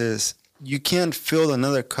saying this is you can't fill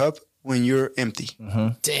another cup when you're empty. Mm-hmm.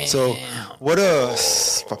 Damn. So what That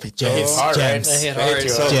hits hard, right? That hit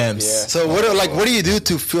hard. So what do you do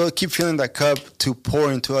to keep filling that cup to pour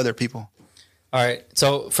into other people? All right.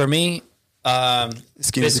 So for me,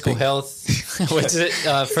 physical health. What's it?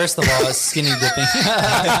 First of all, skinny dipping.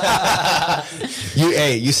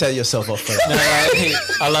 You set yourself up for No,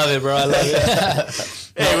 I love it, bro. I love it.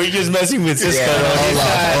 Hey, we're just messing with Cisco. Yeah,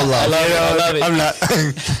 hold on. I love it. I'm not.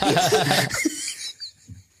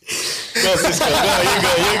 Go, Cisco.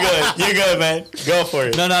 Go. You're good, man. Go for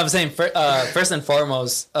it. No, I'm saying first and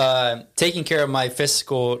foremost, taking care of my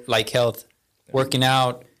physical health, working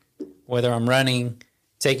out, whether I'm running,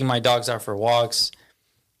 taking my dogs out for walks.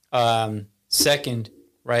 Second,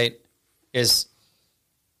 right, is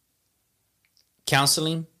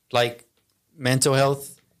counseling, like mental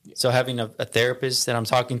health. So having a therapist that I'm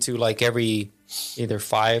talking to every either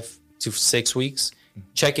 5 to 6 weeks,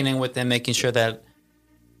 checking in with them, making sure that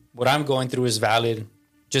what I'm going through is valid.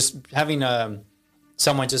 Just having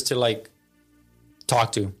someone just to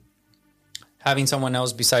talk to. Having someone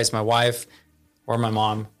else besides my wife or my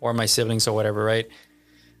mom or my siblings or whatever, right?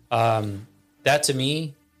 That to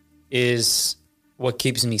me is what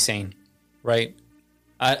keeps me sane, right?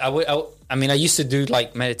 I mean, I used to do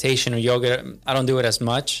meditation or yoga. I don't do it as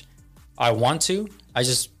much. I want to. I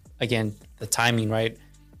just, again, the timing, right?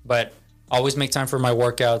 But I always make time for my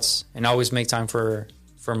workouts and I always make time for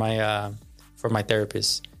my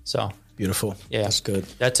therapist. So Beautiful. yeah, That's good.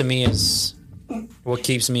 That to me is what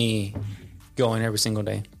keeps me going every single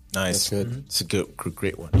day. Nice. That's good. It's a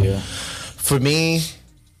great one. Yeah. For me,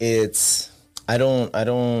 it's I don't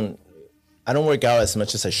work out as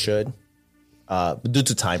much as I should, due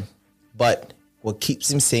to time. But what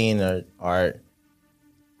keeps me sane are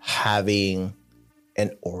having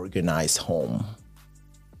an organized home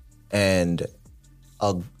and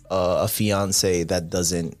a fiance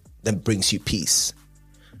that brings you peace.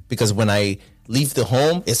 Because when I leave the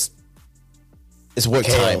home, it's work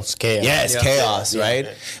Chaos, time. chaos. Yeah, it's chaos, right?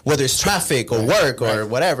 Whether it's traffic or work or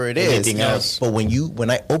whatever it is. Anything else. But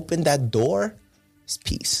when I open that door, it's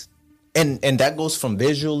peace. And that goes from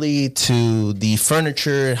visually to the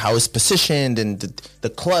furniture, how it's positioned, and the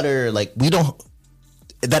clutter.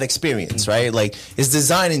 That experience, right? It's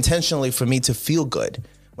designed intentionally for me to feel good.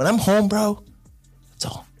 When I'm home, bro, that's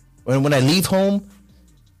all. When I leave home,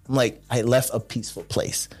 I'm I left a peaceful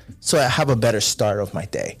place. So I have a better start of my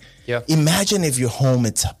day. Yeah. Imagine if your home,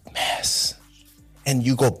 it's a mess. And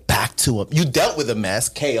you go back to you dealt with a mess,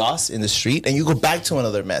 chaos in the street, and you go back to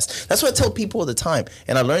another mess. That's what I tell people all the time.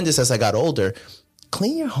 And I learned this as I got older.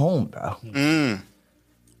 Clean your home, bro.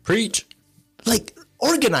 Preach.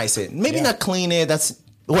 Organize it. Maybe not clean it. That's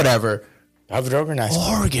whatever. Have it organized.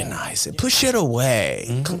 Organize it. Push it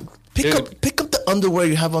away. Pick up the underwear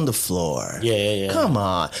you have on the floor. Yeah. Come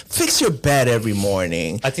on. Fix your bed every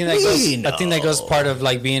morning. I think that goes part of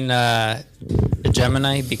being a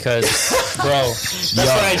Gemini because, bro, That's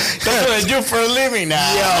what I do for a living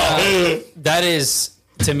now. that is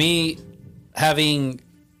to me having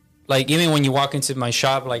even when you walk into my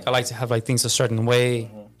shop, I like to have things a certain way,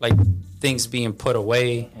 things being put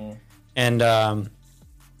away, and I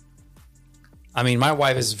mean my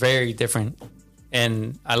wife is very different.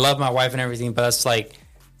 And I love my wife and everything, but that's I'm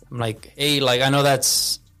hey, I know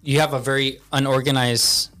that's, you have a very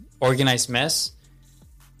organized mess,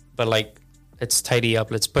 but let's tidy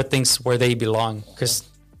up. Let's put things where they belong. Cause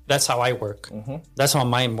that's how I work. That's how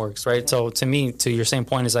mine works. Right. So to me, to your same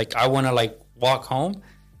point is I want to walk home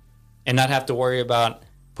and not have to worry about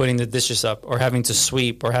putting the dishes up or having to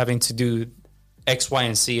sweep or having to do X, Y,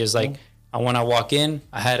 and Z is I want to walk in.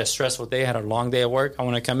 I had a stressful day. I had a long day at work. I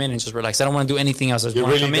want to come in and just relax. I don't want to do anything else. You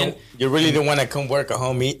really don't want to come work at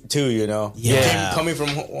home too, you know? Yeah. Coming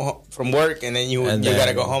from work and then you got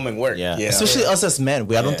to go home and work. Yeah. Especially us as men.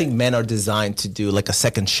 I don't think men are designed to do a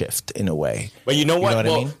second shift in a way. But you know what? I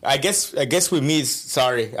mean? I guess with me,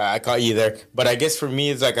 sorry, I caught you there. But I guess for me,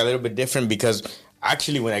 it's a little bit different because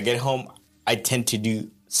actually when I get home, I tend to do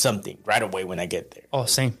something right away when I get there. Oh,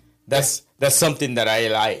 same. That's something that I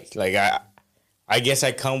like. I guess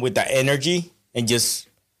I come with that energy and just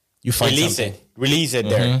you find release it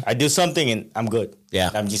there. I do something and I'm good. Yeah,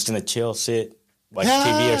 I'm just gonna chill, sit, watch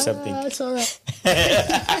TV or something. That's all right.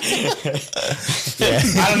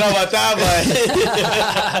 I don't know about that,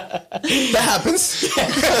 but that happens.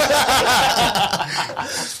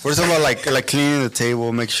 We're talking about like cleaning the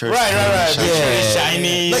table, make sure right. Yeah.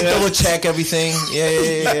 Shiny, double check everything.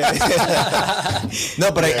 Yeah.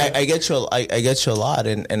 No, but I get you. I get you a lot,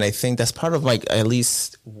 and I think that's part of at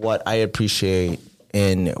least what I appreciate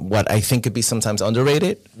and what I think could be sometimes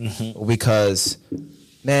underrated, because,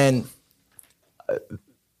 man,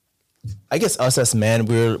 I guess us as men,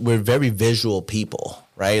 we're very visual people,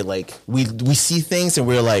 right? We see things and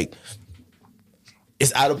we're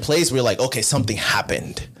it's out of place. We're okay, something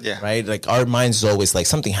happened. Yeah. Right? Our minds is always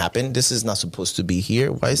something happened. This is not supposed to be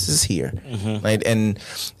here. Why is this here? Right? And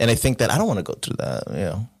I think that I don't want to go through that.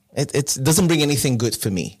 It doesn't bring anything good for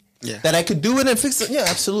me. Yeah. That I could do it and fix it. Yeah,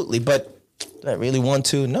 absolutely. But Did I really want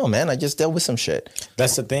to? No, man. I just dealt with some shit.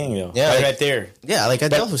 That's the thing, though. Yeah, right there. Yeah, like I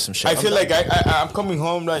dealt with some shit. I feel like I'm coming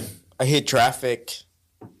home, like I hit traffic.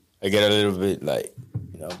 I get a little bit like,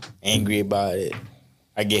 angry about it.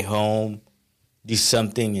 I get home, do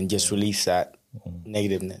something, and just release that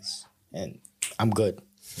negativeness, and I'm good.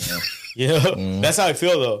 Yeah. That's how I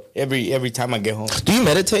feel though. Every time I get home. Do you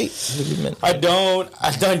meditate? I don't.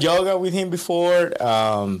 I've done yoga with him before,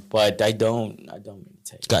 but I don't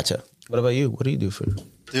meditate. Gotcha. What about you? What do you do for?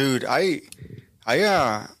 Dude,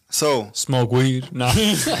 so Smoke weed. No.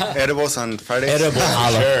 edibles on Fridays. Edible,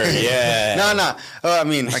 sure, yeah. No. I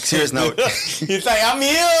mean, like, serious note. He's like, I'm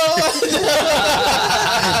ill.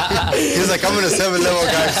 He's like, I'm in a 7-level,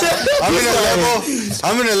 guys.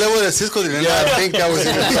 I'm in a level that Cisco didn't. I think I was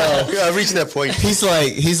in I reached that point. He's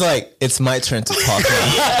like, it's my turn to talk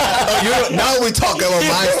now. Now we talk about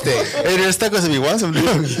my thing. Hey, there's tacos if you want some.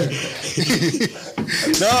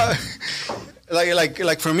 No,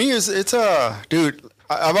 like for me, it's dude.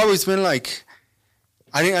 I've always been like,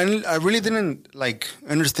 I really didn't like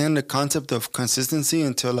understand the concept of consistency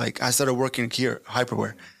until like I started working here,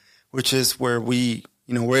 Hyperware, which is where we,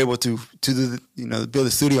 we're able to do the, build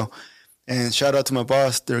a studio. And shout out to my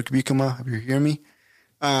boss, Derek Bukama, if you hear me.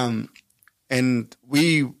 And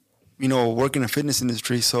we, work in the fitness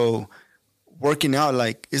industry, so working out,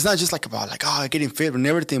 like, it's not just like about like, getting fit and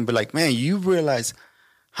everything, but like, man, you realize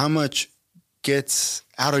how much gets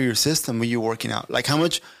out of your system when you're working out. Like how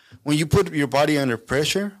much, when you put your body under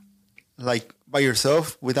pressure, like by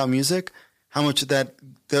yourself without music, how much that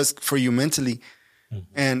does for you mentally.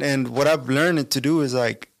 Mm-hmm. And what I've learned to do is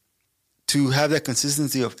like to have that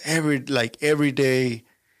consistency of every day.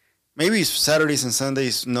 Maybe Saturdays and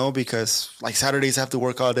Sundays, no, because like Saturdays I have to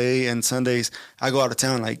work all day and Sundays I go out of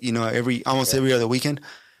town, like, almost every other weekend.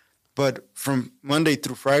 But from Monday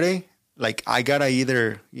through Friday, like I gotta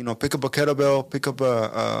either, pick up a kettlebell, pick up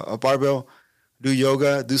a barbell, do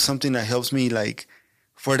yoga, do something that helps me like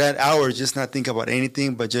for that hour, just not think about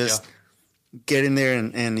anything, but just get in there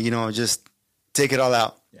and just take it all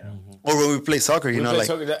out. Yeah. Mm-hmm. Or when we play soccer,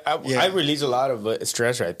 I release a lot of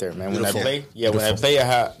stress right there, man. Beautiful. When I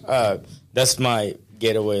play, that's my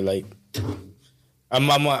getaway. Like,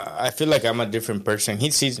 I feel like I'm a different person.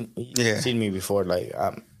 He's seen me before. Like,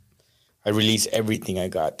 I release everything I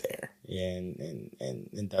got there,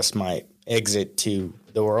 and that's my exit to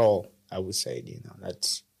the world. I would say,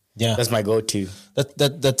 that's my go-to.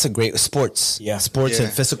 That's a great sports. Yeah, sports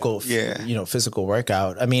and physical. Physical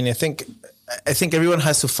workout. I mean, I think everyone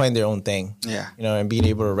has to find their own thing. Yeah, and being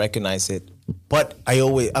able to recognize it. But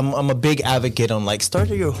I'm a big advocate on like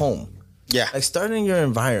start at your home. Yeah, like start in your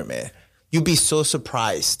environment. You'd be so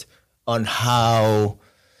surprised on how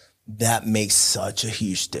that makes such a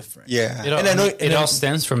huge difference. Yeah, and I know it all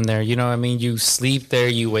stems from there. You sleep there,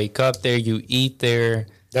 you wake up there, you eat there.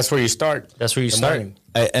 That's where you start. That's where you start.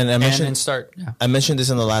 I mentioned this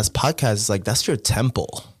in the last podcast. It's like that's your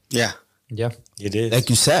temple. Yeah. Yeah. It is. Like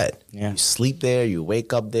you said. Yeah. You sleep there, you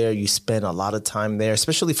wake up there, you spend a lot of time there,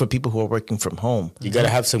 especially for people who are working from home. You gotta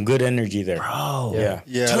have some good energy there. Bro.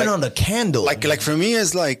 Yeah. Turn on the candle. Like for me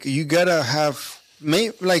it's like you gotta have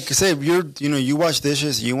say if you wash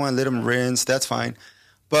dishes, you want to let them rinse, that's fine.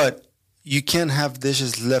 But you can't have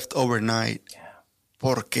dishes left overnight. Yeah.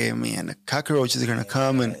 Porque man, the cockroach is gonna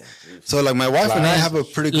come and so like my wife and I have a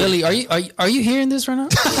pretty good. Lily, are you hearing this right now?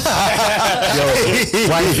 Yo,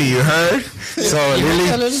 wifey, you heard? So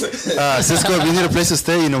Lily, Cisco, if you need a place to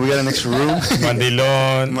stay, we got an extra room.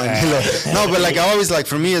 Mandilon. No, but like I always like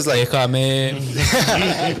for me it's like Déjame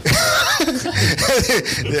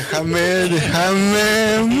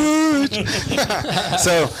mucho.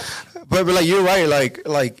 So, but like you're right.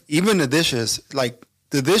 Like even the dishes, like.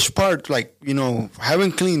 The dish part, like,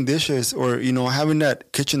 having clean dishes or, having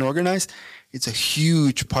that kitchen organized, it's a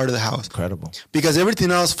huge part of the house. Incredible. Because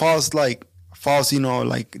everything else falls, down,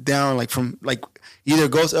 like from, like, either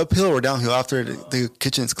goes uphill or downhill after the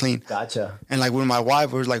kitchen's clean. Gotcha. And, like, with my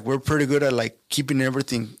wife, we're pretty good at, like, keeping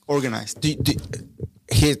everything organized.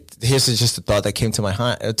 Here's just a thought that came to my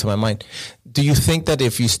mind. Do you think that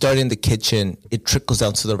if you start in the kitchen, it trickles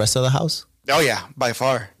down to the rest of the house? Oh, yeah, by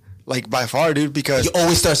far. Like by far, dude, because it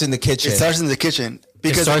always starts in the kitchen. It starts in the kitchen.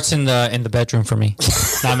 Because it starts in the bedroom for me.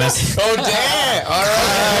 Not messy. Oh damn! All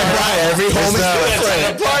right. Every home is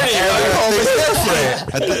different. Every home is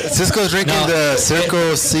different. Cisco's drinking the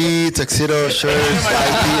Circle C tuxedo shirt,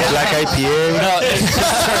 black IPA.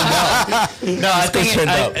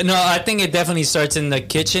 I think it definitely starts in the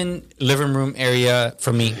kitchen, living room area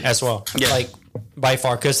for me as well. Yeah. Like by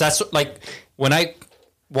far, because that's like when I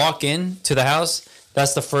walk into the house.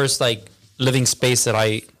 That's the first like living space that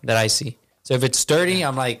I see. So if it's dirty,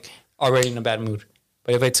 I'm like, already in a bad mood.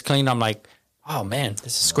 But if it's clean, I'm like, oh man,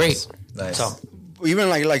 this is great. Nice. So Even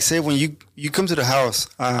like say when you come to the house,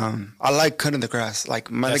 I like cutting the grass. Like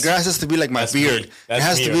the grass has to be like my beard. It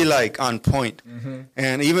has to be like on point.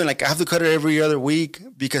 And even like I have to cut it every other week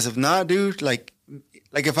because if not, dude, like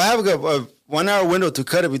if I have a 1 hour window to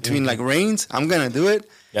cut it between like rains, I'm gonna do it.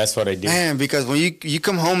 That's what I do. Man, because when you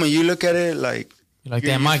come home and you look at it, like you're like,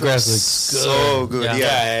 damn, my grass looks good. So good.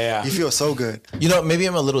 Yeah. You feel so good. You know, maybe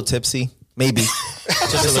I'm a little tipsy. Maybe.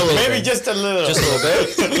 Just a little bit. Just a little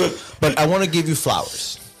bit. But I want to give you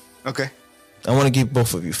flowers. Okay. I want to give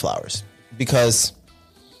both of you flowers because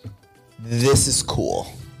this is cool.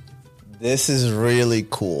 This is really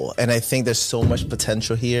cool. And I think there's so much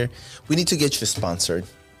potential here. We need to get you sponsored.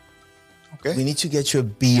 Okay. We need to get you a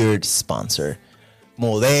beard sponsor.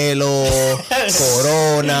 Modelo,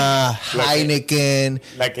 Corona, Heineken.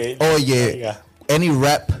 Any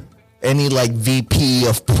rep, any like VP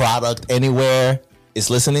of product anywhere is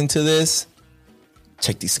listening to this,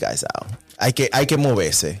 check these guys out. Hay que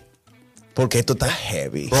moverse. Porque esto está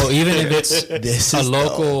heavy. Bro, even if it's This a is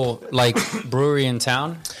local like brewery in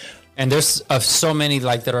town, and there's so many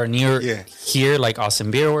like that are near here, like Austin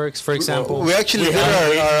Beer Works, for example. We actually did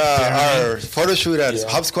our photo shoot at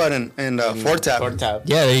Hop Squad and Fort Tap.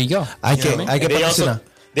 Yeah, there you go.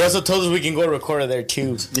 They also told us we can go record there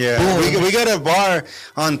too. Yeah, we got a bar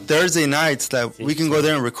on Thursday nights that we can go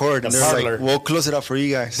there and record. And they're like, we'll close it up for you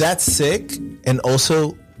guys. That's sick. And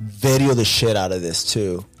also video the shit out of this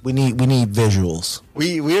too. We need visuals.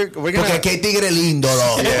 We're gonna. Porque aquí hay tigre lindo,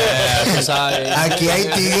 ¿no? Yeah. Aquí hay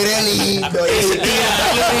tigre lindo.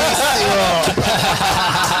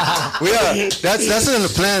 That's in the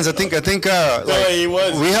plans. I think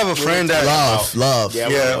we have a friend that love.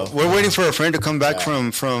 Yeah, we're waiting for a friend to come back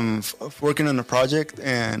from working on the project,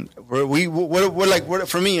 and what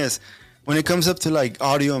for me is when it comes up to like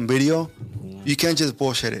audio and video, you can't just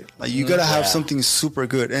bullshit it. Like you gotta have something super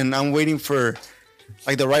good, and I'm waiting for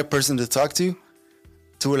like the right person to talk to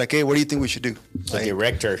like, hey, what do you think we should do? Like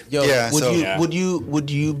director. Yo, would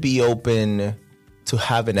you be open to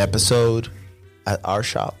have an episode at our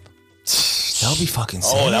shop? That would be fucking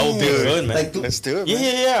sick. Oh, that would be good, man. Like, let's do it,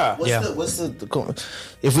 man. Yeah. What's the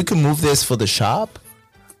if we can move this for the shop?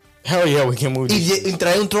 Hell yeah, we can move this. Y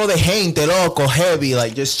trae un tro de gente, loco, heavy,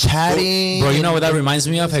 like just chatting. Bro, you know what that reminds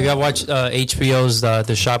me of? Have you ever watched HBO's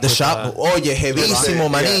The Shop? The Shop. Oye, heavísimo,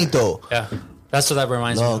 manito. Yeah. That's what that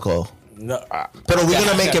reminds me of. Loco. No, But we're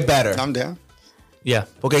gonna make it better. I'm down. Yeah.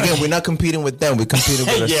 Okay, again, we're not competing with them. We're competing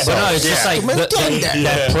with ourselves. But no, it's just like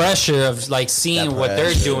that pressure of like seeing what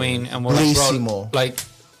they're doing, and we're like, bro, like,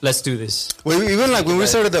 let's do this. Well, even like when we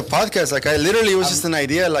started the podcast, like I literally, it was just an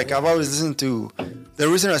idea. Like I've always listened to. The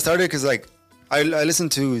reason I started because like I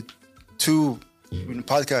listened to two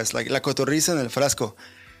podcasts, like La Cotorrisa and El Frasco,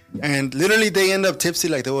 and literally they end up tipsy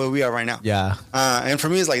like the way we are right now. Yeah. And for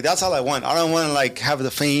me, it's like that's all I want. I don't want to like have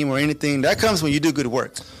the fame or anything. That comes when you do good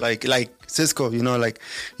work. Like Cisco, you know, like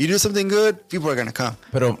you do something good, people are gonna come.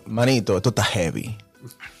 Pero manito, esto está heavy.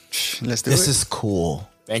 Let's do it. This is cool.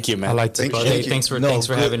 Thank you, man. I like it. Thanks for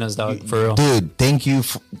having us, dog. For real, dude. Thank you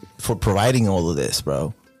for providing all of this,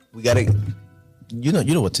 bro. We gotta, you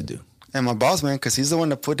know what to do. And my boss, man, because he's the one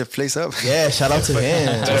that put the place up. Yeah, shout out to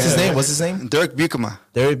him. What's his name? Dirk Bukema.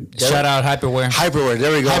 Shout out Hyperware.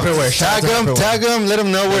 There we go. Hyperware. Tag him. Let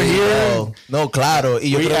him know we're here. No, claro.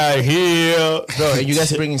 We are here. Bro, you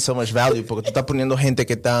guys are bringing so much value porque tú estás poniendo gente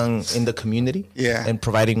que están in the community. Yeah. And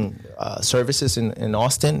providing services in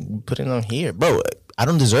Austin, putting them here. Bro, I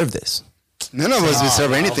don't deserve this. None of us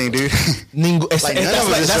deserve anything, dude. None of us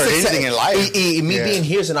deserve anything in life. Me being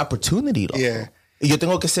here is an opportunity, though. Yeah. Yo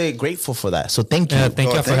tengo que ser grateful for that. So thank you. Yeah,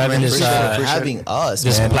 thank you for having this, having us,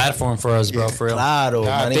 this man. platform for us, bro. For real. Claro,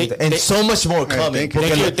 and so much more coming.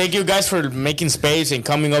 Thank you guys for making space and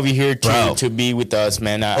coming over here to be with us,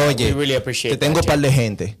 man. We really appreciate it. Te tengo par de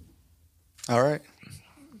gente. All right.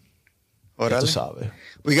 Tú sabes.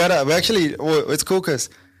 We actually, it's cool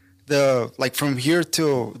because from here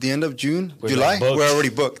till the end of July, we're already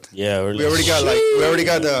booked. Yeah, we already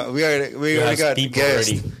got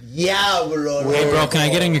guests. Yeah, bro. Hey, bro, can I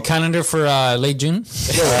get on your calendar for late June?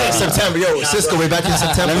 September. Yo, Cisco, we're back in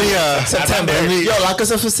September. September. Lock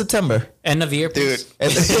us up for September. End of the year, please. Dude.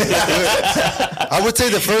 I would say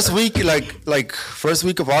the first week, like first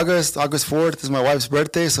week of August 4th is my wife's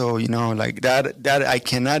birthday. So, you know, like that I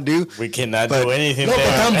cannot do. We cannot do anything. No,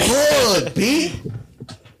 but I'm good, B.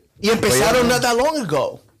 Y empezaron not that long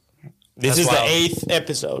ago. This is the 8th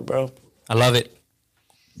episode, bro. I love it.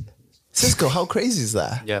 Cisco, how crazy is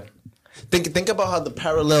that? Yeah. Think about how the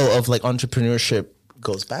parallel of like entrepreneurship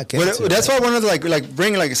goes back But into. that's why I wanted to like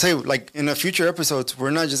bring say in a future episodes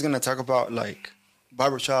we're not just gonna talk about like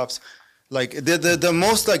barbershops. Like the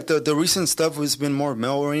most like the recent stuff has been more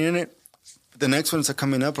male oriented. The next ones are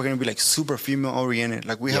coming up are gonna be like super female oriented.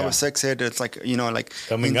 Like we have a sex ed that's like like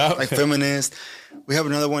coming up like feminist. We have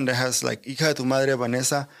another one that has like Hija de tu Madre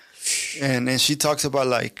Vanessa, and she talks about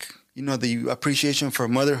like the appreciation for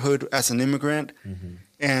motherhood as an immigrant. Mm-hmm.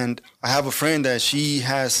 And I have a friend that she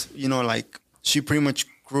has like she pretty much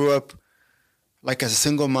grew up like as a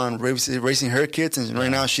single mom raising her kids, and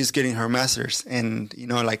right now she's getting her master's, and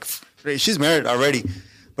like she's married already,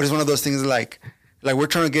 but it's one of those things like we're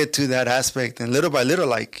trying to get to that aspect, and little by little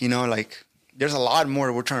like like there's a lot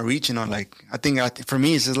more we're trying to reach. Like I think for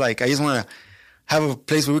me it's just like I just want to have a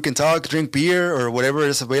place where we can talk, drink beer or whatever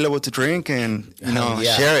is available to drink, and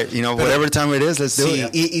share it. Whatever time it is, let's do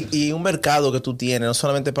it. Y un mercado que tú tienes no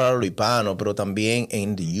solamente para lo hispano, pero también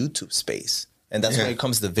in the YouTube space. And that's when it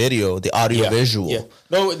comes to the video, the audio visual. Yeah.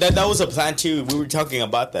 No, that was a plan too. We were talking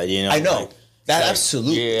about that, I know. That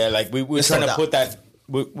absolutely. Yeah, like we're trying to put that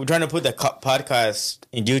we're trying to put the podcast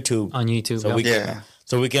in YouTube. On YouTube.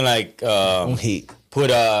 So we can like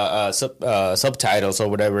put subtitles or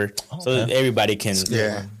whatever so that everybody can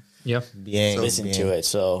listen to it.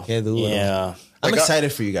 So yeah. I'm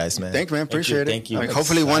excited for you guys, man. Thanks, man. Appreciate it. Thank you. Like,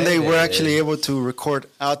 hopefully one day we're actually able to record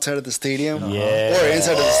outside of the stadium or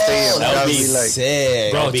inside of the stadium. That would be like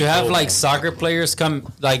sick. Bro, to have like soccer players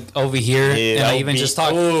come like over here and even just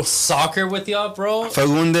talk soccer with y'all, bro.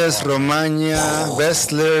 Fagundes, Romagna,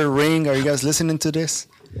 Westler, Ring. Are you guys listening to this?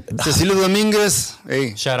 Cecilio Dominguez.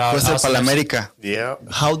 Hey, shout out. Para America. Yeah.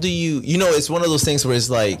 How do you it's one of those things where it's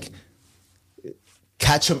like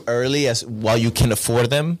catch them early while you can afford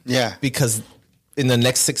them. Yeah. Because in the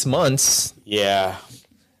next 6 months,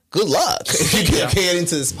 good luck if you can get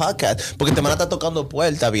into this podcast. Porque te van a estar tocando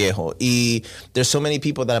puerta, viejo. Y there's so many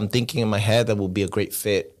people that I'm thinking in my head that will be a great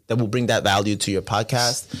fit, that will bring that value to your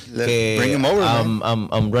podcast. Bring them over, man.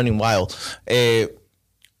 I'm running wild.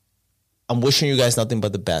 I'm wishing you guys nothing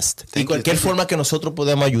but the best. Y cualquier forma que nosotros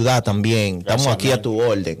podemos ayudar también. Estamos aquí a tu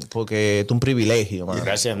orden. Porque es un privilegio, man.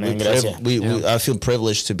 Gracias, man. Gracias. I feel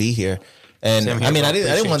privileged to be here. And I mean, I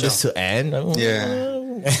didn't want this to end. No,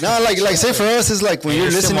 like say for us, it's like when you're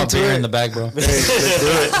listening to it. In the bag, bro.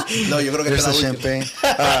 No, yo creo que there's the champagne.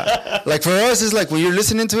 Like for us, it's like when you're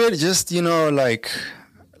listening to it, just like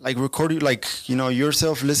record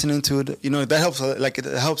yourself listening to it. That helps. Like it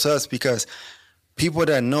helps us because people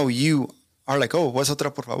that know you are like, oh, what's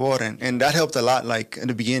otra por favor, and that helped a lot. Like in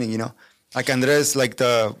the beginning, like Andres, like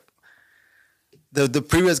the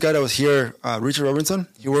previous guy that was here, Richard Robinson,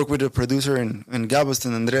 he worked with the producer in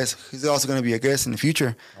Galveston, Andres. He's also going to be a guest in the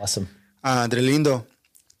future. Awesome. Drelindo.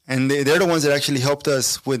 And they're the ones that actually helped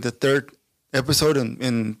us with the third episode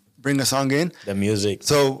and bring a song in. The music.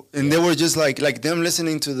 So, and they were just like them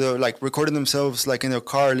listening to recording themselves like in their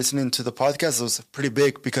car, listening to the podcast was pretty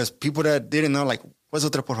big because people that didn't know, like, what's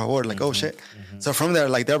otra por favor? Like, oh shit. Mm-hmm. So from there,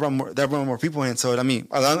 like, that brought more people in. So, I mean,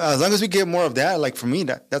 as long as we get more of that, like, for me,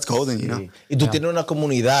 that's golden, Y tú tienes una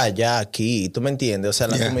comunidad ya aquí, ¿tú me entiendes? O sea,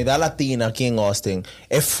 la comunidad latina aquí en Austin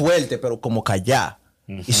es fuerte, pero como callada.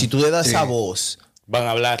 Mm-hmm. Y si tú le das esa voz, van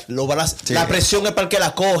a hablar. La presión es para el que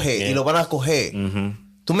la coge y lo van a coger. Mm-hmm.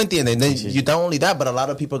 ¿Tú me entiendes? Then you not only that, but a lot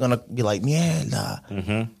of people are going to be like, mierda.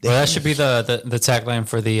 Mm-hmm. Well, that should be the tagline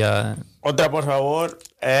for the... Otra, por favor.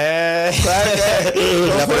 La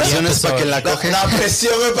presión es para que la coge. La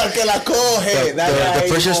presión es para que la coge. The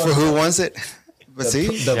pressure's for who wants it. But see?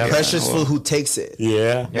 The pressure's for who takes it.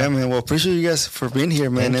 Yeah, man. Well, appreciate you guys for being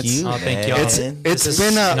here, man. Thank you. Thank you. It's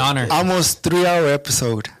been an honor. Almost 3-hour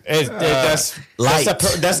episode. That's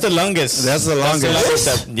the longest. That's the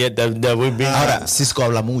longest. That we've been. Ahora, Cisco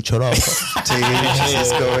habla mucho, ¿no? Sí,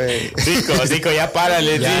 Cisco, ya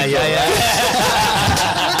párale. Ya.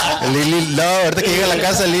 Lili, no, ahorita que llegue a la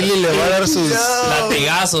casa, Lili le va a dar sus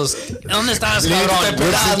latigazos. ¿Dónde estás, cabrón?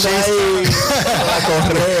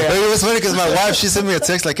 It was funny because my wife, she sent me a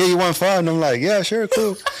text like, hey, you want fun? And I'm like, yeah, sure,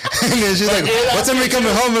 cool. And then she's like, what time are you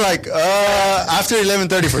coming home? I'm like, after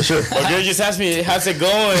 11:30 for sure. Well, girl just asked me, how's it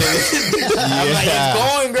going? I'm like, it's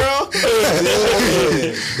going, girl.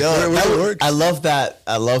 I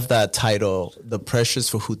love that title, The Pressures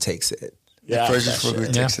for Who Takes It. Yeah, the pressures for who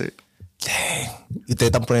takes it. Dang. Y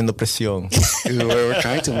ustedes están poniendo presión. We're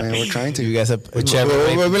trying to, man. We're trying to. You guys have... We're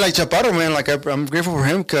like Chaparro, man. Like, I'm grateful for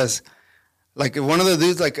him because, like, one of the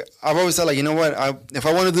dudes, like, I've always thought, like, you know what? If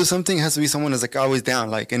I want to do something, it has to be someone that's, like, always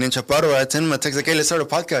down. Like, and then Chaparro, I sent him a text, like, hey, let's start a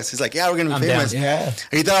podcast. He's like, yeah, we're going to be famous. Down. Yeah. And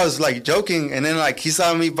he thought I was, like, joking. And then, like, he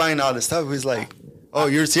saw me buying all this stuff. He's like, oh,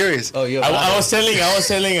 you're serious? Oh, I was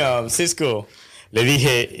telling Cisco. le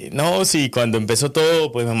dije, no, sí, cuando empezó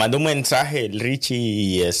todo, pues me mandó un mensaje el Richie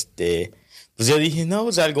y pues yo dije, no,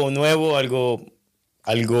 pues algo nuevo, algo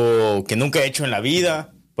que nunca he hecho en la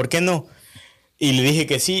vida, ¿por qué no? Y le dije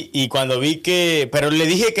que sí, y cuando vi pero le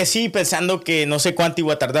dije que sí pensando que no sé cuánto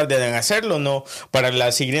iba a tardar en hacerlo, ¿no? Para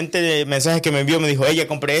la siguiente mensaje que me envió me dijo, ya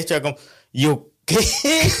compré esto, y yo, ¿qué?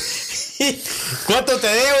 ¿Cuánto te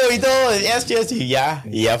debo? Y todo, y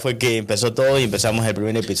ya fue que empezó todo y empezamos el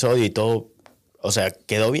primer episodio y todo, o sea,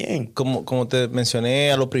 quedó bien. Como te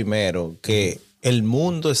mencioné a lo primero, que el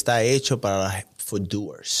mundo está hecho para for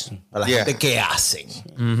doers, para la gente que hacen.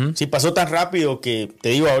 Sí, pasó tan rápido que, te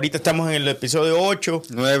digo, ahorita estamos en el episodio 8.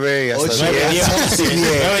 9 y hasta 10,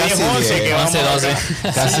 11, que vamos 12.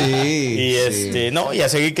 Casi. Y y a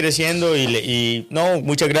seguir creciendo y no,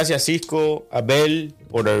 muchas gracias Cisco, Abel,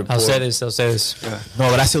 a ustedes.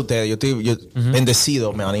 No, gracias a ustedes. Yo estoy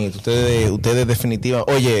bendecido, manito. Ustedes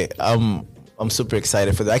definitivamente. Oye, I'm super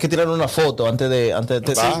excited for that. Hay que tirar una foto antes de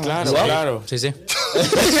Sí, claro. Sí.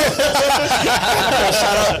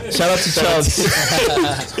 Shout out to Chubbs.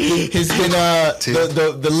 He's been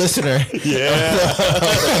the listener.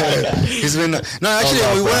 Yeah. He's been no.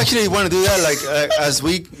 Actually, we actually want to do that. Like as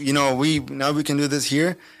we can do this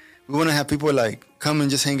here. We want to have people like come and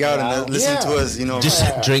just hang out and listen to us.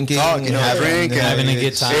 Just drinking, talk, having a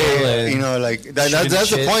good time. Like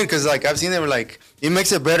that's the point, because like I've seen it. Like it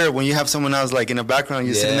makes it better when you have someone else like in the background.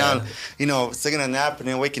 You're sitting down, taking a nap and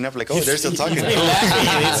then waking up like, oh, they're still talking.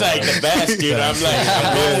 It's like the best, dude. I'm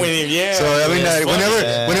going with him. Yeah. So I mean,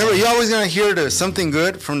 whenever you're always gonna hear something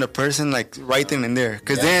good from the person like right then and there,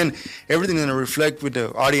 because then everything's gonna reflect with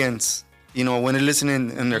the audience. When they're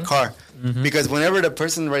listening in their car. Mm-hmm. Because whenever the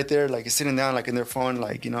person right there like is sitting down like in their phone,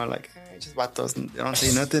 like just vatos, they don't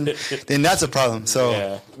say nothing, then that's a problem.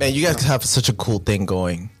 So man, you guys have such a cool thing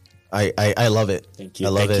going. I love it. Thank you. I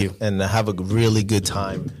love it. And I have a really good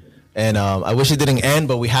time. And I wish it didn't end,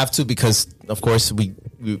 but we have to, because of course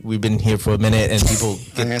we've been here for a minute and people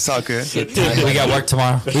it's all good. We got work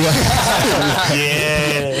tomorrow.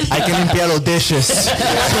 Yeah. Hay que limpiar los dishes.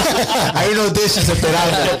 Hay unos dishes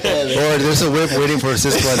esperando. Or there's a whip waiting for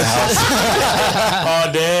Cisco at the house. Oh,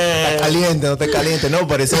 damn. Caliente, no te caliente. No,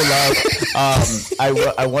 but it's so loud.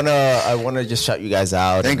 I wanna just shout you guys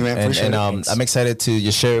out. Thank you, man. And I'm excited to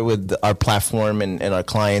just share it with our platform and our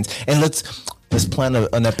clients. And let's plan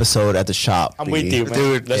an episode at the shop. I'm with you, man.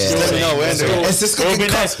 Dude, let's just let me know when. Is this going to be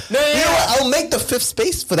nice? No, you know what? I'll make the 5th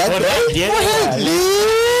space for that.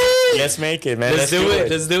 Let's make it, man. Let's do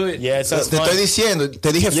it. Yeah, te estoy diciendo,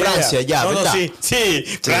 te dije Francia, ya, ¿verdad? Sí,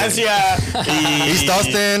 Francia y East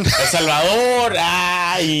Austin, El Salvador,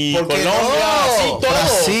 y Colombia, sí, todo.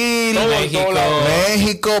 Brasil,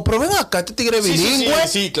 México. Pero ven acá, este tigre bilingüe.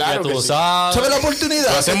 Sí, claro. Tú sabes. ¿Sabes la oportunidad?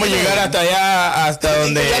 Lo hacemos llegar hasta allá, hasta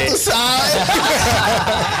donde. Ya tú sabes.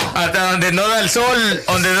 Hasta donde no da el sol,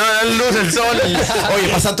 donde no da luz el sol. Oye,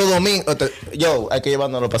 para Santo Domingo. Hay que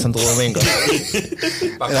llevárnoslo para Santo Domingo.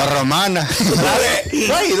 La romana.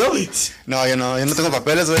 ¿No ha ido? No, yo no tengo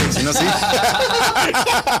papeles, güey. Si no, sí.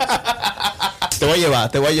 Te voy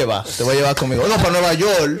a llevar conmigo. No, para Nueva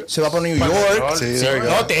York. Se va para New York. Sí,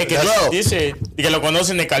 no, dice que lo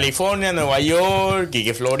conocen de California, Nueva York, y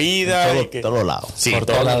que Florida. Todos lados. Sí, por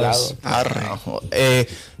todos lados.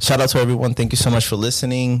 Shout out to everyone. Thank you so much for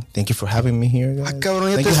listening. Thank you for having me here, guys. Cabrón,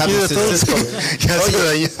 ya te despido de todos.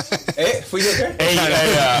 ¿Fui yo qué?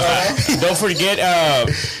 Don't forget,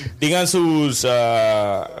 digan sus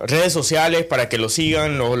redes sociales para que lo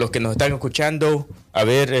sigan, los que nos están escuchando. A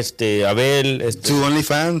ver, Abel, tu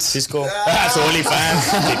OnlyFans, Cisco, su OnlyFans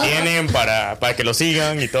que tienen para que lo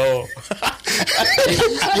sigan y todo.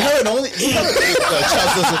 You have an only.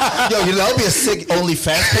 Yo, that'll be a sick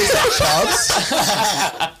OnlyFans page at Chubbs.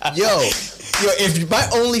 Yo, if my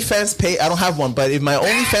OnlyFans page, I don't have one, but if my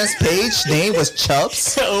OnlyFans page name was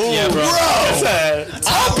Chubbs, yeah, bro,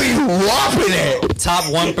 I'll be whopping it. Top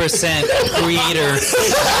 1% creator.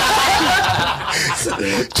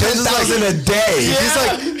 10,000 a day.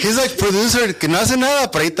 Yeah. He's like producer que no hace nada,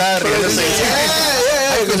 pero ahí está riéndose.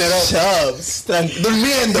 Chubbs,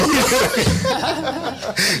 durmiendo.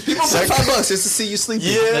 People pay $5 just to see you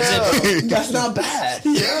sleeping. Yeah, that's not bad.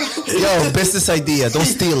 Yeah. Yo, business idea. Don't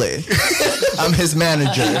steal it. I'm his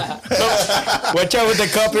manager. Watch out with the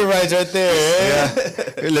copyrights right there.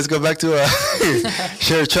 Yeah. Let's go back to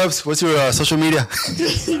Share Chubbs. What's your social media?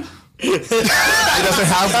 He doesn't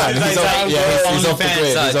have one. He's off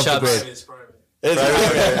the grid.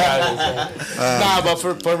 Nah, but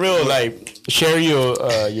for real, like, share your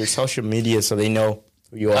social media so they know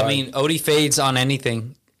who you are. I mean, Odie Fades on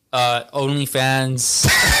anything. OnlyFans.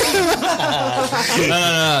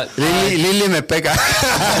 No. Lily me pega.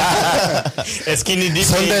 Skinny Dip.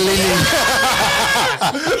 Son de Lily.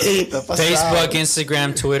 Facebook,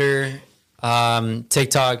 Instagram, Twitter,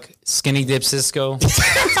 TikTok, Skinny Dip Cisco.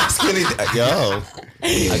 Yo,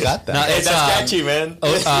 I got that. No, it's That's catchy, man.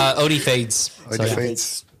 Odie Fades. Odie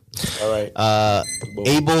Fades. All right.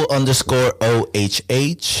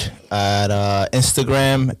 Abel_OHH at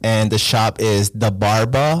Instagram, and the shop is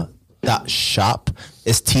thebarba.shop.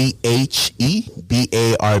 It's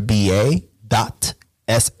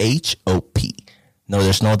THEBARBA.SHOP. No,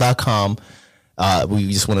 there's no .com.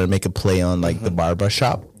 We just wanted to make a play on like the barber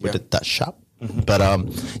shop with the .shop. But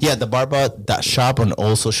the barba.shop on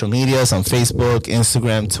all social medias, on Facebook,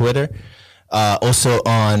 Instagram, Twitter. Also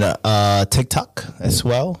on TikTok as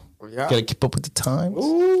well. Yeah. Gotta keep up with the times.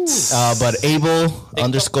 But Abel_OOHH.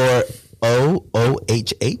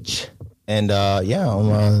 And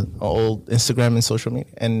on all Instagram and social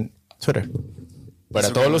media and Twitter.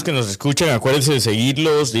 Para todos los que nos escuchan, acuérdense de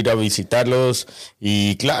seguirlos, de ir a visitarlos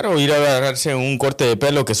y claro, ir a agarrarse un corte de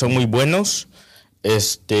pelo que son muy buenos,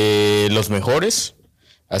 los mejores.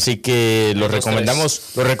 Así que los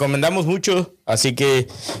recomendamos mucho. Así que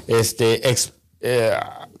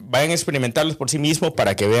vayan a experimentarlos por sí mismos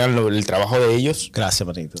para que vean el trabajo de ellos. Gracias,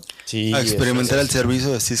 manito. Sí, A experimentar el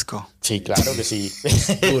servicio de Cisco. Sí, claro que sí.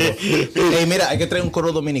 Hey, mira, hay que traer un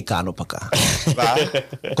coro dominicano para acá. ¿Va?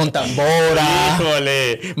 Con tambora.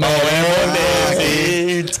 Híjole.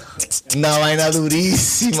 Sí. Una vaina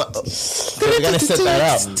durísima. Oigan este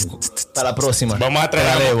setup. Para la próxima. Vamos a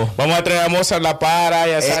traer a Mozart La Para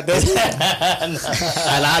y a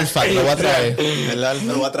al Alfa, lo voy a traer. El Alfa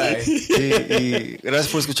lo voy a traer. Y gracias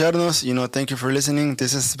por escucharnos. Thank you for listening.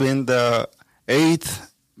 This has been the 8th,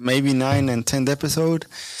 maybe 9 and 10th episode.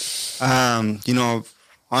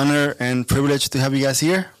 Honor and privilege to have you guys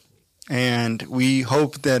here. And we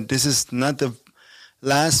hope that this is not the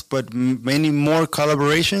last, but many more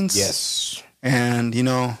collaborations. Yes. And,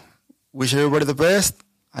 wish everybody the best.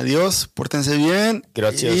 Adiós. Pórtense bien.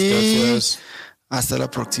 Gracias. Hasta la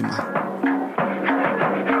próxima.